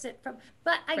reference it from,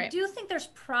 but I do think there's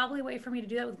probably a way for me to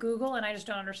do that with Google, and I just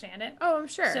don't understand it. Oh, I'm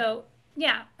sure. So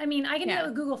yeah, I mean, I can do that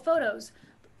with Google Photos.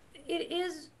 It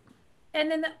is, and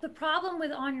then the problem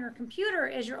with on your computer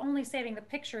is you're only saving the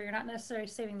picture. You're not necessarily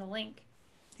saving the link.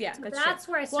 Yeah, so that's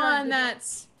where I started. Well, and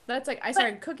that's like I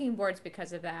started cooking boards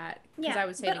because of that. Because I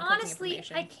was saving cooking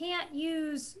information. I can't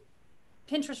use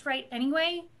Pinterest right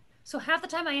anyway. So half the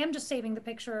time I am just saving the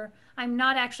picture. I'm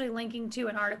not actually linking to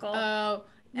an article. Oh,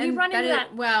 we run into that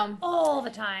all the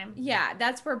time. Yeah,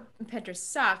 that's where Pinterest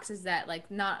sucks, is that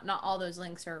like not all those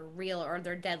links are real, or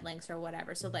they're dead links or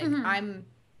whatever. So like I'm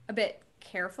a bit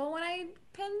careful when I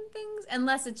pin things,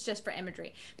 unless it's just for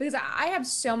imagery, because I have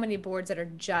so many boards that are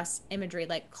just imagery,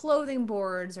 like clothing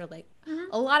boards, or like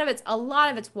a lot of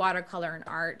it's watercolor and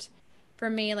art. For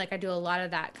me, like I do a lot of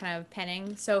that kind of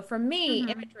pinning. So for me,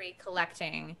 imagery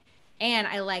collecting. And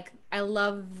I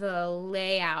love the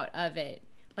layout of it.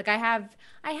 Like I have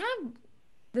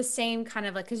the same kind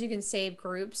of like, cause you can save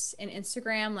groups in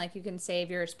Instagram. Like you can save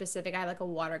your specific, I have like a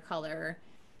watercolor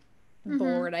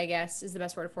board, I guess is the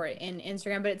best word for it, in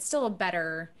Instagram, but it's still a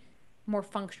better more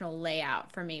functional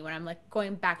layout for me when I'm like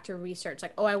going back to research.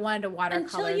 Like, oh, I wanted a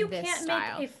watercolor Until you this can't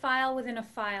style. make a file within a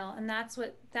file, and that's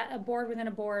what a board within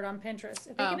a board on Pinterest.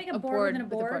 If they can make a board within a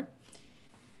board.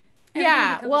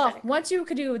 Yeah, well, once you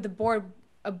could do a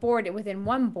board within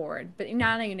one board, but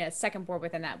now you need a second board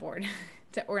within that board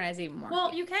to organize even more.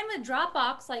 Well, you can with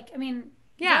Dropbox.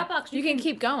 Yeah, Dropbox, you can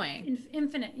keep going.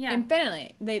 Infinite, yeah.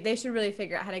 Infinitely. They should really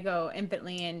figure out how to go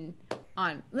infinitely in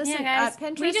on. Listen, yeah, guys,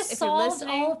 Pinterest, we just solved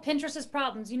all of Pinterest's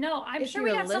problems. I'm sure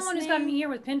we got someone who's gotten here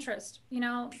with Pinterest.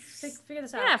 Figure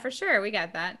this out. Yeah, for sure. We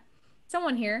got that.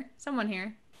 Someone here.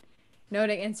 No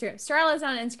to Instagram. Starla's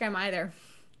not on Instagram either.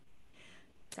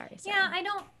 Sorry. Yeah,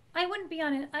 I wouldn't be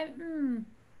on it.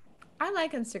 I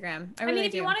like Instagram. I mean,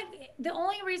 if you want to, the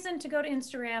only reason to go to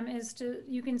Instagram is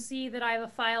you can see that I have a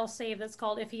file saved that's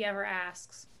called If He Ever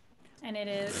Asks. And it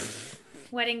is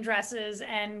wedding dresses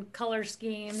and color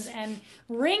schemes and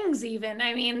rings even.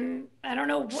 I mean, I don't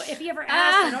know if he ever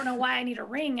asked. I don't know why I need a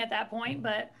ring at that point,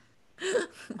 but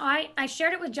I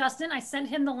shared it with Justin. I sent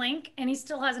him the link and he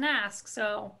still hasn't asked,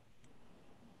 so.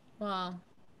 Well,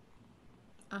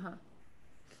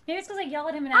 Maybe it's because I yell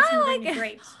at him and ask him to bring me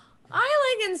grapes.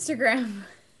 I like Instagram.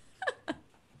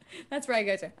 That's where I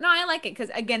go to. No, I like it because,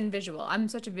 again, visual. I'm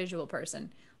such a visual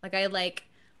person. Like I like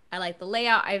the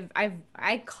layout.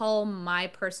 I call my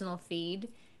personal feed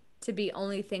to be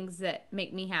only things that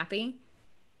make me happy.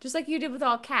 Just like you did with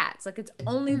all cats. Like it's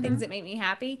only things that make me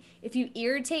happy. If you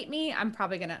irritate me, I'm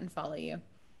probably gonna unfollow you.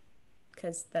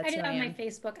 Because that's who I am. I did on my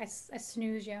Facebook. I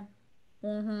snooze you.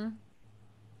 Mm-hmm.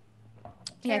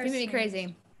 Yeah, if you make me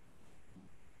crazy.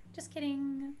 Just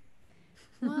kidding.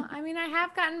 Well, I mean, I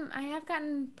have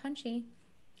gotten punchy.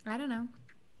 I don't know.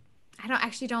 I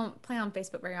don't play on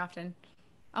Facebook very often.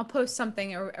 I'll post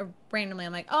something or randomly.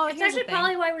 I'm like, oh, it's actually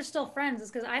probably why we're still friends. Is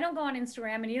because I don't go on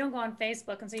Instagram and you don't go on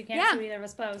Facebook, and so you can't see what either of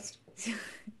us post.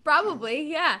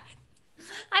 Probably, yeah.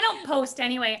 I don't post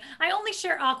anyway. I only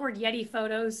share awkward Yeti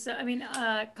photos. So,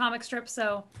 comic strips.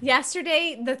 So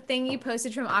yesterday, the thing you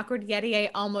posted from Awkward Yeti, I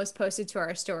almost posted to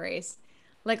our stories.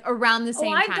 Like around the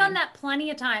same time. I've done that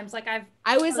plenty of times. Like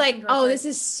I was like, oh, this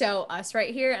is so us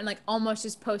right here, and like almost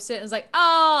just posted it. I was like,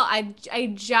 oh,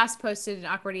 I just posted an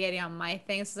Awkward Yeti on my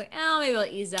thing. So it's like, oh, maybe I'll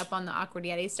ease up on the Awkward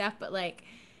Yeti stuff, but like,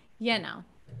 Then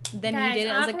guys, you did it.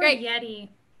 I was like, great. Yeti.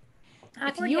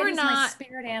 Awkward Yeti is my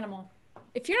spirit animal.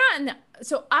 If you're not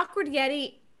so Awkward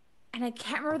Yeti, and I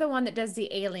can't remember the one that does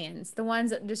the aliens, the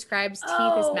ones that describes teeth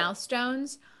as mouth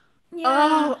stones. Yeah.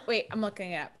 Oh, wait, I'm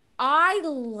looking it up. I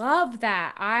love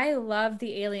that. I love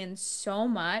the aliens so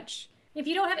much. If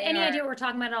you don't have any idea what we're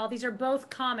talking about at all, these are both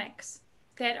comics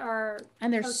that are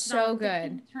and they're so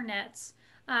good. Internets.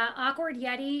 Awkward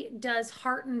Yeti does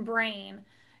heart and brain,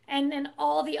 and then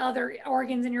all the other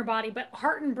organs in your body, but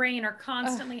heart and brain are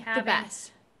constantly having the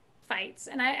best fights.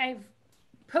 And I've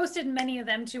posted many of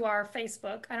them to our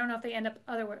Facebook. I don't know if they end up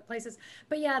other places,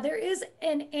 but yeah, there is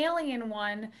an alien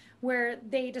one where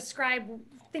they describe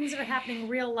things that are happening in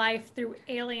real life through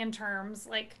alien terms.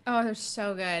 Like, oh, they're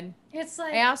so good. It's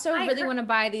like, I also really want to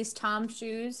buy these Tom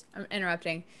shoes. I'm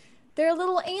interrupting. They're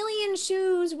little alien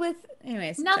shoes with,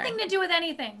 anyways, nothing to do with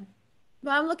anything.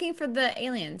 Well, I'm looking for the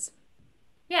aliens.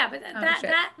 Yeah, but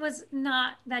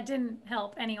that didn't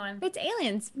help anyone. It's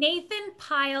aliens. Nathan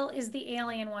Pyle is the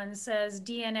alien one, says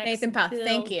DNX. Nathan Pyle,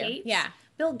 thank you. Gates. Yeah.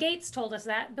 Bill Gates told us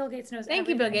that. Bill Gates knows everything. Thank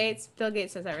you, Bill Gates. Bill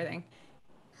Gates says everything.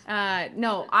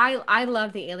 No, I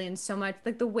love the aliens so much.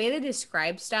 Like the way they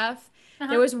describe stuff.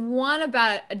 There was one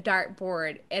about a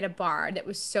dartboard at a bar that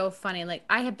was so funny. Like,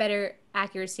 I have better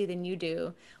accuracy than you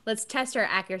do. Let's test our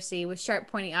accuracy with sharp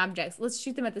pointy objects. Let's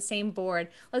shoot them at the same board.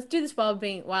 Let's do this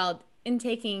while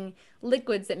intaking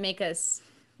liquids that make us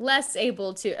less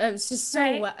able to. It was just so.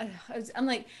 Right. I was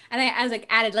like,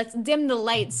 added. Let's dim the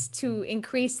lights to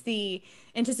increase the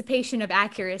anticipation of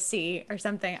accuracy or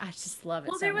something. I just love it.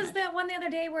 Well, there was that one the other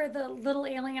day where the little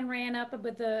alien ran up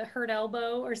with the hurt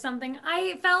elbow or something.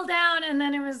 I fell down and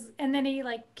then he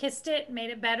like kissed it,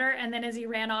 made it better, and then as he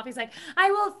ran off, he's like, I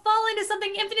will fall into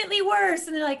something infinitely worse.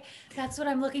 And they're like, that's what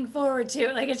I'm looking forward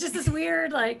to. Like, it's just this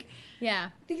weird, like,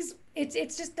 yeah.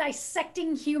 It's just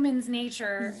dissecting humans'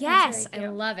 nature. Yes, I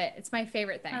love it. It's my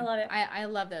favorite thing. I love it. I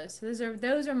love those. So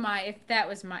those are my.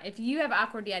 If you have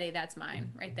Awkward Yeti, that's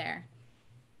mine right there.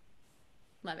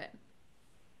 Love it.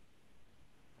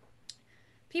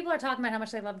 People are talking about how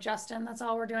much they love Justin. That's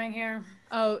all we're doing here.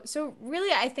 Oh, so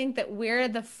really, I think that we're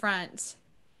the front,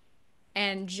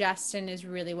 and Justin is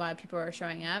really why people are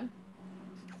showing up.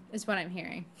 Is what I'm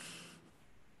hearing.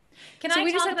 Can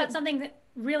I talk about something that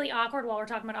really awkward while we're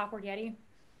talking about Awkward Yeti?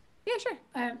 Yeah,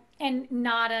 sure. And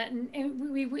not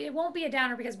it won't be a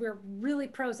downer because we're really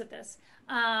pros at this.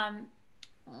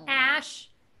 Ash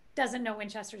doesn't know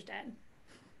Winchester's dead.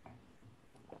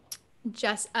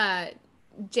 Just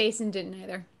Jason didn't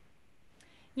either.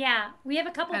 Yeah, we have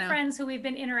a couple friends who we've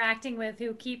been interacting with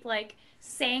who keep like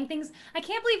saying things. I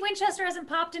can't believe Winchester hasn't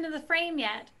popped into the frame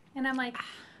yet. And I'm like,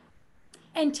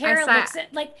 and Tara looks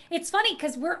at, like, it's funny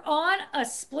because we're on a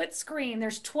split screen.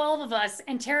 There's 12 of us,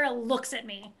 and Tara looks at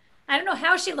me. I don't know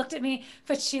how she looked at me,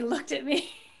 but she looked at me.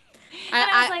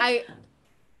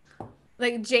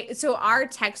 So our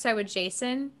text I with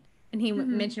Jason, and he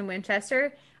mentioned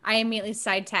Winchester, I immediately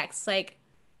side text like,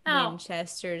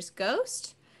 Winchester's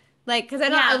ghost? Like, because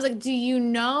I was like, do you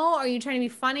know? Are you trying to be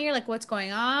funny? Or like, what's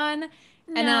going on? And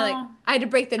then I had to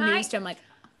break the news to him, like,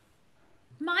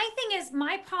 my thing is,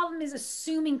 my problem is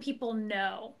assuming people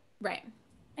know. Right.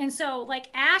 And so, like,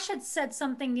 Ash had said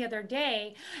something the other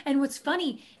day. And what's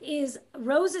funny is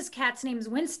Rose's cat's name is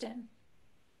Winston.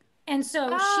 And so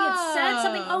she had said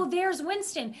something, oh, there's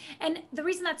Winston. And the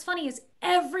reason that's funny is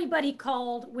everybody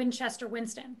called Winchester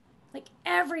Winston. Like,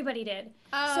 everybody did.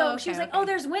 So she was like, oh,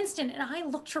 there's Winston. And I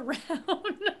looked around.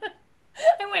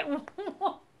 I went,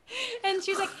 whoa. And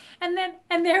she was like,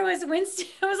 and there was Winston.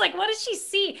 I was like, what did she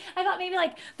see? I thought maybe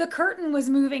like the curtain was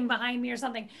moving behind me or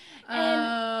something.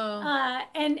 And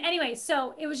anyway,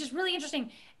 so it was just really interesting.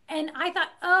 And I thought,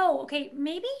 oh, okay,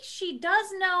 maybe she does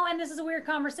know. And this is a weird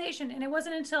conversation. And it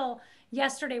wasn't until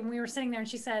yesterday when we were sitting there and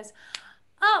she says,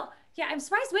 oh, yeah, I'm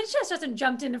surprised Winchester hasn't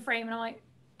jumped into frame. And I'm like,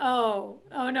 no.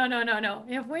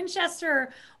 If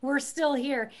Winchester were still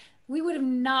here, we would have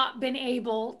not been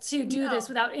able to do this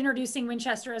without introducing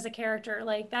Winchester as a character.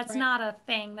 Like, that's not a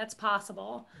thing that's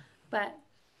possible. But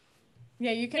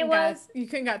yeah, you couldn't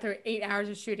got through 8 hours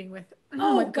of shooting with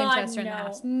Winchester in the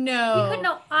house. No, we couldn't.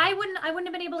 No, I wouldn't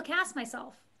have been able to cast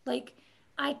myself. Like,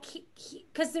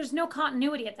 because there's no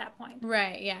continuity at that point.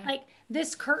 Right. Yeah. Like,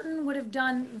 this curtain would have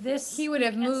done this. He would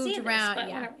have moved around.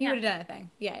 He would have done a thing.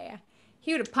 Yeah.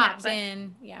 He would have popped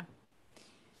in. Yeah.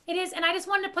 It is, and I just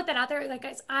wanted to put that out there. Like,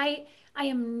 guys, I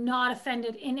am not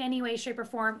offended in any way, shape, or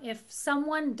form if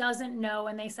someone doesn't know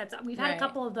and they said something. We've had a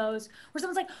couple of those where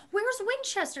someone's like, "Where's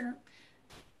Winchester?"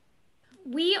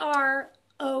 We are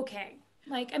okay.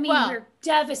 Like, I mean, we're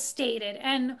devastated,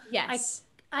 and yes,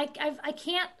 I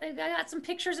can't. I got some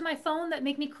pictures in my phone that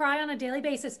make me cry on a daily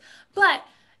basis, but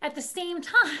at the same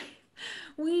time,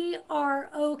 we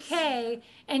are okay,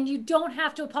 and you don't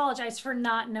have to apologize for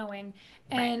not knowing.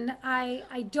 And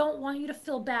I don't want you to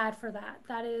feel bad for that.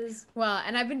 That is... Well,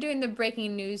 and I've been doing the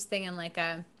breaking news thing and like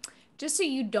just so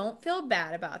you don't feel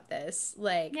bad about this.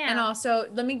 Like, and also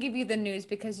let me give you the news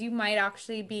because you might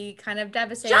actually be kind of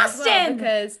devastated as well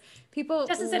because people...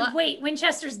 Justin said, wait,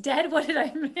 Winchester's dead? What did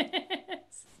I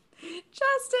miss?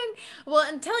 Justin. Well,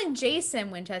 and telling Jason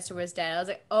Winchester was dead, I was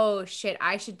like, oh shit,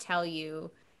 I should tell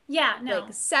you. Yeah, no.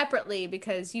 Like, separately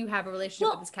because you have a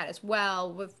relationship with this cat as well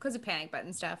because of panic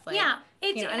button stuff. Like, yeah.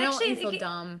 I don't want you to feel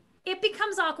dumb. It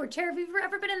becomes awkward. Tara, have you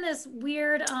ever been in this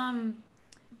weird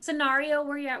scenario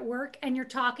where you're at work and you're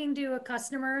talking to a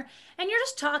customer and you're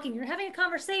just talking, you're having a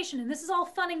conversation and this is all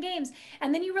fun and games.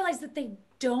 And then you realize that they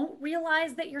don't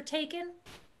realize that you're taken.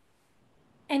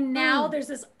 And now there's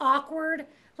this awkward,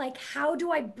 like, how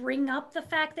do I bring up the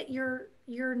fact that you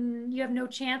have no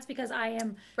chance because I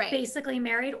am basically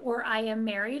married or I am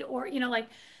married or, you know, like,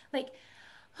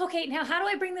 okay, now how do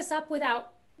I bring this up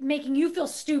without making you feel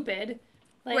stupid?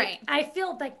 Like, I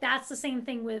feel like that's the same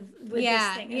thing with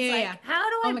this thing. It's like, how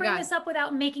do I bring this up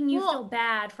without making you feel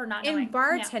bad for not knowing? In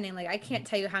bartending, like, I can't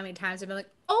tell you how many times I've been like,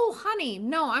 oh, honey,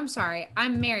 no, I'm sorry.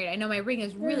 I'm married. I know my ring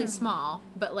is really small,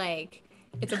 but like,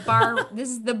 it's a bar. This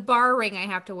is the bar ring I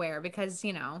have to wear because,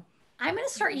 you know. I'm going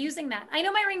to start using that. I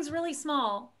know my ring's really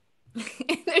small.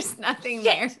 There's nothing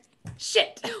there.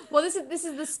 Shit. Well, this is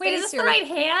the spacer. Wait, is this the right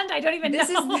hand? I don't even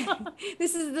know.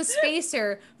 This is the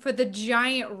spacer for the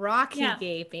giant rock he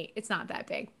gave me. It's not that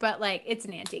big, but like it's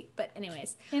an antique. But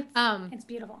anyways, it's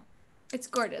beautiful. It's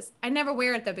gorgeous. I never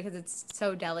wear it though because it's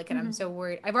so delicate. I'm so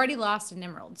worried. I've already lost an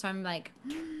emerald, so I'm like,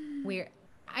 weird.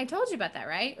 I told you about that,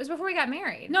 right? It was before we got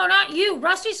married. No, not you.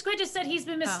 Rusty Squid just said he's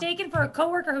been mistaken for a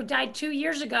coworker who died 2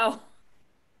 years ago.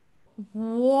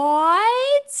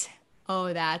 What?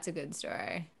 Oh, that's a good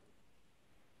story.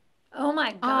 Oh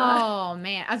my God. Oh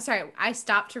man. I'm sorry. I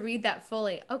stopped to read that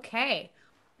fully. Okay.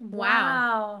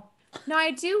 Wow. No,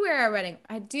 I do wear a wedding.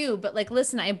 I do, but like,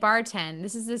 listen, I bartend.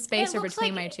 This is the spacer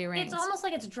between my two rings. It's almost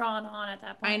like it's drawn on at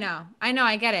that point. I know.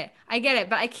 I get it.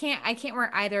 But I can't wear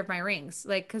either of my rings.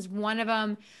 Like, cause one of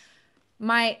them,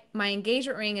 my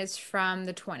engagement ring is from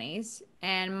the 20s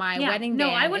and my wedding band. No,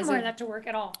 I wouldn't wear that to work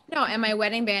at all. No. And my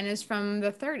wedding band is from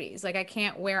the 30s. Like I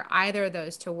can't wear either of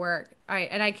those to work.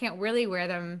 And I can't really wear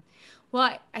them.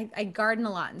 Well, I garden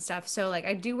a lot and stuff, so like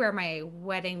I do wear my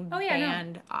wedding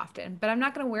band often, but I'm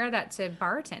not gonna wear that to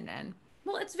bartend in.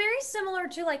 Well, it's very similar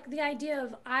to like the idea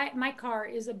of my car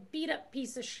is a beat up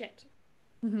piece of shit.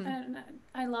 And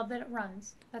I love that it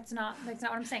runs. That's not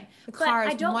what I'm saying. The car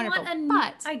is wonderful,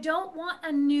 but I don't want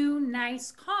a new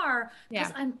nice car because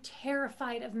Yeah. I'm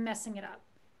terrified of messing it up.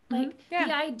 Like Yeah.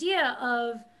 the idea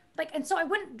of like, and so I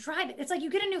wouldn't drive it. It's like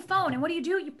you get a new phone, and what do?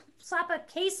 You slap a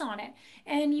case on it,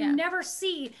 and you Yeah. never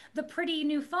see the pretty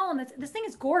new phone. This thing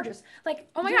is gorgeous. Like,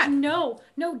 Oh my there's God.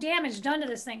 no damage done to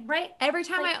this thing, right? Every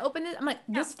time Like, I open it, I'm like,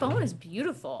 this phone is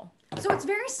beautiful. so it's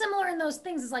very similar in those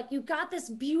things. It's like you got this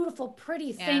beautiful,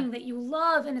 pretty thing that you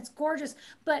love, and it's gorgeous,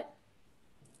 but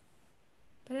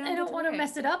I don't want to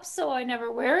mess it up, so I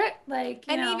never wear it. Like,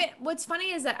 you know. Even what's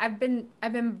funny is that I've been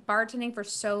bartending for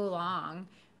so long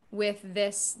with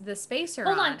the spacer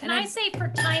Hold on. on, can I say for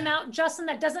timeout, Justin?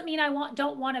 That doesn't mean I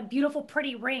don't want a beautiful,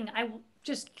 pretty ring. I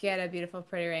just get a beautiful,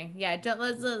 pretty ring. Yeah,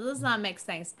 let's not mix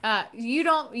things. You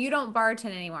don't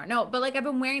bartend anymore. No, but like I've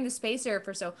been wearing the spacer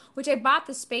which I bought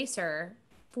the spacer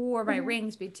for my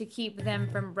rings to keep them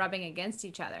from rubbing against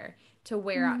each other to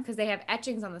wear out because they have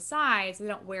etchings on the sides. So they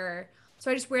don't wear. So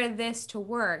I just wear this to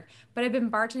work. But I've been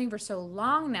bartending for so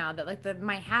long now that like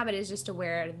my habit is just to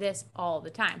wear this all the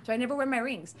time. So I never wear my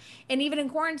rings. And even in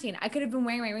quarantine, I could have been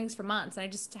wearing my rings for months. And I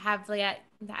just have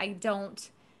I don't.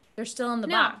 They're still in the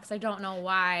box. I don't know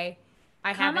why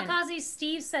I haven't. Kamikaze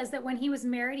Steve says that when he was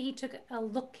married, he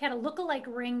had a look-alike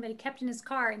ring that he kept in his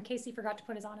car in case he forgot to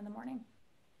put his on in the morning.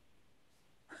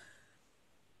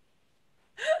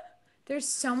 There's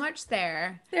so much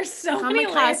there. There's so many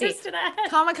layers to that.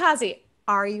 Kamikaze,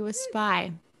 are you a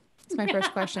spy? That's my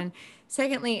first question.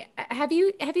 Secondly, have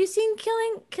you seen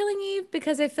Killing Eve?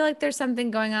 Because I feel like there's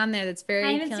something going on there that's very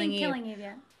I haven't seen Killing Eve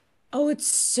yet. Oh, it's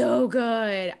so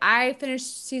good. I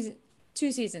finished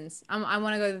 2 seasons. I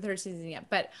want to go to the 3rd season yet,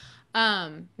 but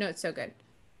no, it's so good.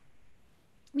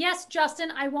 Yes,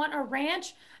 Justin, I want a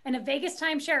ranch and a Vegas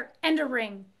timeshare and a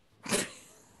ring.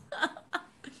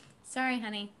 Sorry,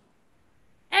 honey.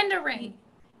 And a ring.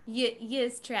 You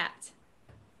is trapped.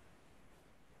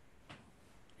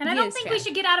 And I don't think we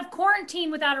should get out of quarantine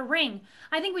without a ring.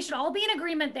 I think we should all be in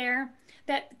agreement there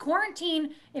that if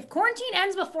quarantine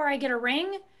ends before I get a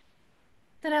ring,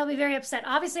 then I'll be very upset.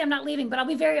 Obviously, I'm not leaving, but I'll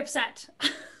be very upset.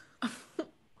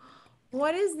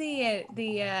 What is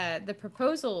the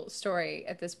proposal story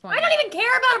at this point? I don't even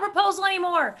care about a proposal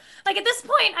anymore. Like at this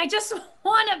point, I just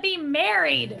want to be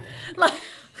married. Like,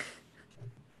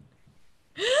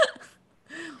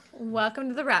 welcome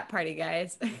to the wrap party,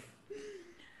 guys.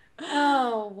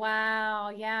 Oh wow,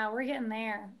 yeah, we're getting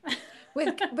there.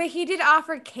 But he did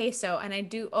offer queso, and I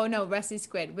do. Oh no, Rusty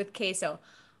Squid with queso.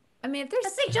 I mean, if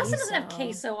there's Justin doesn't have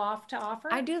queso to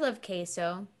offer. I do love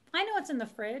queso. I know it's in the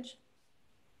fridge.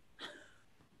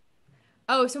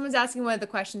 Oh, someone's asking one of the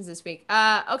questions this week.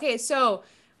 Okay, so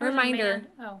reminder.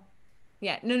 Oh.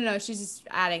 Yeah, no, she's just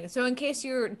adding. So in case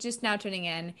you're just now tuning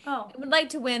in, I would like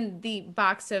to win the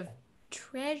box of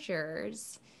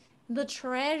treasures. The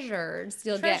treasures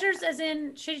you'll treasures get. as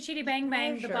in Chitty Chitty Bang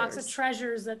Bang, the box of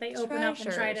treasures that they open up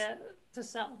and try to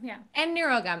sell. Yeah. And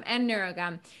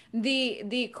Neurogum.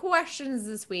 The questions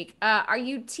this week. Are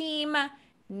you team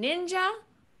ninja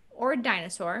or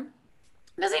dinosaur?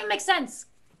 Doesn't even make sense.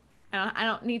 I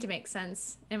don't need to make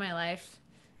sense in my life.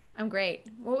 I'm great.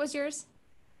 What was yours?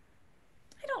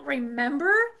 I don't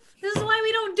remember. This is why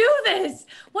we don't do this.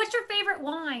 What's your favorite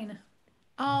wine?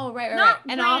 Oh, right. Not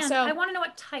And brand. also, I want to know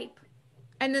what type.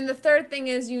 And then the third thing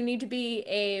is you need to be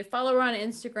a follower on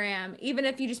Instagram, even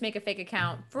if you just make a fake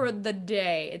account for the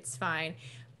day. It's fine.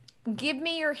 Give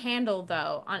me your handle,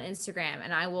 though, on Instagram,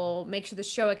 and I will make sure the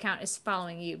show account is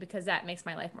following you because that makes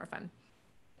my life more fun.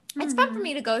 It's fun for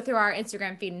me to go through our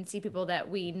Instagram feed and see people that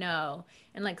we know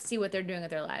and like see what they're doing with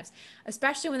their lives,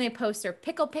 especially when they post their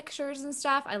pickle pictures and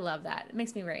stuff. I love that. It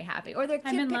makes me very happy. Or their kid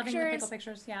I've been pictures. loving the pickle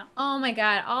pictures. Yeah. Oh my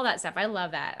God, all that stuff. I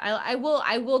love that. I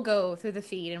will go through the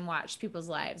feed and watch people's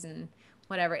lives and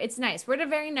whatever. It's nice. We're at a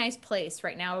very nice place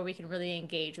right now where we can really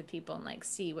engage with people and like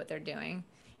see what they're doing.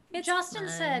 It's Justin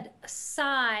fun. said,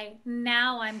 "Sigh.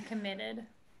 Now I'm committed."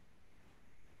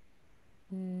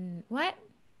 What?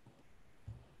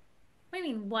 What do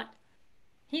you mean, what?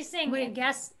 He's saying, I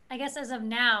guess as of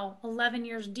now, 11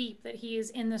 years deep, that he is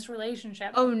in this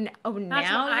relationship. Oh, That's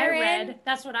now what I you're read. in?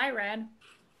 That's what I read.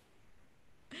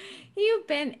 You've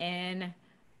been in.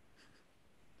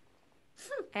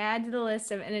 Add to the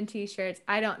list of NNT shirts.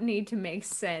 I don't need to make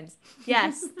sense.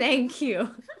 Yes, thank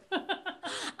you.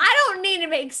 I don't need to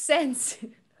make sense.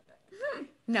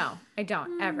 No, I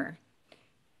don't ever.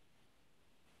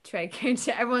 Tread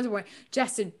carefully. Everyone's warning.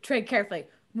 Justin, tread carefully.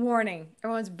 Warning.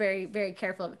 Everyone's very, very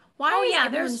careful. Why Oh is yeah,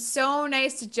 everyone there's so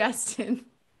nice to Justin?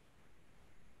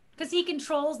 because he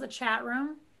controls the chat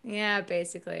room. Yeah,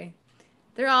 basically.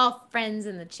 They're all friends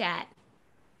in the chat.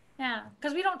 Yeah,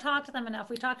 because we don't talk to them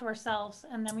enough. We talk to ourselves,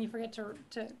 and then we forget to.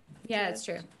 Yeah, that's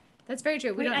true. That's very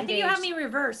true. We Wait, don't I think engage. you have me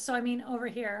reversed, so I mean over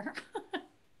here.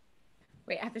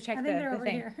 Wait, I have to check I think the they're over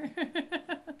thing. here.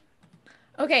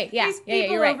 Okay, yeah. These Yeah,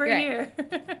 people you're right. over You're right.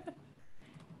 here.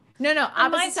 No, On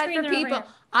my opposite side screen, for they're over people. here.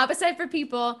 Opposite side for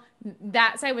people.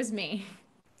 That side was me.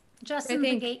 Justin,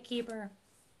 the gatekeeper.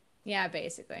 Yeah,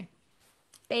 basically.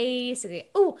 Basically.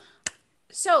 Oh,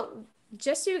 so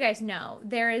just so you guys know,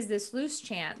 there is this loose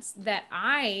chance that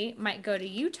I might go to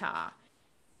Utah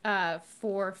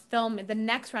for film the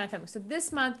next round of filming. So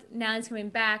this month, Natalie's coming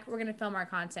back. We're gonna film our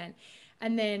content,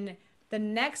 and then the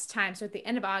next time, so at the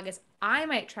end of August, I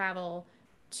might travel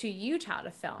to Utah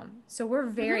to film. So we're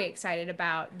very excited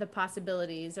about the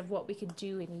possibilities of what we could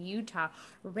do in Utah.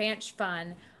 Ranch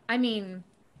fun. I mean,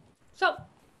 So,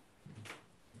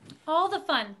 all the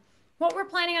fun. What we're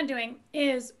planning on doing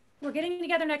is we're getting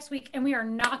together next week and we are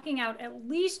knocking out at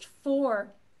least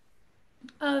 4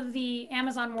 of the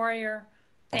Amazon Warrior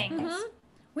things.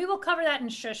 We will cover that in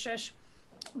Shush Shush.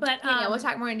 But yeah, we'll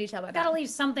talk more in detail about that. gotta leave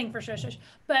something for Shush Shush.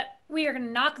 But we are gonna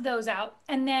knock those out.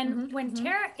 And then when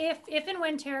Tara, if and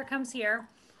when Tara comes here,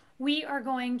 we are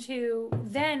going to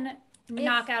then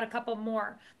knock out a couple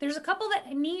more. There's a couple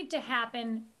that need to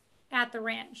happen at the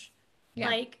ranch. Yeah.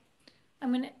 Like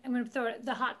I'm gonna throw it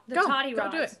the Go, toddy go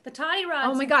rods. do it. The toddy rods.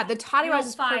 Oh my God, the toddy real rods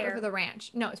is perfect fire. for the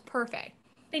ranch. No, it's perfect.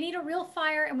 They need a real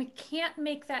fire, and we can't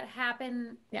make that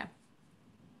happen. Yeah.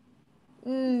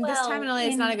 This time in LA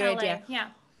is not a good LA. idea. Yeah.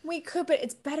 We could, but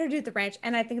it's better to do at the ranch,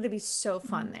 and I think it'd be so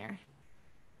fun there.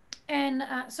 And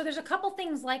so there's a couple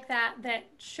things like that that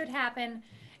should happen.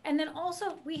 And then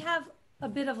also we have a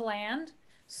bit of land.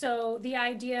 So the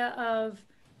idea of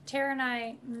Tara and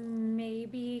I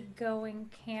maybe going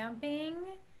camping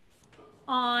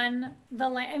on the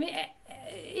land. I mean,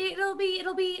 it'll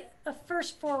be a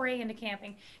first foray into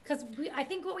camping because I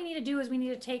think what we need to do is we need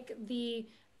to take the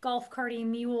golf carty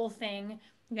mule thing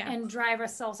and drive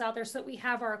ourselves out there so that we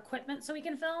have our equipment so we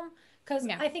can film. Because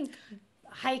I think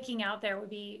hiking out there would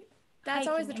be. That's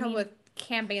always the trouble with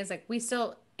camping is like we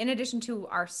still, in addition to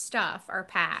our stuff, our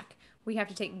pack, we have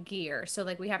to take gear. So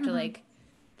like we have to like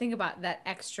think about that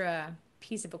extra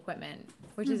piece of equipment,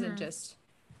 which isn't just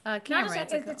camera.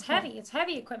 It's heavy. It's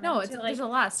heavy equipment. No, there's a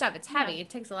lot of stuff. It's heavy. It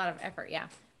takes a lot of effort. Yeah.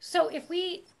 So if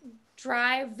we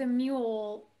drive the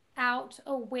mule out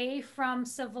away from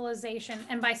civilization,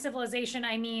 and by civilization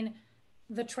I mean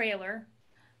the trailer,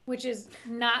 which is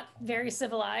not very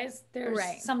civilized. There's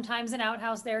sometimes an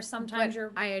outhouse there. Sometimes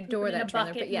I adore that trailer,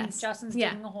 bucket but yes, Justin's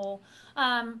digging a hole.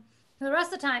 The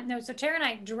rest of the time, no. So Tara and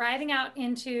I driving out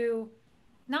into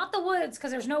not the woods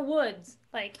because there's no woods.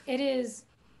 Like it is.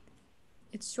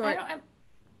 It's short.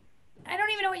 I don't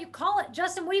even know what you call it,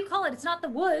 Justin. What do you call it? It's not the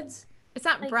woods. It's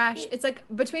not brush. It's like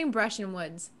between brush and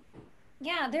woods.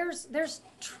 Yeah, there's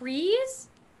trees.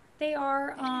 They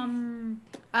are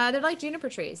they're like juniper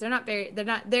trees. They're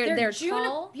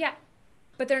tall. Yeah.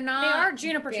 But they're not. They are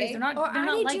juniper trees. They're not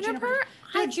like juniper.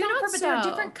 They're juniper, but they're a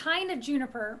different kind of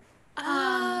juniper.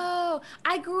 Oh,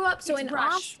 I grew up in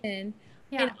brush. Austin.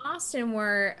 Yeah. In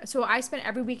Austin, so I spent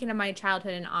every weekend of my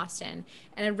childhood in Austin,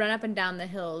 and I'd run up and down the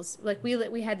hills. Like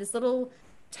we had this little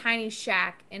tiny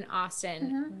shack in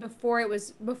Austin before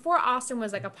Austin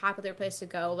was like a popular place to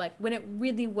go. Like when it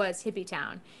really was hippie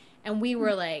town, and we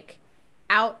were like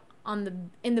out in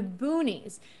the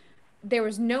boonies. There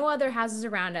was no other houses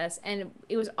around us, and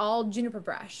it was all juniper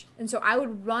brush. And so I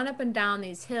would run up and down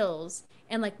these hills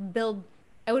and like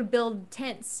I would build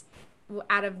tents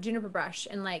out of juniper brush,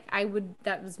 and like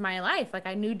that was my life. Like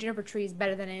I knew juniper trees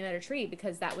better than any other tree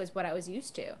because that was what I was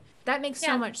used to. That makes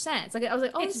so much sense. Like I was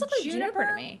like, oh, this looks like juniper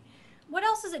to me. What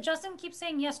else is it? Justin keeps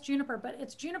saying yes, juniper, but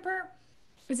it's juniper.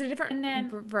 Is it a different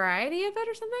variety of it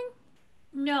or something?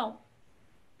 No.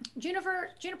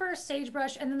 Juniper,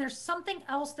 sagebrush, and then there's something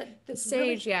else that's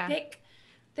sage, really thick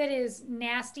that is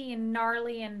nasty and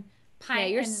gnarly and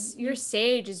pine. Yeah, your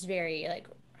sage is very like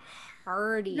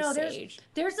hardy sage.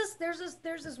 There's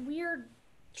this weird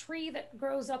tree that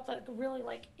grows up like really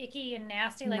like icky and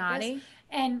nasty like naughty.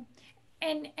 This.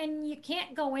 And you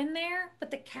can't go in there,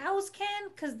 but the cows can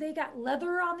because they got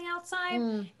leather on the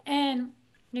outside. And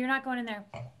you're not going in there.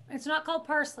 It's not called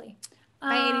parsley.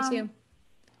 By 82.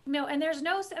 No, and there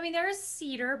is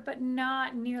cedar, but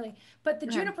not nearly. But the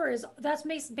juniper that's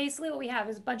basically what we have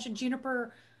is a bunch of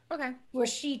juniper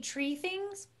bushy tree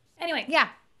things. Anyway. Yeah,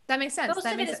 that makes sense. Most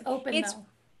of it is open, it's though.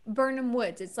 Burnham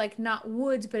Woods. It's like not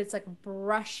woods, but it's like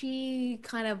brushy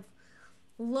kind of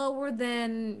lower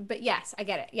than, but yes, I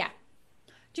get it. Yeah.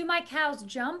 Do my cows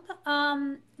jump?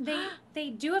 They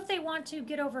do if they want to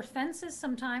get over fences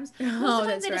sometimes. Most Oh, of the time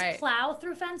that's they just right. plow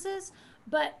through fences,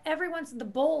 but every once the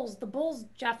bulls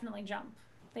definitely jump.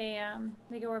 They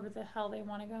go wherever the hell they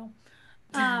want to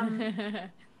go.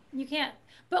 You can't.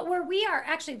 But where we are,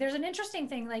 actually, there's an interesting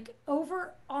thing. Like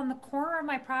over on the corner of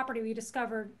my property, we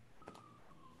discovered,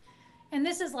 and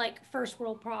this is like first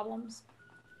world problems.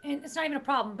 And it's not even a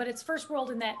problem, but it's first world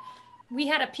in that we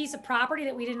had a piece of property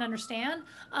that we didn't understand.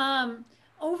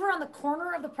 Over on the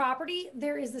corner of the property,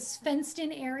 there is this fenced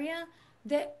in area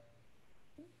that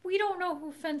we don't know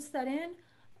who fenced that in.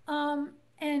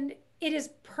 And it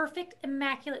is perfect,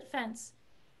 immaculate fence.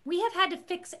 We have had to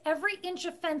fix every inch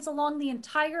of fence along the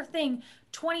entire thing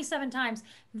 27 times.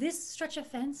 This stretch of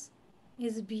fence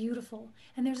is beautiful.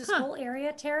 And there's this whole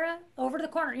area, Tara, over to the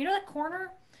corner. You know that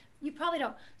corner? You probably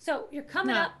don't. So you're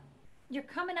coming up,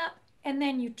 and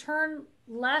then you turn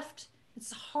left.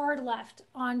 It's hard left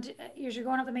on as you're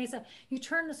going up the mesa. You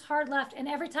turn this hard left, and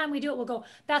every time we do it, we'll go,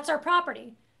 that's our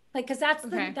property. Like, because that's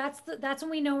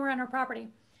when we know we're on our property.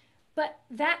 But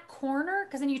that corner,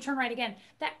 because then you turn right again,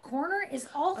 that corner is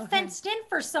all fenced in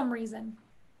for some reason.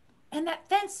 And that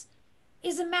fence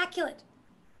is immaculate.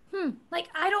 Like,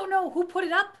 I don't know who put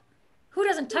it up, who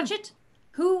doesn't touch it,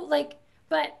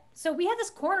 but so we had this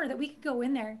corner that we could go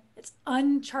in there. It's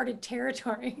uncharted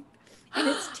territory. And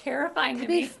it's terrifying to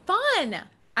me. It'd be fun.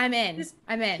 I'm in.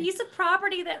 I'm in. Piece of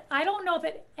property that I don't know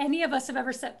that any of us have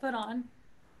ever set foot on.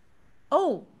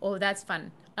 Oh, that's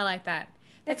fun. I like that.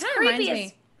 That It's kind of reminds creepy.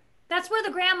 me. That's where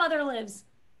the grandmother lives.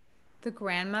 The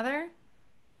grandmother?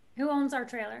 Who owns our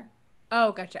trailer?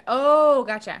 Oh, gotcha.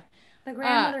 The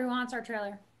grandmother who haunts our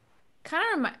trailer.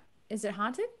 Kind of is it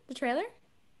haunted, the trailer?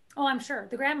 Oh, I'm sure.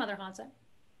 The grandmother haunts it.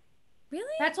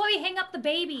 Really? That's why we hang up the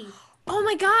baby. Oh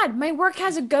my God, my work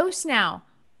has a ghost now.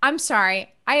 I'm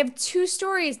sorry. I have 2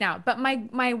 stories now, but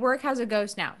my work has a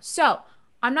ghost now. So,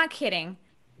 I'm not kidding.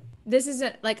 This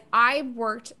isn't like I've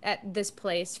worked at this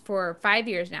place for 5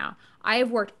 years now. I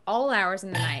have worked all hours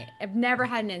in the night. I've never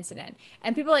had an incident.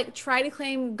 And people like try to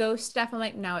claim ghost stuff. I'm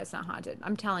like, no, it's not haunted.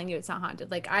 I'm telling you, it's not haunted.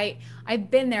 Like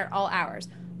I've been there all hours.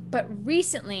 But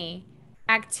recently,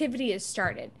 activity has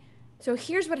started. So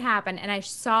here's what happened, and I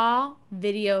saw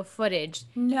video footage.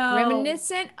 No.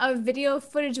 Reminiscent of video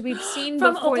footage we've seen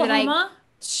From before Oklahoma?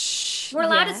 We're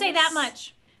allowed to say that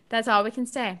much. That's all we can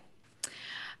say.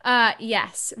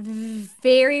 Yes,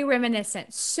 very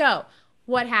reminiscent. So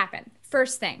what happened?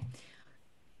 First thing,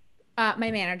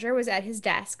 my manager was at his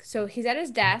desk. So he's at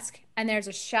his desk, and there's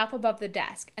a shelf above the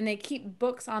desk, and they keep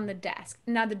books on the desk.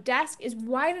 Now the desk is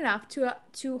wide enough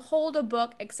to hold a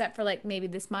book, except for like maybe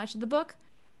this much of the book.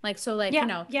 Like, so like,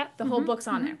 the whole book's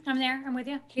on there. I'm there. I'm with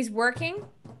you. He's working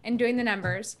and doing the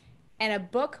numbers, and a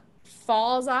book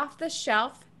falls off the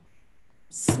shelf,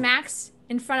 smacks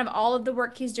in front of all of the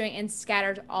work he's doing, and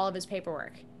scatters all of his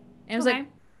paperwork. And I was like,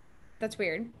 that's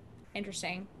weird.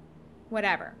 Interesting.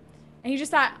 Whatever. And he just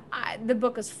thought the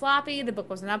book was floppy, the book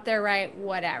wasn't up there right,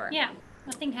 whatever. Yeah,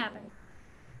 nothing happened.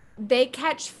 They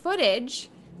catch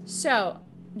footage. So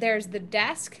there's the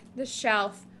desk, the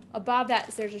shelf. Above that,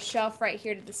 there's a shelf right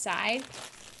here to the side.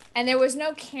 And there was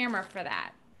no camera for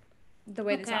that, the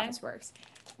way this office works.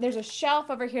 There's a shelf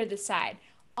over here to the side.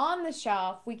 On the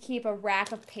shelf, we keep a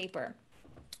rack of paper.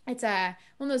 It's one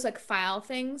of those like file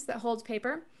things that holds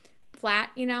paper. Flat,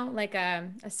 like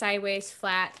a sideways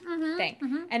flat thing.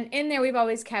 And in there, we've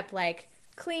always kept like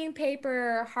clean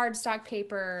paper, hardstock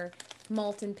paper,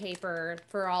 molten paper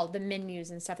for all the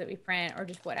menus and stuff that we print or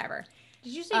just whatever.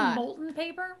 Did you say molten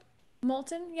paper?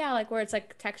 Molten, yeah, like where it's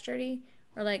like textured-y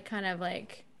or like kind of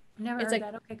like. Never heard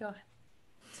that. Okay, go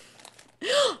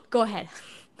ahead.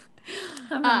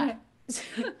 Go ahead.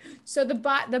 So the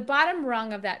bottom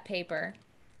rung of that paper,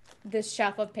 this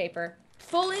shelf of paper,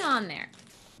 fully on there.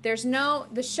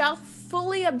 The shelf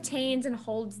fully obtains and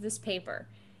holds this paper.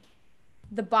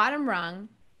 The bottom rung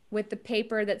with the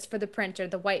paper that's for the printer,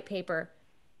 the white paper,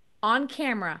 on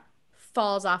camera,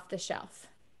 falls off the shelf.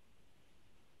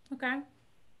 Okay.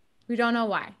 We don't know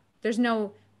why. There's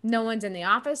no one's in the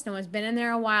office. No one's been in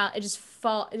there a while. It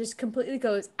just completely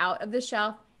goes out of the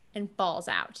shelf and falls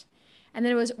out. And then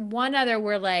there was one other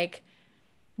where like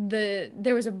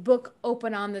there was a book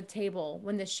open on the table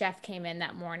when the chef came in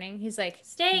that morning. He's like,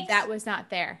 steak. That was not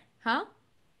there. Huh?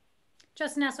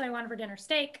 Justin asked what I wanted for dinner.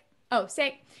 Steak. Oh,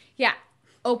 steak. Yeah.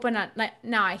 Open on.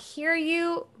 Now I hear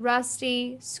you,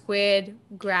 Rusty, squid,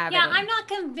 gravity. Yeah, I'm not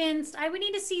convinced. I would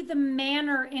need to see the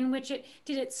manner in which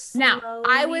did it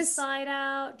slowly slide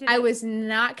out? I was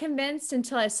not convinced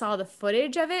until I saw the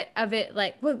footage of it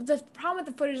like, well, the problem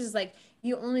with the footage is like,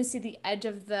 you only see the edge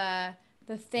of the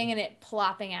the thing and it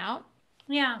plopping out.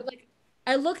 Yeah. But like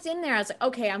I looked in there, I was like,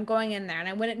 okay, I'm going in there. And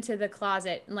I went into the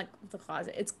closet and like the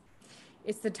closet,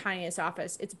 it's the tiniest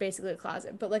office. It's basically a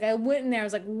closet. But like I went in there, I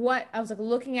was like, what? I was like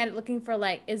looking at it, looking for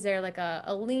like, is there like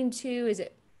a lean-to? Is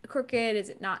it crooked? Is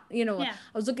it not? You know, Yeah.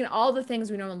 I was looking at all the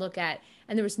things we normally look at,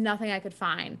 and there was nothing I could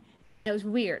find. It was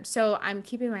weird. So I'm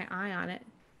keeping my eye on it.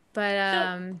 But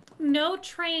So no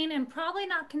train and probably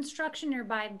not construction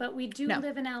nearby, but we do no.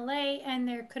 live in LA and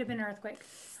there could have been an earthquake.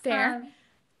 Fair.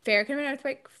 Fair could have been an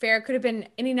earthquake. Fair could have been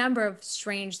any number of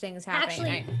strange things happening.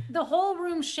 Actually, the whole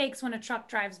room shakes when a truck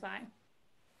drives by.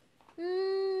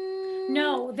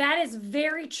 No, that is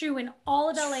very true in all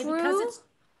of LA because it's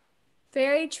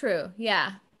very true.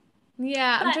 Yeah.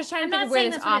 Yeah, I'm just trying to think of where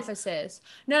this office is.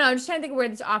 No, I'm just trying to think of where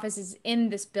this office is in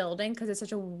this building because it's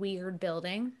such a weird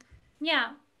building. Yeah.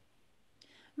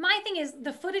 My thing is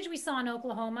the footage we saw in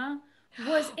Oklahoma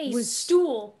was a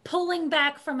stool pulling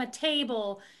back from a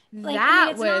table. Like,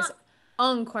 that was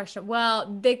unquestionable.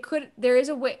 Well, there is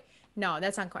a way. No,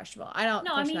 that's unquestionable. I don't.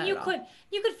 No, I mean you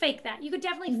could fake that. You could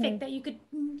definitely fake that. You could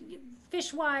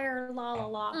fish wire, la la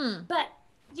la. But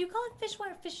do you call it fish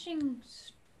wire?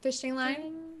 Fishing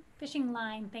line. Fishing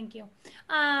line. Thank you.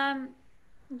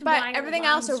 But everything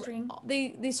else,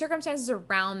 the circumstances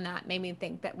around that made me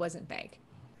think that wasn't fake.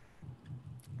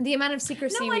 The amount of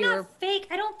secrecy fake.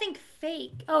 I don't think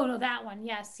fake. Oh no, that one.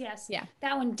 Yes. Yeah.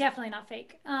 That one definitely not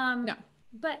fake. No.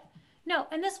 But no,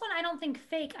 and this one I don't think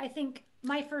fake. I think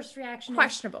my first reaction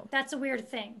questionable. Is that's a weird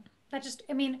thing. That just,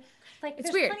 I mean, like it's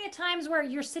there's weird. Plenty of times where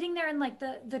you're sitting there and like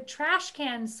the trash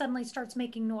can suddenly starts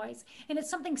making noise and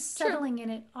it's something settling in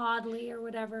it oddly or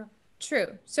whatever.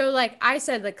 True. So like I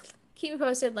said, like keep me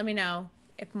posted. Let me know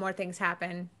if more things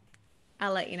happen.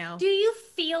 I'll let you know. Do you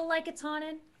feel like it's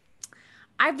haunted?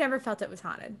 I've never felt it was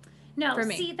haunted. No, for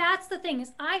me. See, that's the thing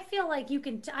is I feel like you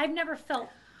can, I've never felt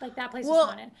like that place was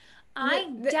haunted. I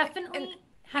definitely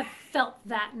have felt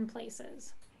that in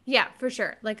places. Yeah, for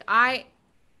sure. Like I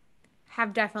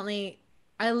have definitely,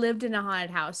 I lived in a haunted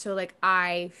house. So like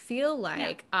I feel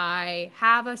like I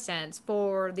have a sense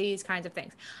for these kinds of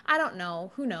things. I don't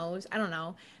know. Who knows? I don't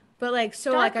know. But like,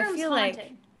 so Dark like I feel haunted.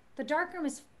 like. The dark room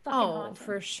is fucking haunted. Oh,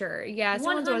 for sure. Yeah,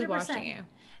 someone's 100%. Always watching you.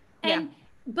 And,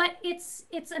 but it's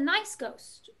a nice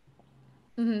ghost.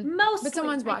 Mm-hmm. Mostly. But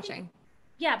someone's watching.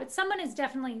 Yeah, but someone is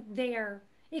definitely there.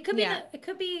 It could be it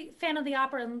could be Fan of the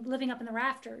Opera and living up in the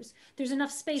rafters. There's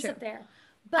enough space up there.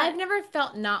 But I've never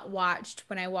felt not watched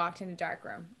when I walked in a dark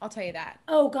room. I'll tell you that.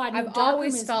 Oh God, no, I've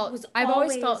always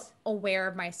felt aware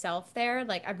of myself there.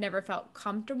 Like I've never felt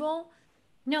comfortable.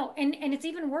 No, and it's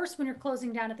even worse when you're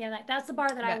closing down at the end of the night. That's the bar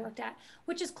that I worked at,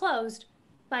 which is closed,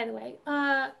 by the way.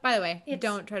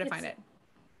 Don't try to find it.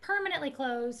 Permanently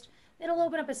closed. It'll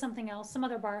open up as something else, some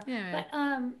other bar. Yeah.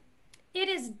 But it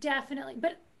is definitely.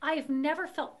 But I've never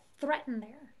felt threatened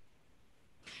there.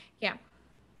 Yeah.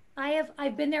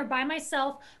 I've been there by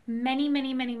myself many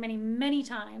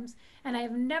times, and I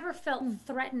have never felt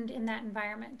threatened in that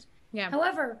environment. Yeah.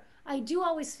 However, I do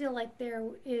always feel like there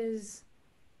is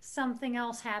something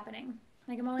else happening.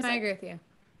 Like I'm always. I agree with you.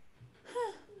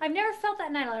 I've never felt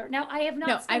that night. Now I have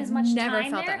not spent as much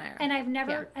time there, and I've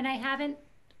never, and I haven't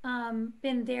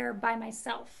been there by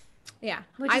myself. Yeah,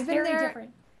 which is very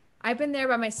different. I've been there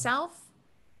by myself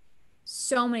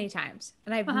so many times,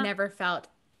 and I've never felt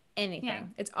anything. Yeah.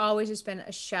 It's always just been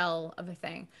a shell of a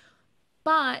thing.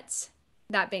 But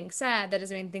that being said, that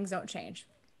doesn't mean things don't change.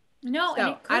 No, so, and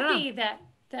it could be that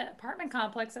the apartment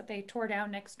complex that they tore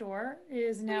down next door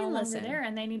is now longer there,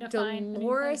 and they need to find.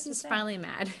 Dolores is finally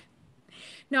mad.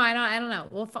 No, I don't know.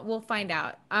 We'll find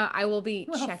out. I will be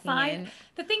checking in.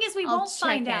 The thing is, we won't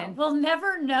find out. We'll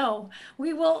never know.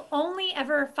 We will only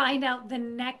ever find out the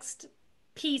next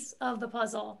piece of the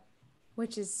puzzle,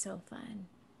 which is so fun.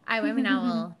 I mean,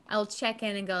 I'll check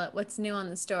in and go, what's new on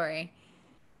the story?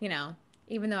 You know,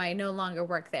 even though I no longer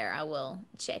work there, I will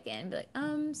check in and be like,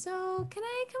 so can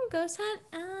I come ghost hunt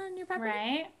on your property?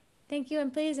 Right. Thank you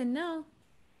and please and no.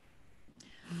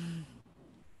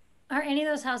 Are any of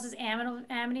those houses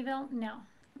Amityville? No.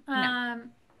 No.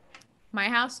 My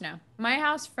house, no. My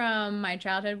house from my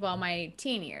childhood, well, my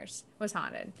teen years was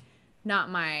haunted. Not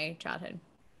my childhood.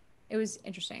 It was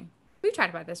interesting. We've talked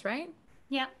about this, right?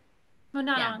 Yeah. Well,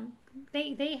 not on.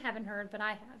 They haven't heard, but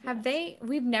I have. Have they?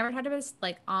 We've never talked about this,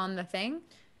 like, on the thing?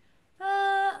 No,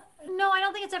 I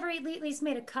don't think it's ever at least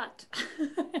made a cut.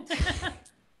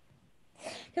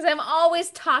 Because I'm always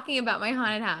talking about my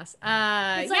haunted house.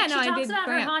 She talks about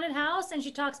her haunted house, and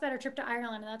she talks about her trip to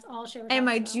Ireland, and that's all she ever talks about. And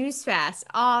my juice fast,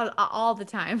 all the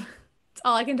time. That's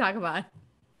all I can talk about.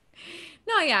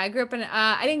 No, yeah, I grew up in.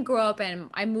 I didn't grow up in.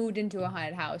 I moved into a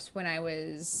haunted house when I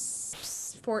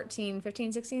was 14,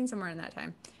 15, 16, somewhere in that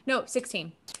time. No,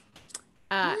 16.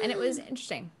 And it was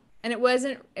interesting. And it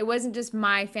wasn't just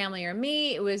my family or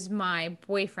me. It was my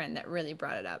boyfriend that really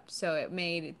brought it up. So it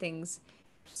made things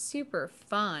super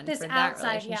fun for that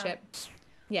relationship.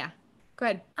 Yeah. Go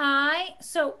ahead. I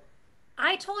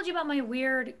told you about my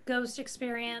weird ghost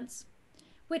experience,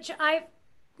 which I've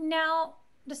now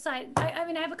decided. I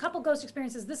mean, I have a couple ghost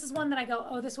experiences. This is one that I go,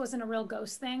 oh, this wasn't a real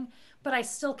ghost thing, but I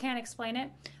still can't explain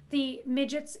it. The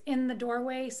midgets in the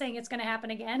doorway saying it's going to happen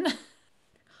again.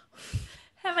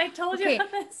 Have I told you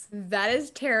about this? That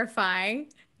is terrifying.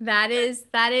 That is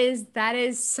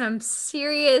some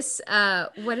serious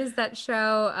what is that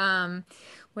show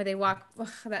where they walk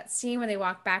that scene where they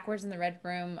walk backwards in the red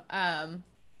room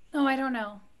Oh, I don't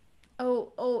know.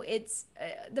 It's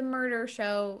the murder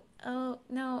show. Oh,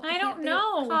 no. I don't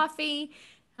know. Coffee.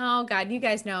 Oh God, you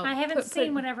guys know. I haven't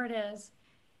seen whatever it is.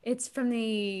 It's from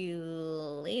the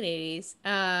late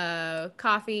 80s.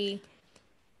 Coffee.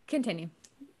 Continue.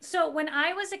 So when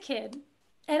I was a kid,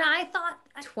 and I thought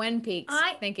Twin Peaks.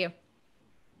 Thank you.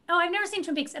 Oh, I've never seen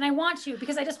Twin Peaks, and I want to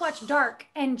because I just watched Dark,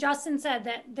 and Justin said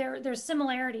that there's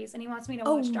similarities, and he wants me to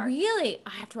watch Dark. Oh, really? I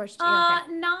have to watch.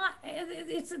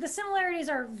 It's the similarities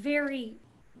are very.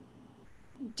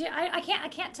 I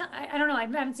can't tell. I don't know. I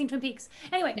haven't seen Twin Peaks.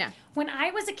 Anyway, yeah. When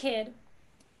I was a kid,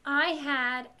 I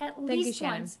had at least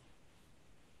once.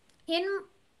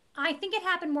 I think it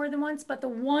happened more than once, but the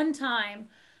one time.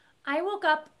 I woke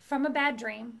up from a bad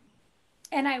dream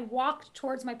and I walked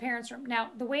towards my parents' room. Now,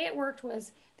 the way it worked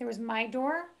was there was my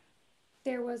door,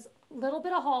 there was a little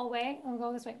bit of hallway. I'll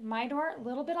go this way. My door, a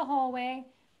little bit of hallway,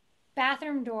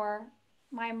 bathroom door,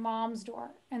 my mom's door,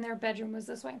 and their bedroom was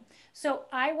this way. So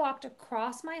I walked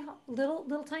across my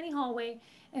little tiny hallway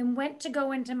and went to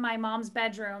go into my mom's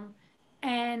bedroom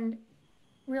and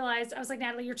realized, I was like,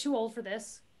 Natalie, you're too old for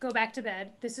this. Go back to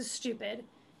bed. This is stupid.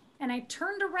 And I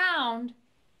turned around.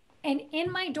 And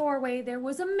in my doorway, there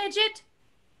was a midget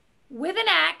with an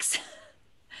axe,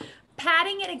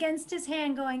 patting it against his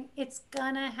hand, going, it's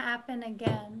gonna happen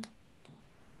again.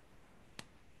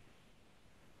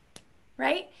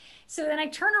 Right? So then I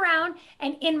turn around,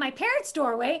 and in my parents'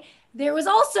 doorway, there was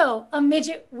also a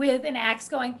midget with an axe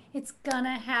going, it's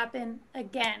gonna happen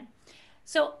again.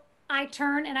 So I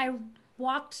turn and I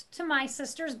walked to my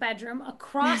sister's bedroom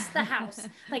across the house.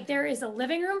 Like there is a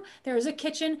living room, there is a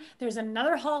kitchen, there's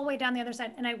another hallway down the other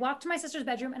side. And I walked to my sister's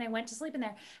bedroom and I went to sleep in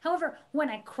there. However, when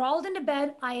I crawled into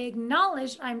bed, I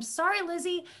acknowledged, I'm sorry,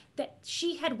 Lizzie, that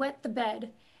she had wet the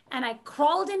bed. And I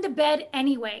crawled into bed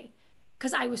anyway,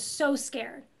 because I was so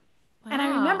scared. Wow. And I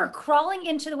remember crawling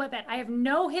into the wet bed. I have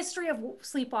no history of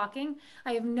sleepwalking.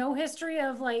 I have no history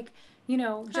of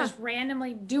just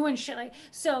randomly doing shit.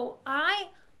 So I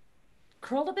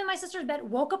curled up in my sister's bed,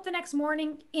 woke up the next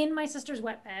morning in my sister's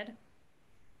wet bed,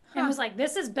 and was like,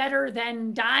 this is better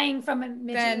than dying from a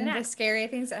midget. Than the scary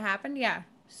things that happened? Yeah.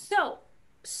 So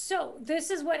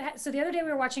this is so the other day we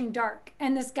were watching Dark,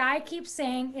 and this guy keeps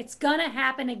saying, it's gonna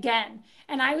happen again.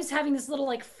 And I was having this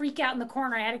little freak out in the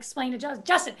corner. I had to explain to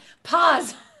Justin,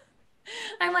 pause.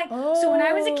 I'm like, So when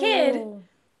I was a kid,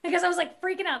 because I was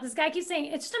freaking out, this guy keeps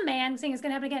saying, it's just a man saying it's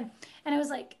gonna happen again. And I was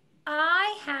like,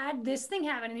 I had this thing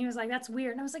happen. And he was like, that's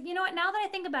weird. And I was like, you know what? Now that I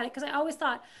think about it, because I always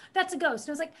thought that's a ghost.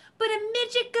 And I was like, but a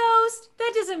midget ghost?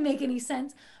 That doesn't make any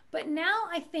sense. But now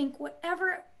I think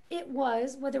whatever it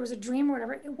was, whether it was a dream or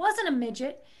whatever, it wasn't a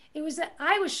midget. It was that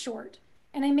I was short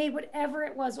and I made whatever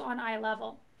it was on eye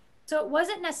level. So it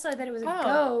wasn't necessarily that it was a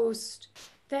ghost.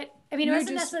 It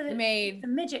wasn't necessarily the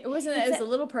midget. It wasn't as a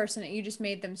little person that you just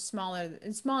made them smaller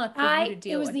and small enough for you to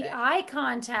deal with it. It was the eye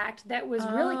contact that was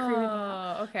really creeping me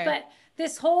out. Okay. But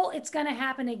this whole it's going to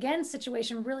happen again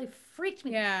situation really freaked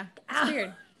me. Yeah, it's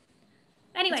weird.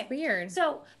 Anyway. It's weird.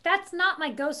 So that's not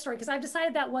my ghost story because I've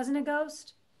decided that wasn't a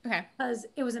ghost. Okay. Because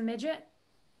it was a midget.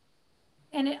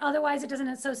 And otherwise it doesn't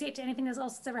associate to anything else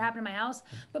that's ever happened in my house.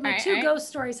 But my two ghost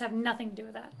stories have nothing to do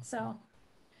with that. So...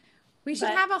 We should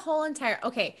have a whole entire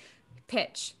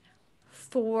pitch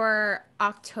for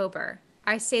October.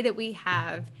 I say that we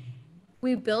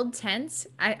build tents.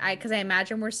 Because I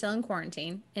imagine we're still in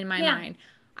quarantine in my mind.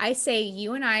 I say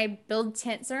you and I build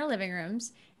tents in our living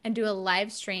rooms and do a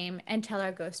live stream and tell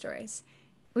our ghost stories.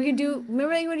 We can do.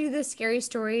 Remember, you want to do the scary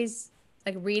stories,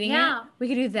 reading it. We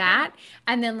could do that,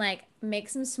 and then make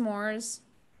some s'mores,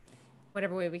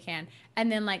 whatever way we can,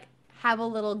 and then have a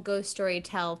little ghost story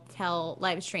tell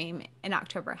live stream in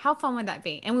October. How fun would that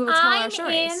be? And we will tell our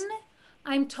stories.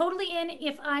 I'm totally in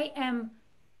if I am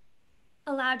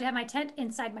allowed to have my tent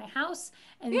inside my house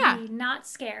and be not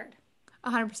scared.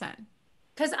 100%.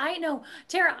 Because I know,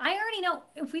 Tara, I already know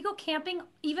if we go camping,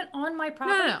 even on my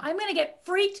property, I'm going to get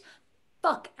freaked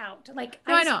fuck out. Like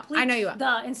No, I know. just I know you bleeped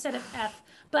are. the instead of F,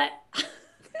 but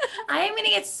I am gonna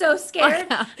get so scared.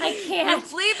 I can't. You're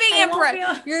bleeping it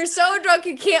properly. You're so drunk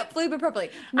you can't bleep it properly.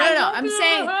 No. I'm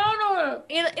saying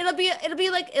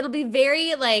it'll be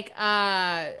very like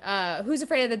Who's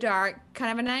Afraid of the Dark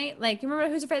kind of a night. Like you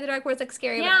remember Who's Afraid of the Dark where it's like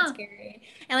scary but not scary.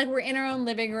 And like we're in our own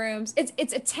living rooms.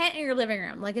 It's a tent in your living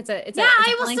room. Like it's a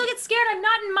I will still get scared. I'm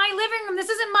not in my living room. This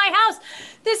isn't my house.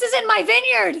 This isn't my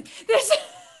vineyard. This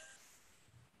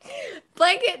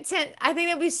blanket tent. I think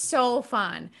that'd be so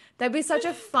fun. That'd be such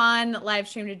a fun live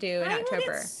stream to do in October. I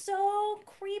will get so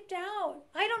creeped out.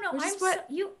 I don't know.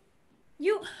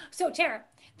 So Tara,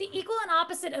 the equal and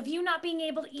opposite of you not being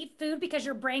able to eat food because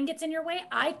your brain gets in your way.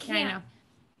 I can't.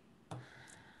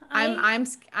 I know.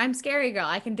 I'm scary girl.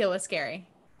 I can deal with scary.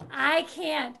 I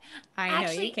can't. I know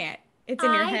you can't. It's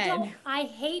in your head. I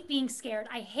hate being scared.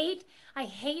 I hate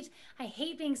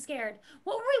being scared.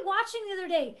 What were we watching the other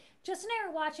day? Justin and I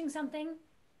were watching something,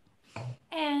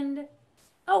 and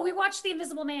we watched The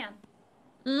Invisible Man.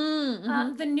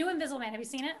 The new Invisible Man. Have you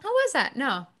seen it? How was that?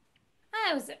 No.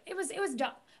 It was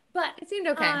dumb, but it seemed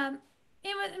okay.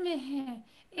 It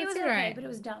was okay, right. But it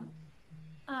was dumb.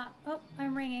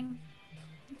 I'm ringing.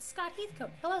 It's Scott Heathcote.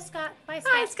 Hello, Scott. Bye,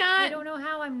 Scott. Hi, Scott. I don't know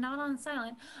how I'm not on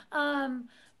silent.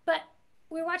 But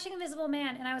we were watching Invisible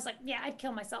Man, and I was like, yeah, I'd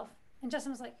kill myself. And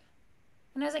Justin was like,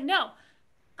 and I was like, no,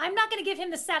 I'm not going to give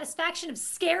him the satisfaction of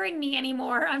scaring me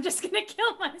anymore. I'm just going to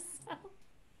kill myself.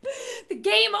 The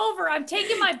game over. I'm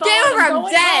taking my ball. Game over.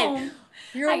 I'm dead. Home.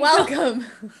 You're welcome.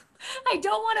 I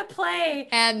don't want to play.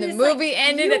 And the movie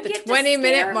ended at the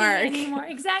 20-minute mark.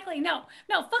 Exactly. No,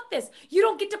 fuck this. You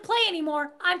don't get to play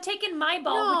anymore. I'm taking my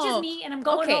ball, which is me, and I'm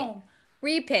going home.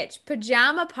 Repitch.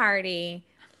 Pajama party.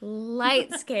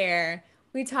 Light scare.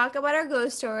 We talk about our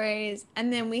ghost stories,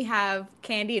 and then we have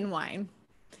candy and wine.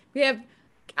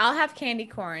 I'll have candy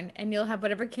corn, and you'll have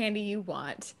whatever candy you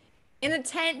want in a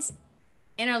tent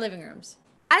in our living rooms.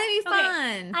 I think it'd be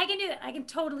fun. I can do that. I can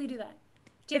totally do that.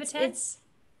 Do you have a tent?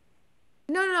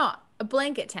 No, a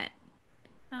blanket tent.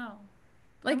 Oh.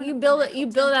 Like you build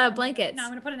out of blankets. No, I'm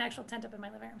gonna put an actual tent up in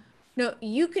my living room. No,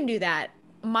 you can do that.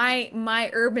 My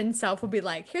urban self will be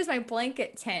like, here's my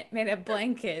blanket tent made of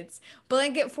blankets.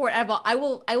 Blanket fort. I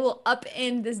will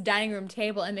upend this dining room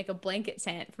table and make a blanket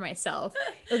tent for myself.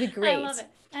 It'll be great. I love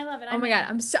it. Oh my God.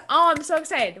 I'm so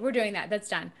excited. We're doing that. That's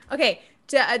done. Okay.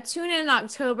 Tune in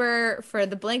October for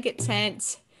the blanket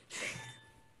tent.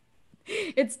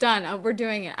 It's done. We're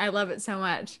doing it. I love it so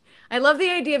much. I love the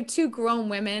idea of two grown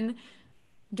women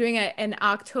doing an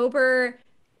October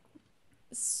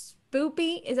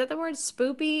spoopy. Is that the word?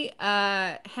 Spoopy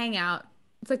hangout.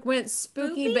 It's like when it's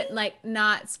spooky but like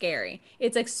not scary.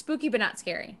 It's like spooky but not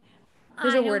scary.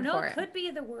 There's a word for it. Could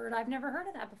be the word. I've never heard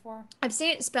of that before. I've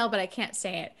seen it spelled, but I can't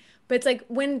say it. But it's like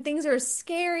when things are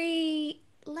scary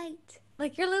light.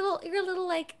 Like you're a little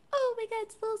like, oh my God,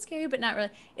 it's a little scary, but not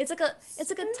really. It's like a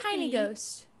tiny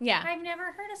ghost. Yeah. I've never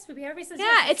heard of spoopy. Everybody says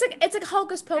it's like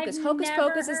hocus pocus. Hocus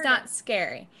pocus is not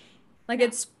scary. Like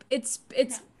it's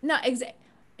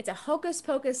a hocus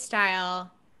pocus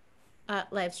style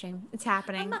live stream. It's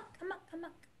happening. Amok.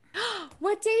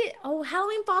 What day? Oh,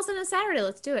 Halloween falls on a Saturday.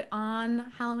 Let's do it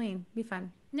on Halloween. Be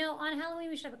fun. No, on Halloween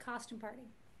we should have a costume party.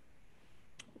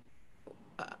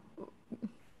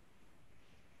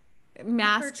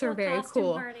 Masks are very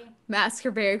cool. Masks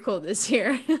are very cool this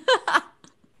year.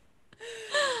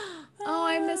 Oh,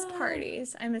 I miss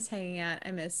parties. I miss hanging out.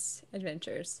 I miss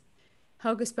adventures.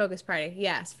 Hocus Pocus party.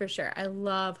 Yes, for sure. I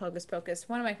love Hocus Pocus.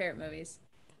 One of my favorite movies.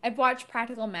 I've watched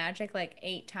Practical Magic like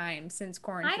 8 times since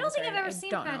quarantine. I don't think I've ever seen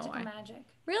Practical Magic.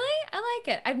 Really? I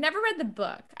like it. I've never read the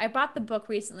book. I bought the book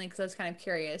recently because I was kind of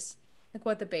curious, like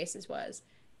what the basis was.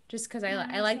 Just because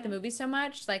I like the movie so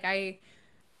much. Like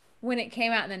when it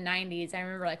came out in the 90s, I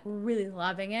remember like really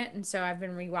loving it. And so I've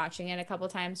been rewatching it a couple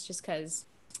times just because,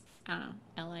 I don't know,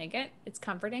 I like it. It's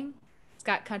comforting. It's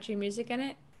got country music in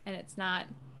it. And it's not,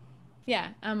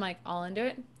 I'm like all into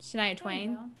it. Shania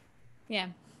Twain. Yeah.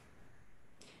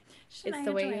 It's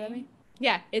the way you love me.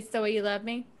 Yeah, it's the way you love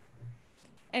me.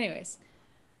 Anyways.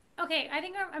 Okay, I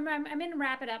think I'm in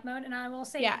wrap it up mode, and I will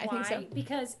say why. I think so.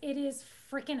 Because it is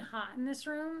freaking hot in this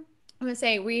room. I'm going to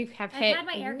say we have hit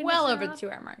well over the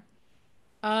 2-hour mark.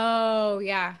 Oh,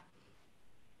 yeah.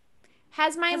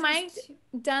 Has my mic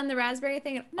done the raspberry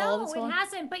thing? No, it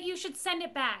hasn't, but you should send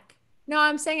it back. No,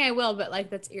 I'm saying I will, but like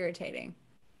that's irritating.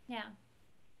 Yeah.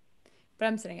 But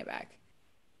I'm sending it back.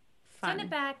 Fun. Send it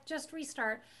back. Just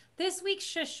restart. This week's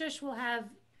Shush Shush will have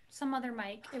some other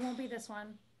mic. It won't be this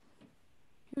one.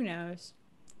 Who knows?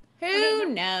 Who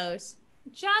knows?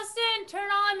 Justin, turn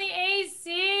on the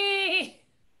AC.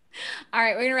 All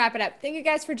right, we're gonna wrap it up. Thank you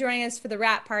guys for joining us for the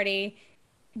wrap party,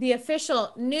 the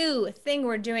official new thing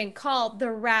we're doing called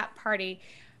the wrap party.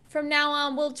 From now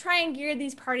on, we'll try and gear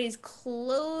these parties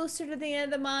closer to the end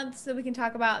of the month so we can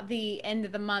talk about the end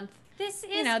of the month. This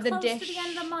is the close dish. to the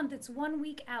end of the month. It's 1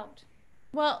 week out.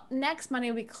 Well, next Monday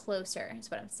will be closer,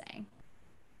 is what I'm saying.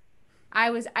 I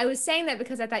was saying that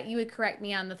because I thought you would correct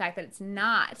me on the fact that it's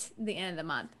not the end of the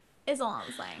month. Is all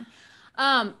I'm saying.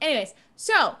 Anyways,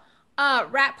 so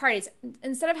wrap parties.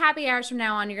 Instead of happy hours from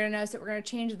now on, you're gonna notice that we're gonna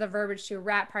change the verbiage to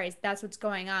wrap parties. That's what's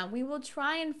going on. We will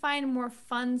try and find more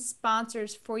fun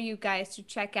sponsors for you guys to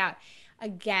check out.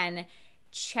 Again,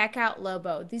 check out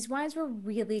Lobo. These wines were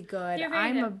really good.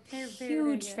 I'm a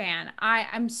huge fan.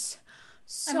 I'm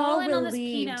so all in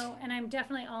relieved. on this Pinot, and I'm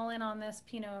definitely all in on this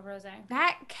Pinot Rosé.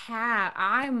 That cab,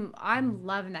 I'm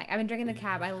loving that. I've been drinking the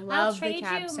cab. I love the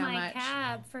cab so much. I'll trade you my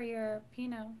cab for your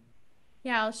Pinot.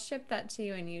 Yeah, I'll ship that to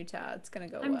you in Utah. It's gonna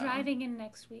go well. I'm driving in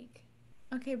next week.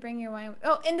 Okay, bring your wine.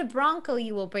 Oh, in the Bronco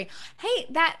you will bring. Hey,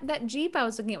 that Jeep I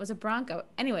was looking at was a Bronco.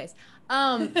 Anyways,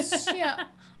 yeah,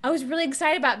 I was really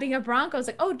excited about being a Bronco. I was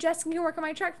like, oh, Jess can work on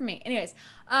my truck for me. Anyways,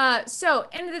 so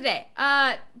end of the day.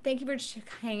 Thank you for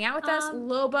hanging out with us.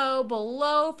 Lobo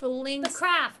below for links. The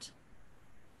Craft.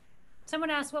 Someone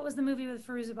asked what was the movie with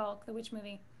Fairuza Balk, the witch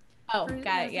movie. Oh,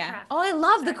 got it. Yeah. Oh, I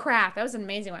love The Craft. That was an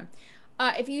amazing one.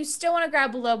 If you still want to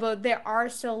grab Lobo, there are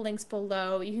still links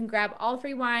below. You can grab all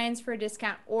 3 wines for a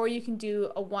discount, or you can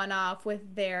do a one-off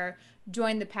with their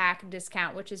Join the Pack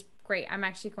discount, which is great. I'm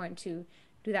actually going to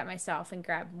do that myself and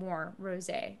grab more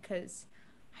rosé because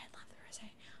I love the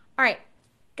rosé. All right,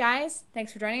 guys,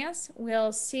 thanks for joining us.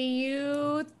 We'll see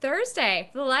you Thursday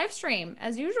for the live stream,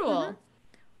 as usual.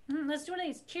 Let's do one of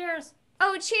these. Cheers.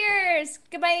 Oh, cheers.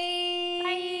 Goodbye.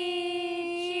 Bye.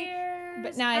 Cheers.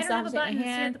 But now I still have to take my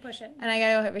hand, to push it. and I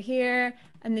gotta go over here,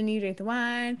 and then you drink the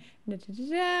wine, and